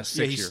 Might have been a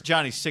 6th year.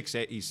 Johnny's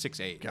 6'8". He's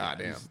 6'8". God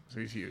damn,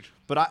 he's huge.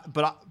 But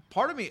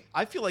part of me,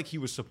 I feel like he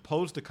was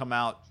supposed to come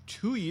out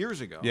 2 years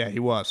ago. Yeah, he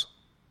was.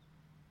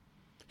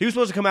 He was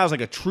supposed to come out as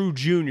like a true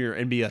junior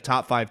and be a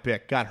top 5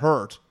 pick. Got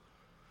hurt,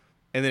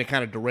 and then it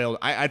kind of derailed.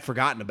 I'd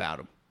forgotten about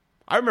him.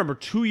 I remember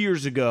 2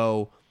 years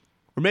ago,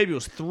 or maybe it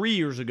was 3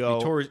 years ago.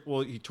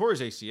 He tore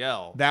his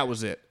ACL. That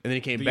was it, and then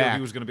he came back.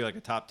 He was going to be like a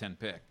top 10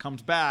 pick.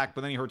 Comes back,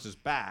 but then he hurts his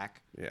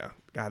back. Yeah,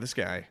 God, this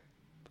guy.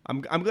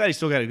 I'm glad he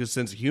still got a good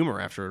sense of humor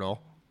after it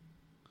all.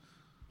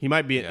 He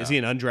might be. Yeah. Is he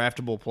an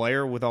undraftable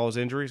player with all his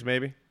injuries?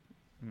 Maybe.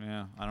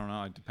 Yeah, I don't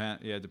know. It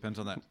depends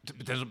on that.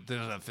 Depends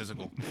on that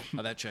physical.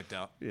 How that checked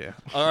out. Yeah.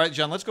 All right,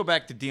 John. Let's go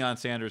back to Deion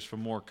Sanders for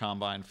more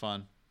combine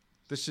fun.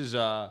 This is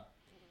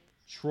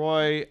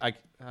Troy. I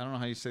don't know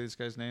how you say this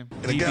guy's name.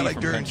 And a guy like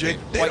Derrick James,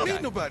 they don't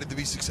need nobody to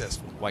be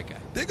successful. White guy.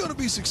 They're going to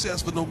be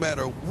successful no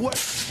matter what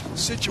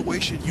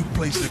situation you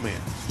place them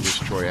in. Here's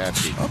Troy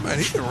Apke. Oh man,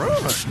 he can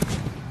run.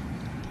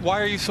 Why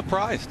are you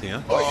surprised,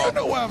 Dan? Oh, you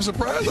know why I'm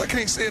surprised? I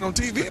can't say it on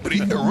TV, but he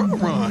can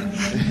run.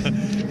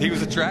 He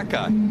was a track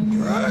guy.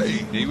 Right.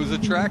 He was a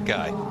track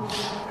guy.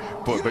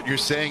 But you're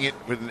saying it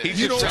with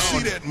you don't see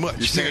that much.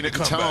 You're saying it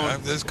in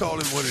tone. Let's call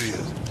it what it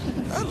is.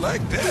 I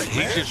like that, He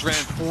man. just ran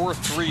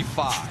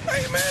 4.35.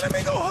 Hey, man, let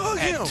me go hug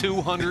him. At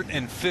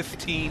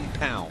 215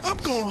 pounds. I'm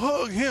going to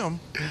hug him.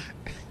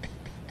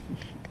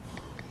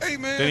 Hey,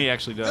 man. Then he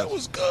actually does. That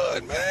was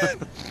good,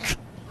 man.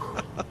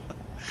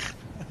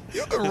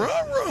 You can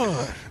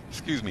run.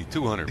 Excuse me,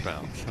 200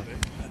 pounds.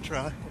 I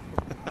try.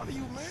 How are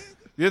you, man?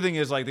 The other thing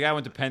is, like, the guy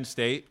went to Penn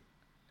State.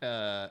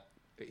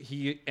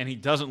 He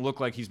doesn't look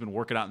like he's been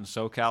working out in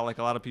SoCal like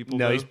a lot of people.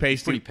 No, do. he's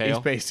pasty. Pretty pale.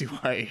 He's pasty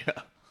white.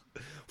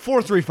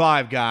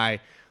 4.35 guy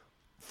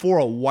for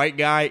a white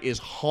guy is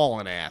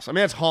hauling ass. I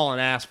mean, that's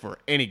hauling ass for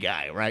any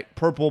guy, right?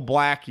 Purple,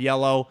 black,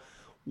 yellow.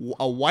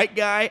 A white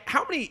guy.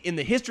 How many in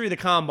the history of the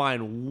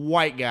combine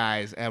white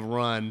guys have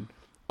run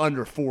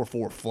under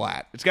 4.4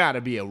 flat? It's got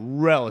to be a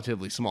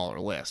relatively smaller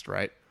list,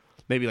 right?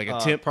 Maybe like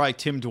probably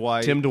Tim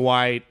Dwight. Tim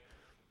Dwight.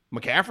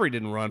 McCaffrey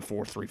didn't run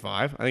 4.35.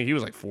 I think he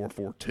was like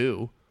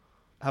 4.42.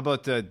 How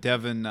about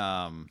Devin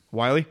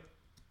Wiley?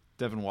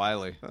 Devin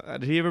Wiley.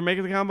 Did he ever make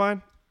it to the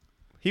combine?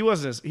 He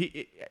wasn't.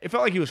 It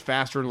felt like he was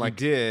faster than like.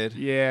 He did.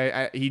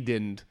 Yeah, he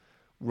didn't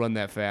run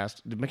that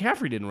fast.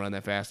 McCaffrey didn't run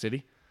that fast, did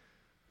he?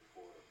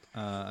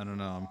 I don't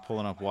know. I'm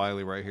pulling up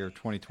Wiley right here.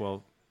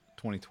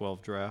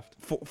 2012 draft.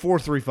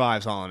 4.35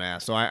 is hauling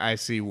ass. So I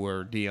see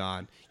where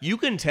Deion. You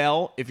can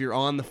tell if you're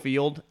on the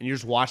field and you're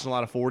just watching a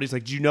lot of 40s.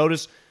 Like, did you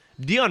notice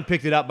Deion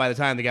picked it up by the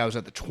time the guy was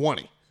at the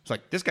 20? It's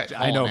like, this guy's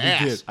hauling ass.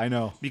 He did. I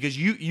know. Because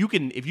you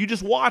can, if you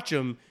just watch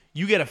him,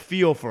 you get a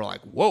feel for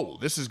like, whoa,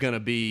 this is going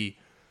to be.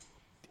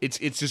 It's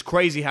just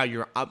crazy how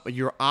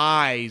your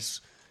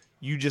eyes,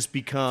 you just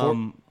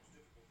become.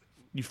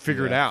 You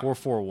figure it out.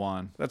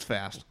 4.41. That's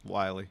fast.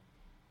 Wiley.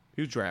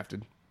 He was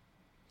drafted.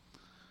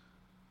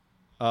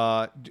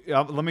 Let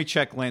me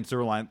check Lance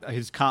Zierlein.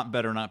 His comp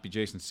better not be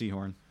Jason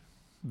Sehorn.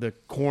 The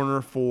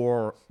corner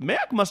for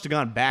Mack must have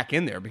gone back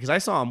in there because I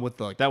saw him with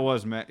the that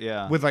was Matt,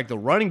 yeah, with like the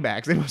running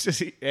backs. They must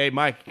just hey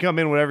Mike, come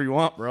in whatever you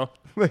want, bro.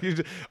 You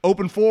just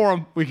open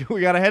forum. We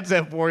got a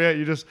headset for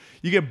you.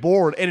 You get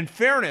bored. And in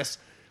fairness,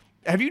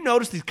 have you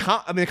noticed the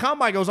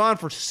combine goes on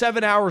for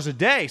 7 hours a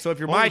day. So if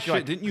you're Mike,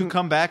 like, didn't you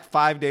come back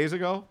 5 days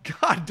ago?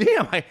 God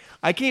damn,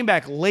 I came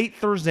back late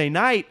Thursday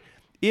night.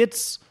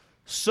 It's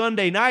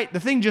Sunday night. The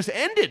thing just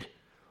ended.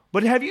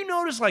 But have you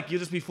noticed like you'll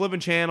just be flipping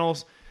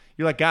channels?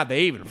 You're like, God,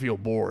 they even feel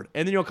bored.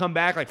 And then you'll come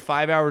back like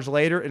 5 hours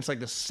later, and it's like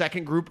the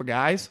second group of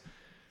guys.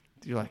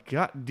 You're like,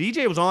 God,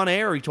 DJ was on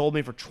air, he told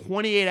me, for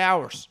 28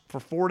 hours for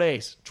 4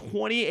 days.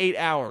 28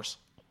 hours.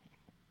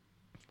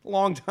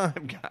 Long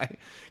time, guy.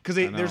 Because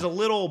there's a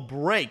little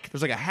break.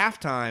 There's like a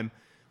halftime.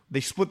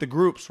 They split the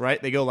groups,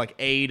 right? They go like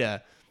A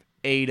to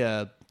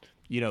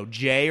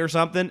J or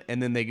something,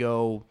 and then they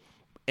go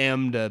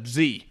M to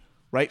Z,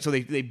 right? So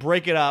they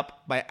break it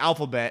up by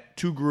alphabet,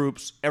 2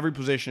 groups, every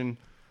position.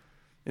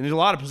 And there's a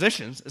lot of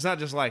positions. It's not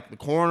just like the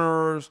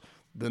corners,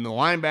 then the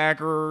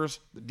linebackers,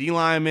 the D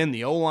linemen,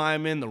 the O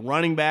linemen, the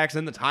running backs,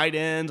 then the tight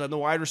ends, and the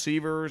wide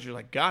receivers. You're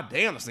like, God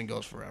damn, this thing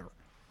goes forever.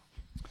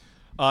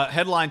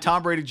 Headline,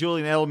 Tom Brady,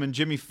 Julian Edelman,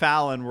 Jimmy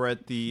Fallon were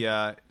at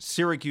the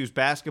Syracuse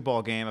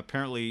basketball game.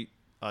 Apparently,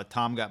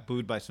 Tom got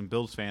booed by some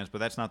Bills fans, but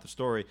that's not the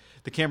story.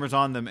 The camera's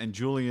on them, and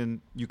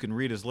Julian, you can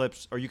read his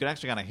lips, or you can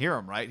actually kind of hear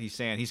him, right? He's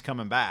saying he's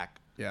coming back.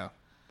 Yeah.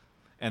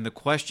 And the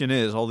question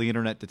is, all the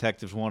internet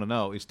detectives want to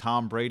know, is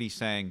Tom Brady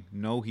saying,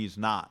 no, he's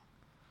not,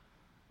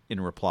 in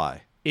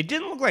reply? It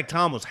didn't look like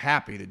Tom was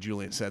happy that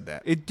Julian said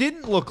that. It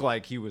didn't look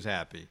like he was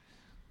happy.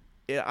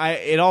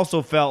 It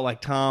also felt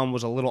like Tom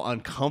was a little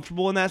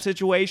uncomfortable in that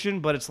situation,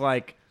 but it's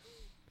like,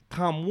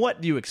 Tom, what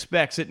do you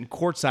expect sitting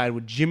courtside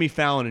with Jimmy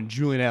Fallon and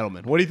Julian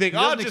Edelman? What do you think? You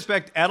don't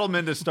expect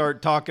Edelman to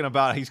start talking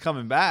about he's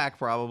coming back,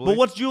 probably. But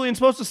what's Julian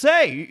supposed to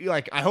say?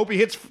 Like, I hope he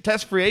hits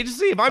test free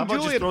agency. If I'm How about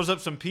Julian, just throws up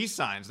some peace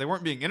signs. They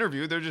weren't being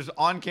interviewed; they're just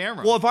on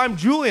camera. well, if I'm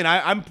Julian,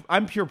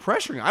 I'm pure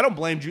pressuring. I don't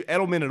blame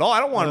Edelman at all. I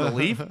don't want him to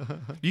leave.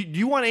 Do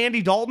you want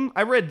Andy Dalton?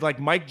 I read like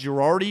Mike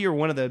Girardi or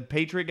one of the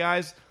Patriot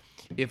guys.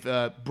 If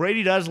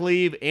Brady does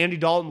leave, Andy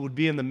Dalton would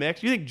be in the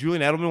mix. You think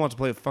Julian Edelman wants to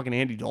play with fucking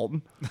Andy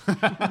Dalton?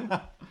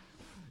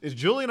 Is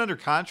Julian under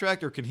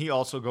contract, or can he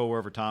also go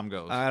wherever Tom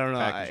goes? I don't know.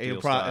 Package He'll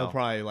deal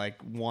probably, style. like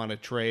want to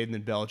trade, and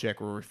then Belichick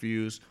will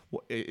refuse.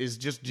 Is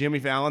just Jimmy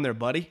Fallon their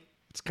buddy?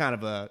 It's kind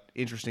of a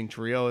interesting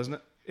trio, isn't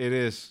it? It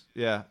is,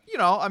 yeah. You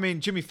know, I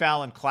mean, Jimmy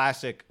Fallon,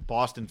 classic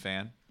Boston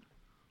fan.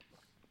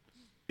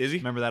 Is he?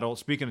 Remember that old?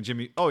 Speaking of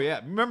Jimmy, oh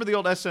yeah, remember the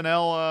old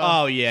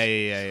SNL? Oh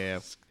yeah.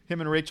 Him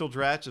and Rachel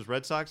Dratch as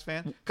Red Sox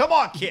fan. Come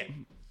on, kid.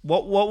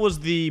 What was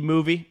the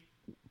movie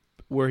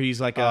where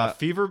he's like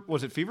Fever?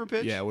 Was it Fever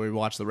Pitch? Yeah, where we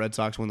watched the Red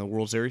Sox win the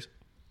World Series. Or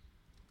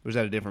was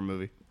that a different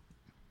movie?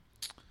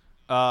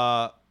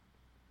 Yeah,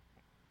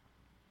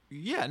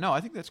 no,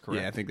 I think that's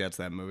correct. Yeah, I think that's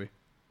that movie.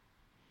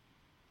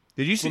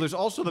 Did you see? Well, there's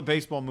also the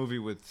baseball movie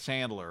with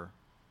Sandler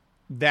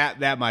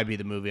that might be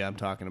the movie I'm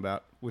talking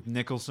about. with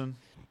Nicholson.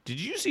 Did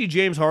you see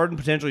James Harden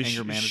potentially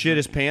Anger management. shit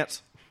his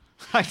pants?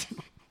 Or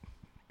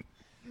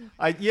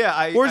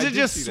is it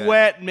just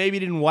sweat? Maybe he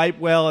didn't wipe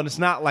well, and it's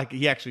not like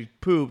he actually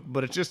pooped,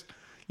 but it's just,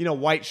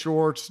 white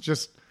shorts,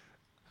 just,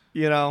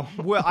 Well,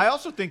 I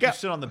also think you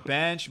sit on the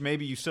bench.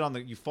 Maybe you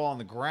you fall on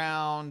the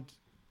ground.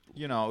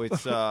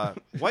 It's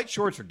white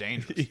shorts are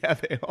dangerous. Yeah,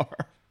 they are.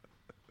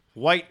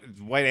 White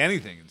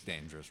anything is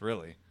dangerous,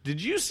 really. Did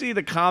you see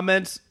the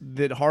comments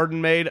that Harden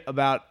made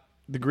about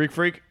the Greek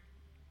Freak?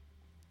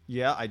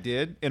 Yeah, I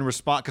did. In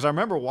response, because I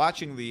remember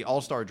watching the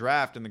All-Star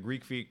draft, and the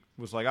Greek Freak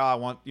was like, I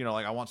want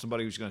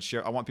somebody who's going to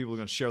share. I want people who are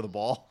going to share the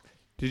ball.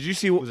 Did you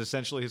see was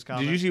essentially his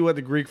comment? Did you see what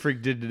the Greek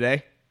Freak did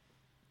today?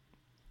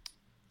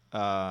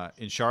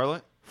 In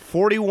Charlotte?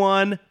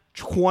 41,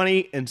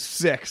 20, and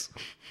 6.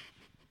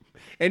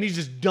 And he's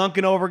just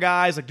dunking over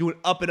guys, like doing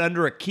up and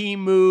under Akeem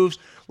moves,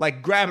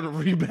 like grabbing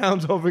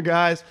rebounds over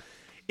guys.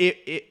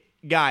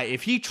 Guy,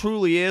 if he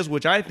truly is,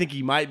 which I think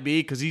he might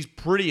be, because he's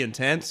pretty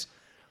intense.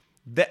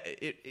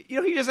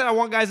 He just said, I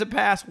want guys that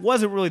pass. It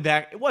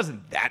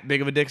wasn't that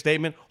big of a dick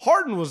statement.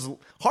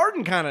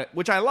 Harden kind of,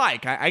 which I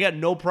like. I got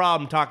no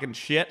problem talking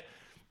shit.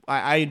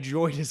 I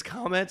enjoyed his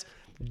comments.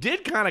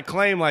 Did kind of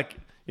claim like,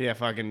 yeah,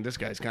 fucking this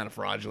guy's kind of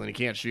fraudulent. He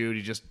can't shoot.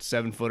 He's just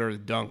 7-footer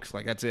dunks.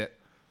 Like, that's it.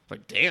 It's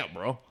like, damn,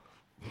 bro.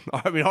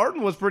 I mean,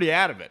 Harden was pretty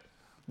adamant.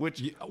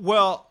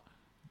 Well,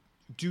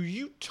 do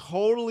you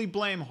totally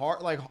blame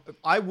Harden? Like,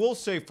 I will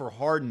say for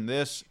Harden,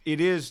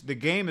 the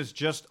game is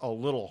just a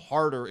little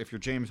harder if you're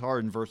James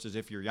Harden versus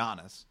if you're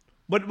Giannis.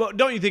 But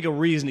don't you think a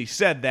reason he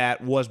said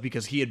that was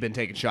because he had been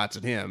taking shots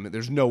at him?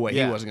 There's no way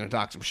he wasn't going to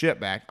talk some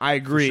shit back. I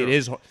agree. Sure. It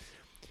is.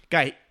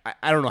 Guy,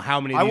 I don't know how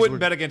many of I these wouldn't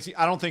bet against.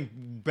 I don't think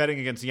betting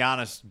against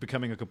Giannis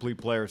becoming a complete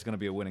player is going to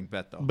be a winning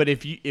bet, though. But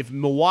if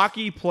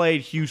Milwaukee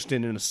played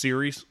Houston in a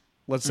series,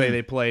 let's say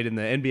they played in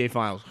the NBA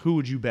Finals, who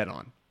would you bet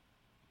on?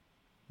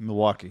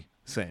 Milwaukee.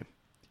 Same.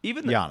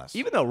 Giannis.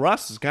 Even though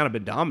Russ has kind of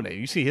been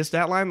dominating. You see his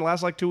stat line the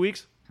last 2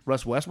 weeks?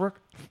 Russ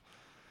Westbrook?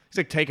 He's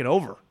like taking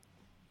over.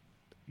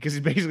 Because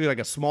he's basically like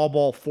a small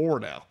ball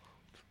forward now.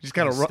 Just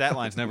kind of stat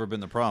line's never been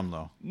the problem,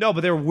 though. No,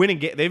 but they're winning.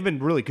 They've been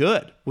really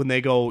good when they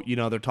go.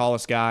 Their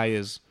tallest guy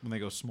is when they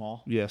go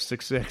small. Yeah,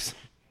 6'6".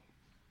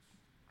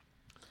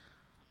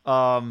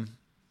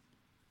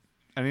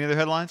 Any other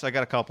headlines? I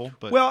got a couple.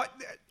 But well,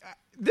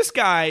 this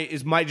guy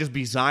might just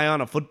be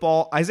Zion of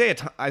football.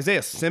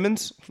 Isaiah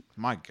Simmons.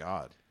 My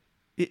God.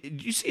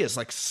 Did you see his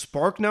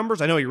spark numbers?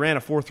 I know he ran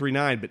a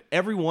 4.39, but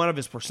every one of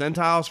his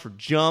percentiles for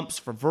jumps,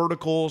 for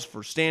verticals,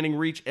 for standing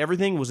reach,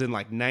 everything was in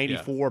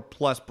 94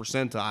 plus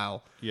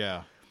percentile.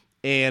 Yeah.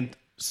 And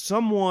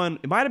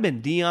it might have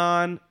been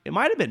Dion, it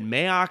might have been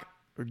Mayock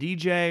or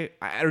DJ,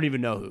 I don't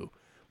even know who.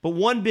 But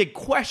one big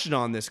question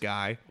on this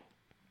guy,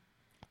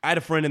 I had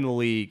a friend in the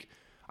league.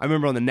 I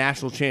remember on the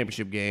national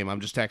championship game, I'm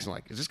just texting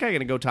is this guy going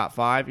to go top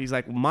 5? He's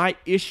like, my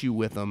issue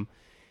with him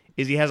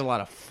is he has a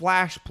lot of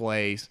flash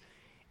plays.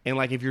 And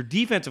if your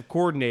defensive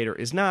coordinator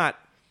is not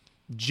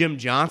Jim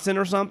Johnson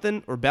or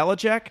something, or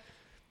Belichick,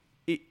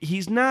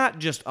 he's not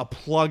just a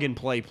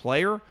plug-and-play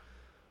player.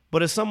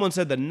 But as someone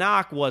said, the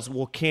knock was,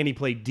 well, can he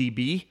play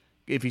DB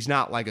if he's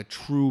not a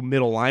true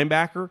middle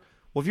linebacker?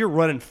 Well, if you're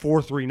running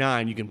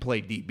 4.39, you can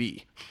play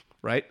DB,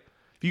 right?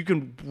 If you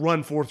can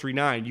run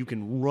 4.39, you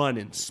can run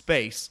in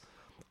space.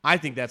 I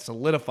think that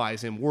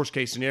solidifies him. Worst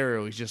case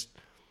scenario, he's just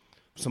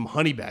some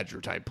honey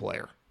badger type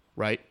player,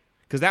 right?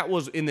 Because that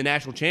was in the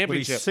national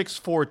championship. But he's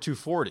 6'4",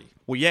 240.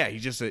 Well, yeah,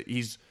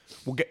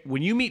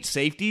 when you meet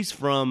safeties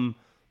from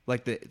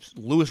the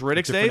Louis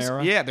Riddick days,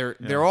 era? yeah,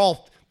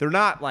 they're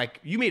not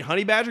you meet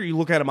Honey Badger, you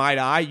look at him eye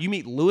to eye. You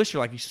meet Louis,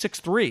 you're he's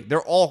 6'3".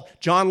 They're all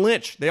John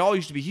Lynch. They all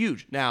used to be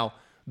huge. Now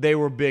they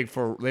were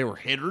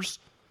hitters,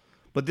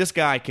 but this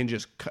guy can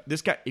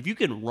if you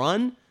can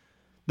run,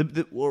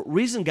 The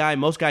reason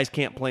most guys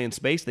can't play in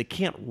space, they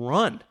can't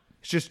run.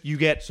 It's just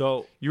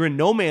you're in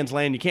no man's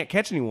land. You can't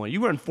catch anyone.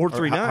 You run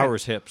 4.39. How are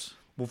his hips?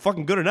 Well,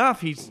 fucking good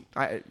enough. He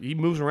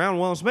moves around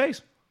well in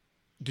space.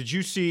 Did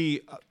you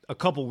see a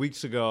couple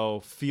weeks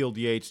ago? Field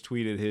Yates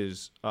tweeted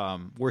his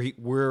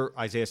where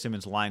Isaiah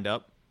Simmons lined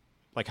up,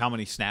 like how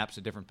many snaps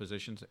at different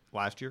positions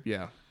last year.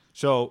 Yeah.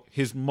 So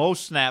his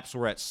most snaps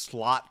were at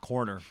slot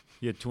corner.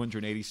 He had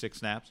 286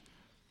 snaps.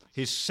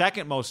 His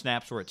second most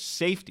snaps were at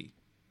safety.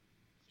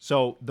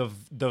 So the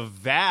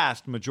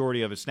vast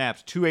majority of his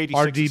snaps,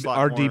 286 at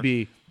slot corner,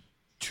 RDB,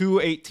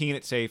 218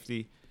 at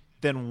safety,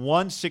 then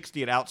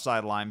 160 at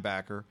outside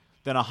linebacker,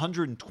 then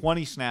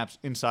 120 snaps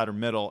inside or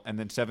middle, and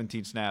then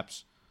 17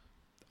 snaps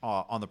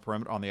on the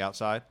perimeter on the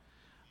outside.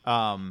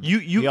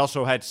 He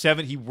also had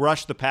he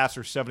rushed the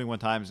passer 71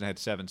 times and had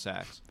 7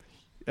 sacks.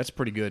 That's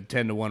pretty good,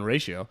 10-to-1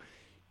 ratio.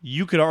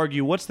 You could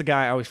argue, what's the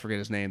guy? I always forget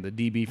his name. The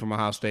DB from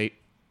Ohio State,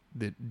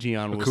 that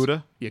Gian was.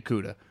 Okudah? Yeah,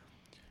 Okudah.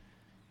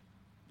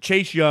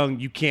 Chase Young,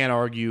 you can't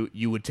argue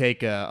you would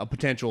take a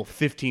potential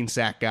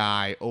 15-sack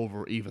guy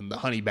over even the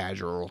Honey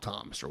Badger or Earl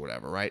Thomas or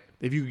whatever, right?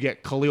 If you could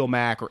get Khalil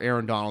Mack or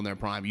Aaron Donald in their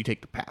prime, you take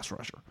the pass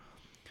rusher.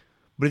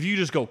 But if you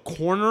just go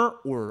corner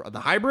or the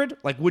hybrid,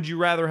 like would you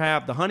rather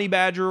have the Honey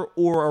Badger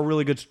or a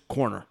really good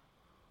corner?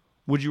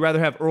 Would you rather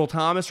have Earl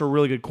Thomas or a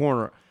really good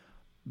corner?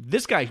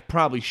 This guy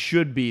probably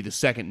should be the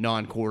second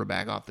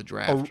non-quarterback off the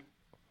draft.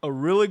 A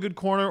really good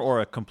corner or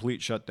a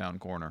complete shutdown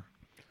corner?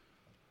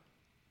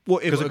 Well,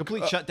 because a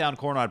complete shutdown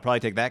corner, I'd probably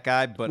take that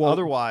guy. But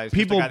otherwise,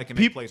 just a guy that can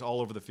make plays all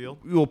over the field.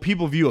 Well,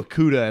 people view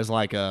Okudah as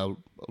like a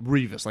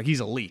Revis, like he's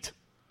elite.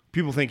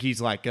 People think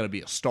he's like going to be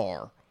a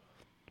star.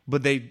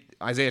 But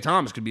Isaiah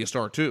Thomas could be a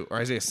star too, or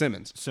Isaiah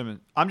Simmons.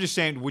 I'm just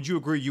saying, would you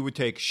agree you would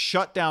take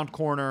shutdown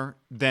corner,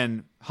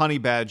 then Honey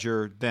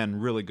Badger, then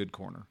really good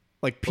corner?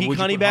 Like peak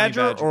Honey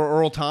Badger or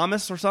Earl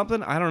Thomas or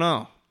something? I don't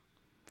know.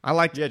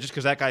 Just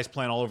because that guy's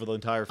playing all over the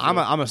entire field.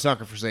 I'm a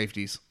sucker for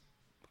safeties.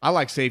 I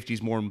like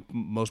safeties more than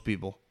most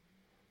people.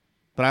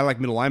 But I like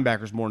middle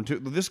linebackers more than two.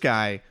 This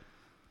guy's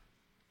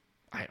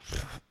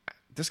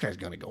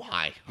going to go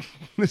high.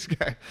 This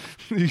guy,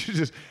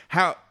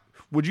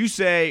 would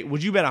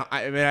you bet?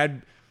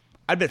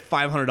 I'd bet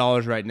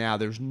 $500 right now.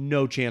 There's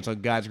no chance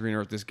on God's green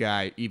earth this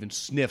guy even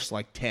sniffs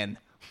like 10.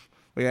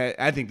 Like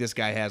I think this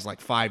guy has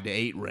like 5 to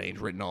 8 range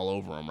written all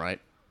over him,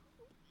 right?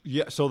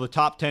 Yeah. So the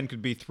top 10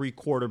 could be 3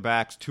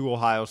 quarterbacks, 2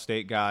 Ohio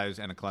State guys,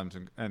 and a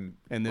Clemson and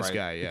this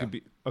guy. Yeah, it could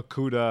be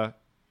Okudah.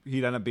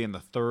 He'd end up being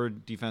the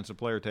 3rd defensive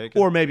player taken,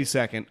 or maybe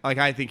 2nd. Like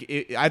I think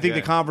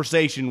the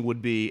conversation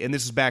would be, and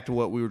this is back to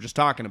what we were just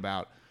talking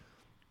about.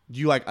 Do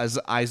you like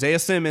Isaiah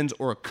Simmons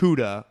or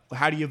Okudah?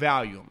 How do you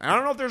value him? And I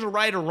don't know if there's a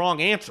right or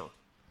wrong answer,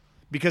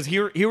 because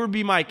here would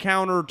be my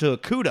counter to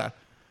Okudah.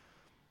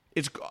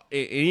 It's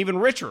even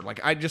richer.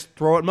 Like I just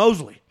throw it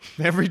Mosley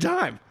every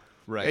time.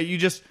 Right.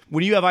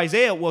 When you have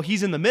Isaiah, well,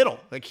 he's in the middle.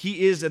 Like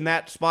he is in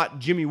that spot,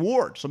 Jimmy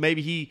Ward. So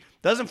maybe he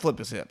doesn't flip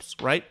his hips,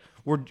 right?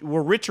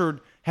 Where Richard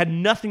had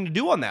nothing to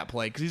do on that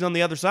play because he's on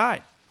the other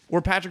side.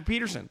 Or Patrick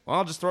Peterson. Well,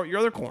 I'll just throw it your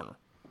other corner.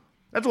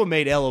 That's what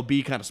made LOB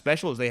kind of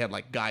special, is they had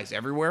like guys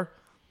everywhere.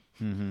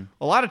 Mm-hmm.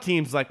 A lot of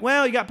teams like,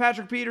 well, you got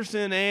Patrick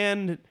Peterson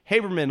and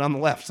Haberman on the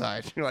left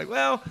side. You're like,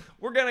 well,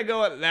 we're gonna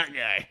go at that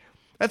guy.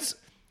 That's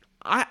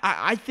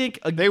I think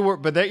they were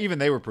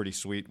pretty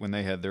sweet when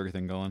they had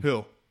everything going.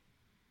 Who?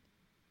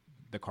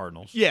 The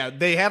Cardinals. Yeah,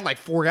 they had like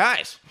 4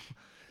 guys.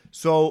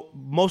 So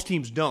most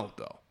teams don't,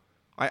 though.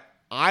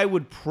 I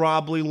would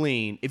probably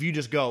lean, if you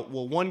just go,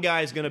 well, one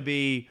guy's going to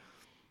be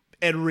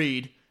Ed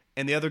Reed,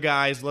 and the other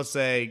guy's, let's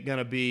say, going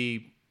to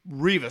be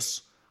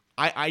Revis.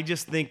 I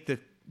just think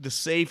that the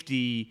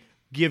safety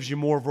gives you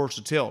more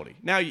versatility.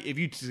 Now, if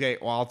you say,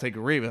 well, I'll take a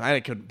Revis, I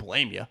couldn't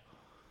blame you.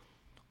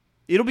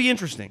 It'll be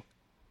interesting.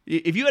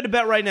 If you had to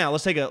bet right now,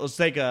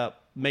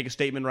 make a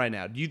statement right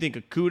now. Do you think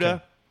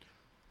Okudah?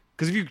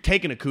 Because if you're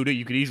taking Okudah,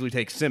 you could easily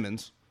take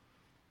Simmons.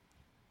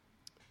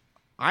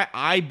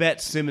 I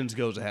bet Simmons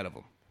goes ahead of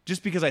him.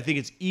 Just because I think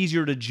it's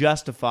easier to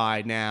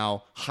justify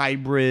now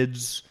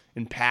hybrids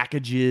and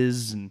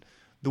packages and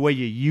the way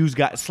you use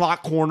guys.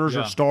 Slot corners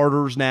are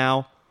starters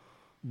now.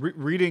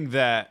 Reading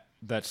that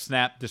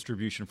snap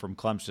distribution from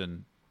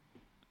Clemson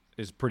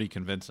is pretty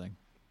convincing.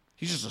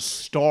 He's just a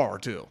star,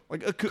 too.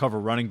 Like cover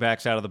running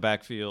backs out of the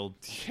backfield.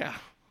 Yeah.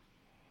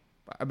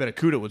 I bet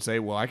Okudah would say,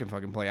 well, I can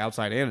fucking play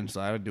outside and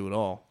inside. I'd do it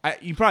all.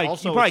 You probably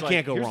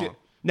can't go wrong.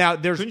 Now,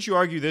 couldn't you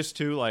argue this,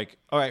 too? Like,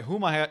 all right, who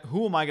am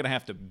I going to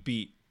have to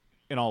beat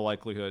in all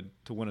likelihood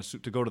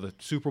to go to the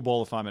Super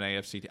Bowl if I'm an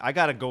AFC team? I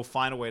got to go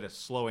find a way to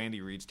slow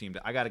Andy Reid's team.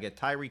 I got to get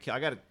Tyreek Hill. I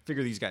got to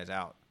figure these guys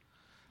out.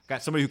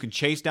 Got somebody who can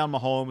chase down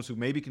Mahomes, who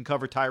maybe can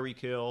cover Tyreek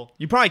Hill.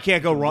 You probably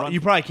can't go wrong. You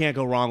probably can't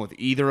go wrong with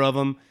either of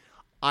them.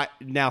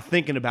 Now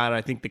thinking about it,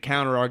 I think the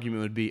counter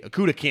argument would be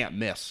Okudah can't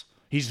miss.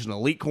 He's just an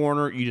elite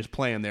corner. You just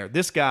play him there.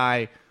 This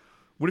guy,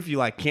 what if you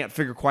can't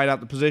figure quite out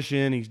the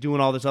position? He's doing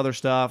all this other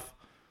stuff.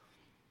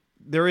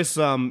 There is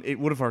some.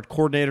 What if our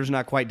coordinator's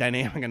not quite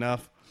dynamic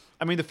enough?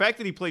 I mean, the fact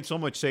that he played so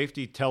much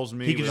safety tells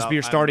me he could just be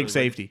your starting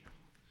safety.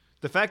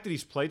 The fact that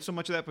he's played so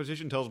much of that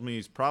position tells me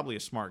he's probably a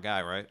smart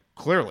guy, right?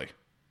 Clearly.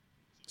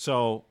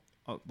 So,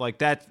 like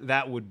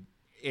that would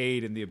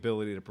aid in the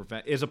ability to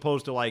prevent, as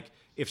opposed to like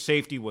if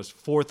safety was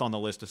fourth on the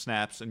list of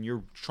snaps and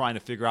you're trying to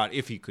figure out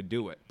if he could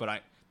do it.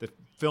 But the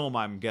film,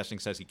 I'm guessing,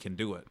 says he can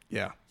do it.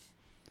 Yeah.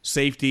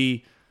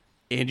 Safety,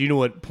 and you know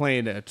what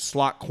playing a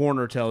slot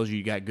corner tells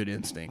you got good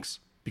instincts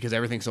because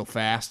everything's so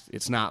fast.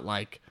 It's not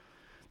like,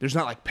 there's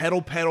not like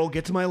pedal,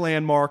 get to my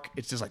landmark.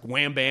 It's just like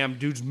wham, bam,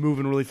 dude's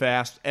moving really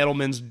fast.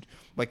 Edelman's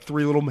like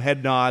 3 little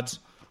head nods.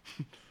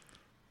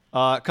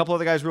 A couple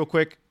other guys real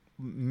quick.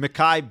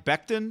 Mekhi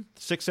Becton,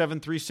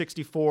 6'7",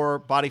 364,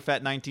 body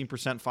fat 19%,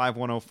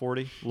 5'10",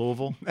 40,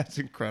 Louisville. That's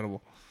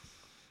incredible.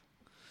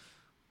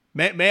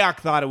 Mayock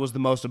thought it was the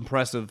most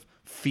impressive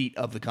feat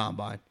of the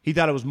combine. He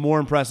thought it was more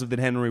impressive than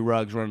Henry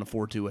Ruggs running a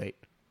 4.28.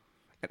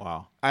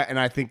 Wow. And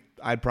I think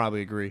I'd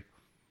probably agree.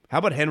 How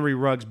about Henry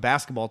Ruggs'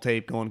 basketball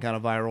tape going kind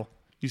of viral?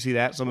 You see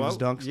that? Some of his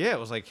dunks? Yeah, it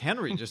was like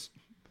Henry just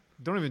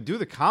don't even do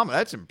the combine.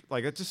 That's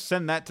like, just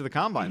send that to the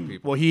combine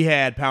people. Well, he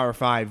had Power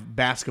 5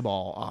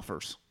 basketball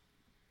offers.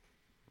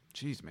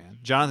 Jeez, man.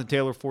 Jonathan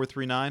Taylor,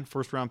 4.39,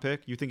 first-round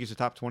pick. You think he's a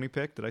top 20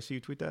 pick? Did I see you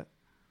tweet that?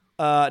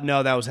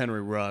 No, that was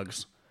Henry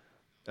Ruggs.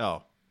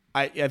 Oh.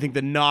 I think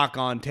the knock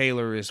on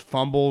Taylor is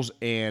fumbles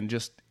and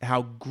just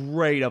how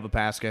great of a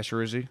pass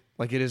catcher is he.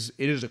 Like, it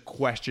is a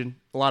question.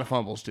 A lot of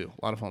fumbles, too.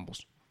 A lot of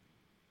fumbles.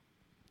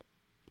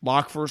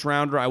 Lock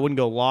first-rounder. I wouldn't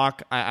go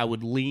lock. I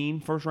would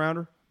lean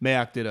first-rounder.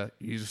 Mayock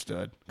he's a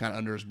stud, kind of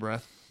under his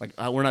breath. Like,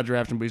 we're not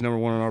drafting, but he's number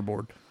 1 on our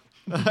board.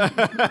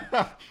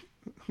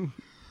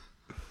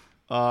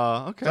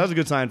 Okay. That was a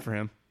good sign for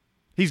him.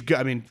 He's good.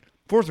 I mean,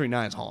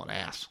 4.39 is hauling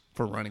ass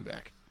for a running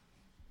back.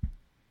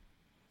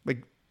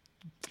 Like,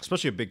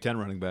 especially a Big Ten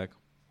running back,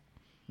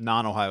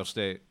 non-Ohio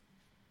State.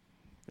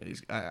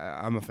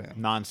 I'm a fan.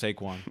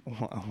 Non-Saquon.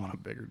 I want a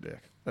bigger dick.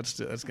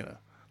 That's gonna.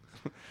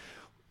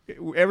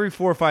 Every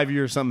 4 or 5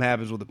 years, something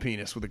happens with a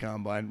penis with the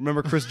combine.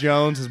 Remember Chris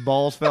Jones? His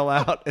balls fell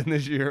out, and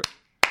this year.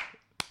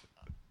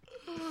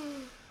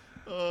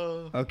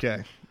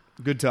 Okay,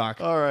 good talk.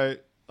 All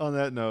right. On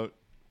that note,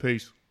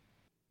 peace.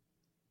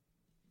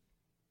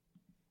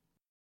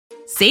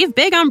 Save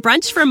big on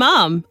brunch for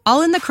mom,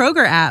 all in the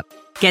Kroger app.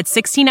 Get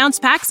 16-ounce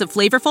packs of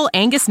flavorful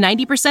Angus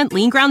 90%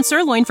 lean ground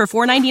sirloin for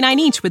 $4.99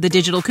 each with a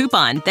digital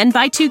coupon. Then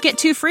buy 2, get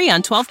 2 free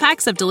on 12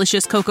 packs of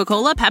delicious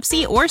Coca-Cola,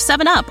 Pepsi, or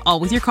 7-Up, all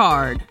with your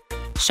card.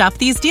 Shop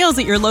these deals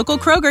at your local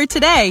Kroger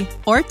today,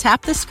 or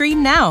tap the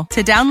screen now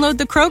to download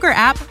the Kroger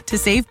app to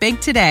save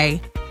big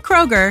today.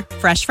 Kroger,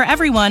 fresh for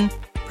everyone.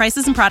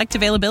 Prices and product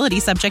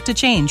availability subject to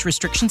change.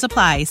 Restrictions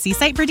apply. See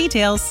site for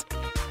details.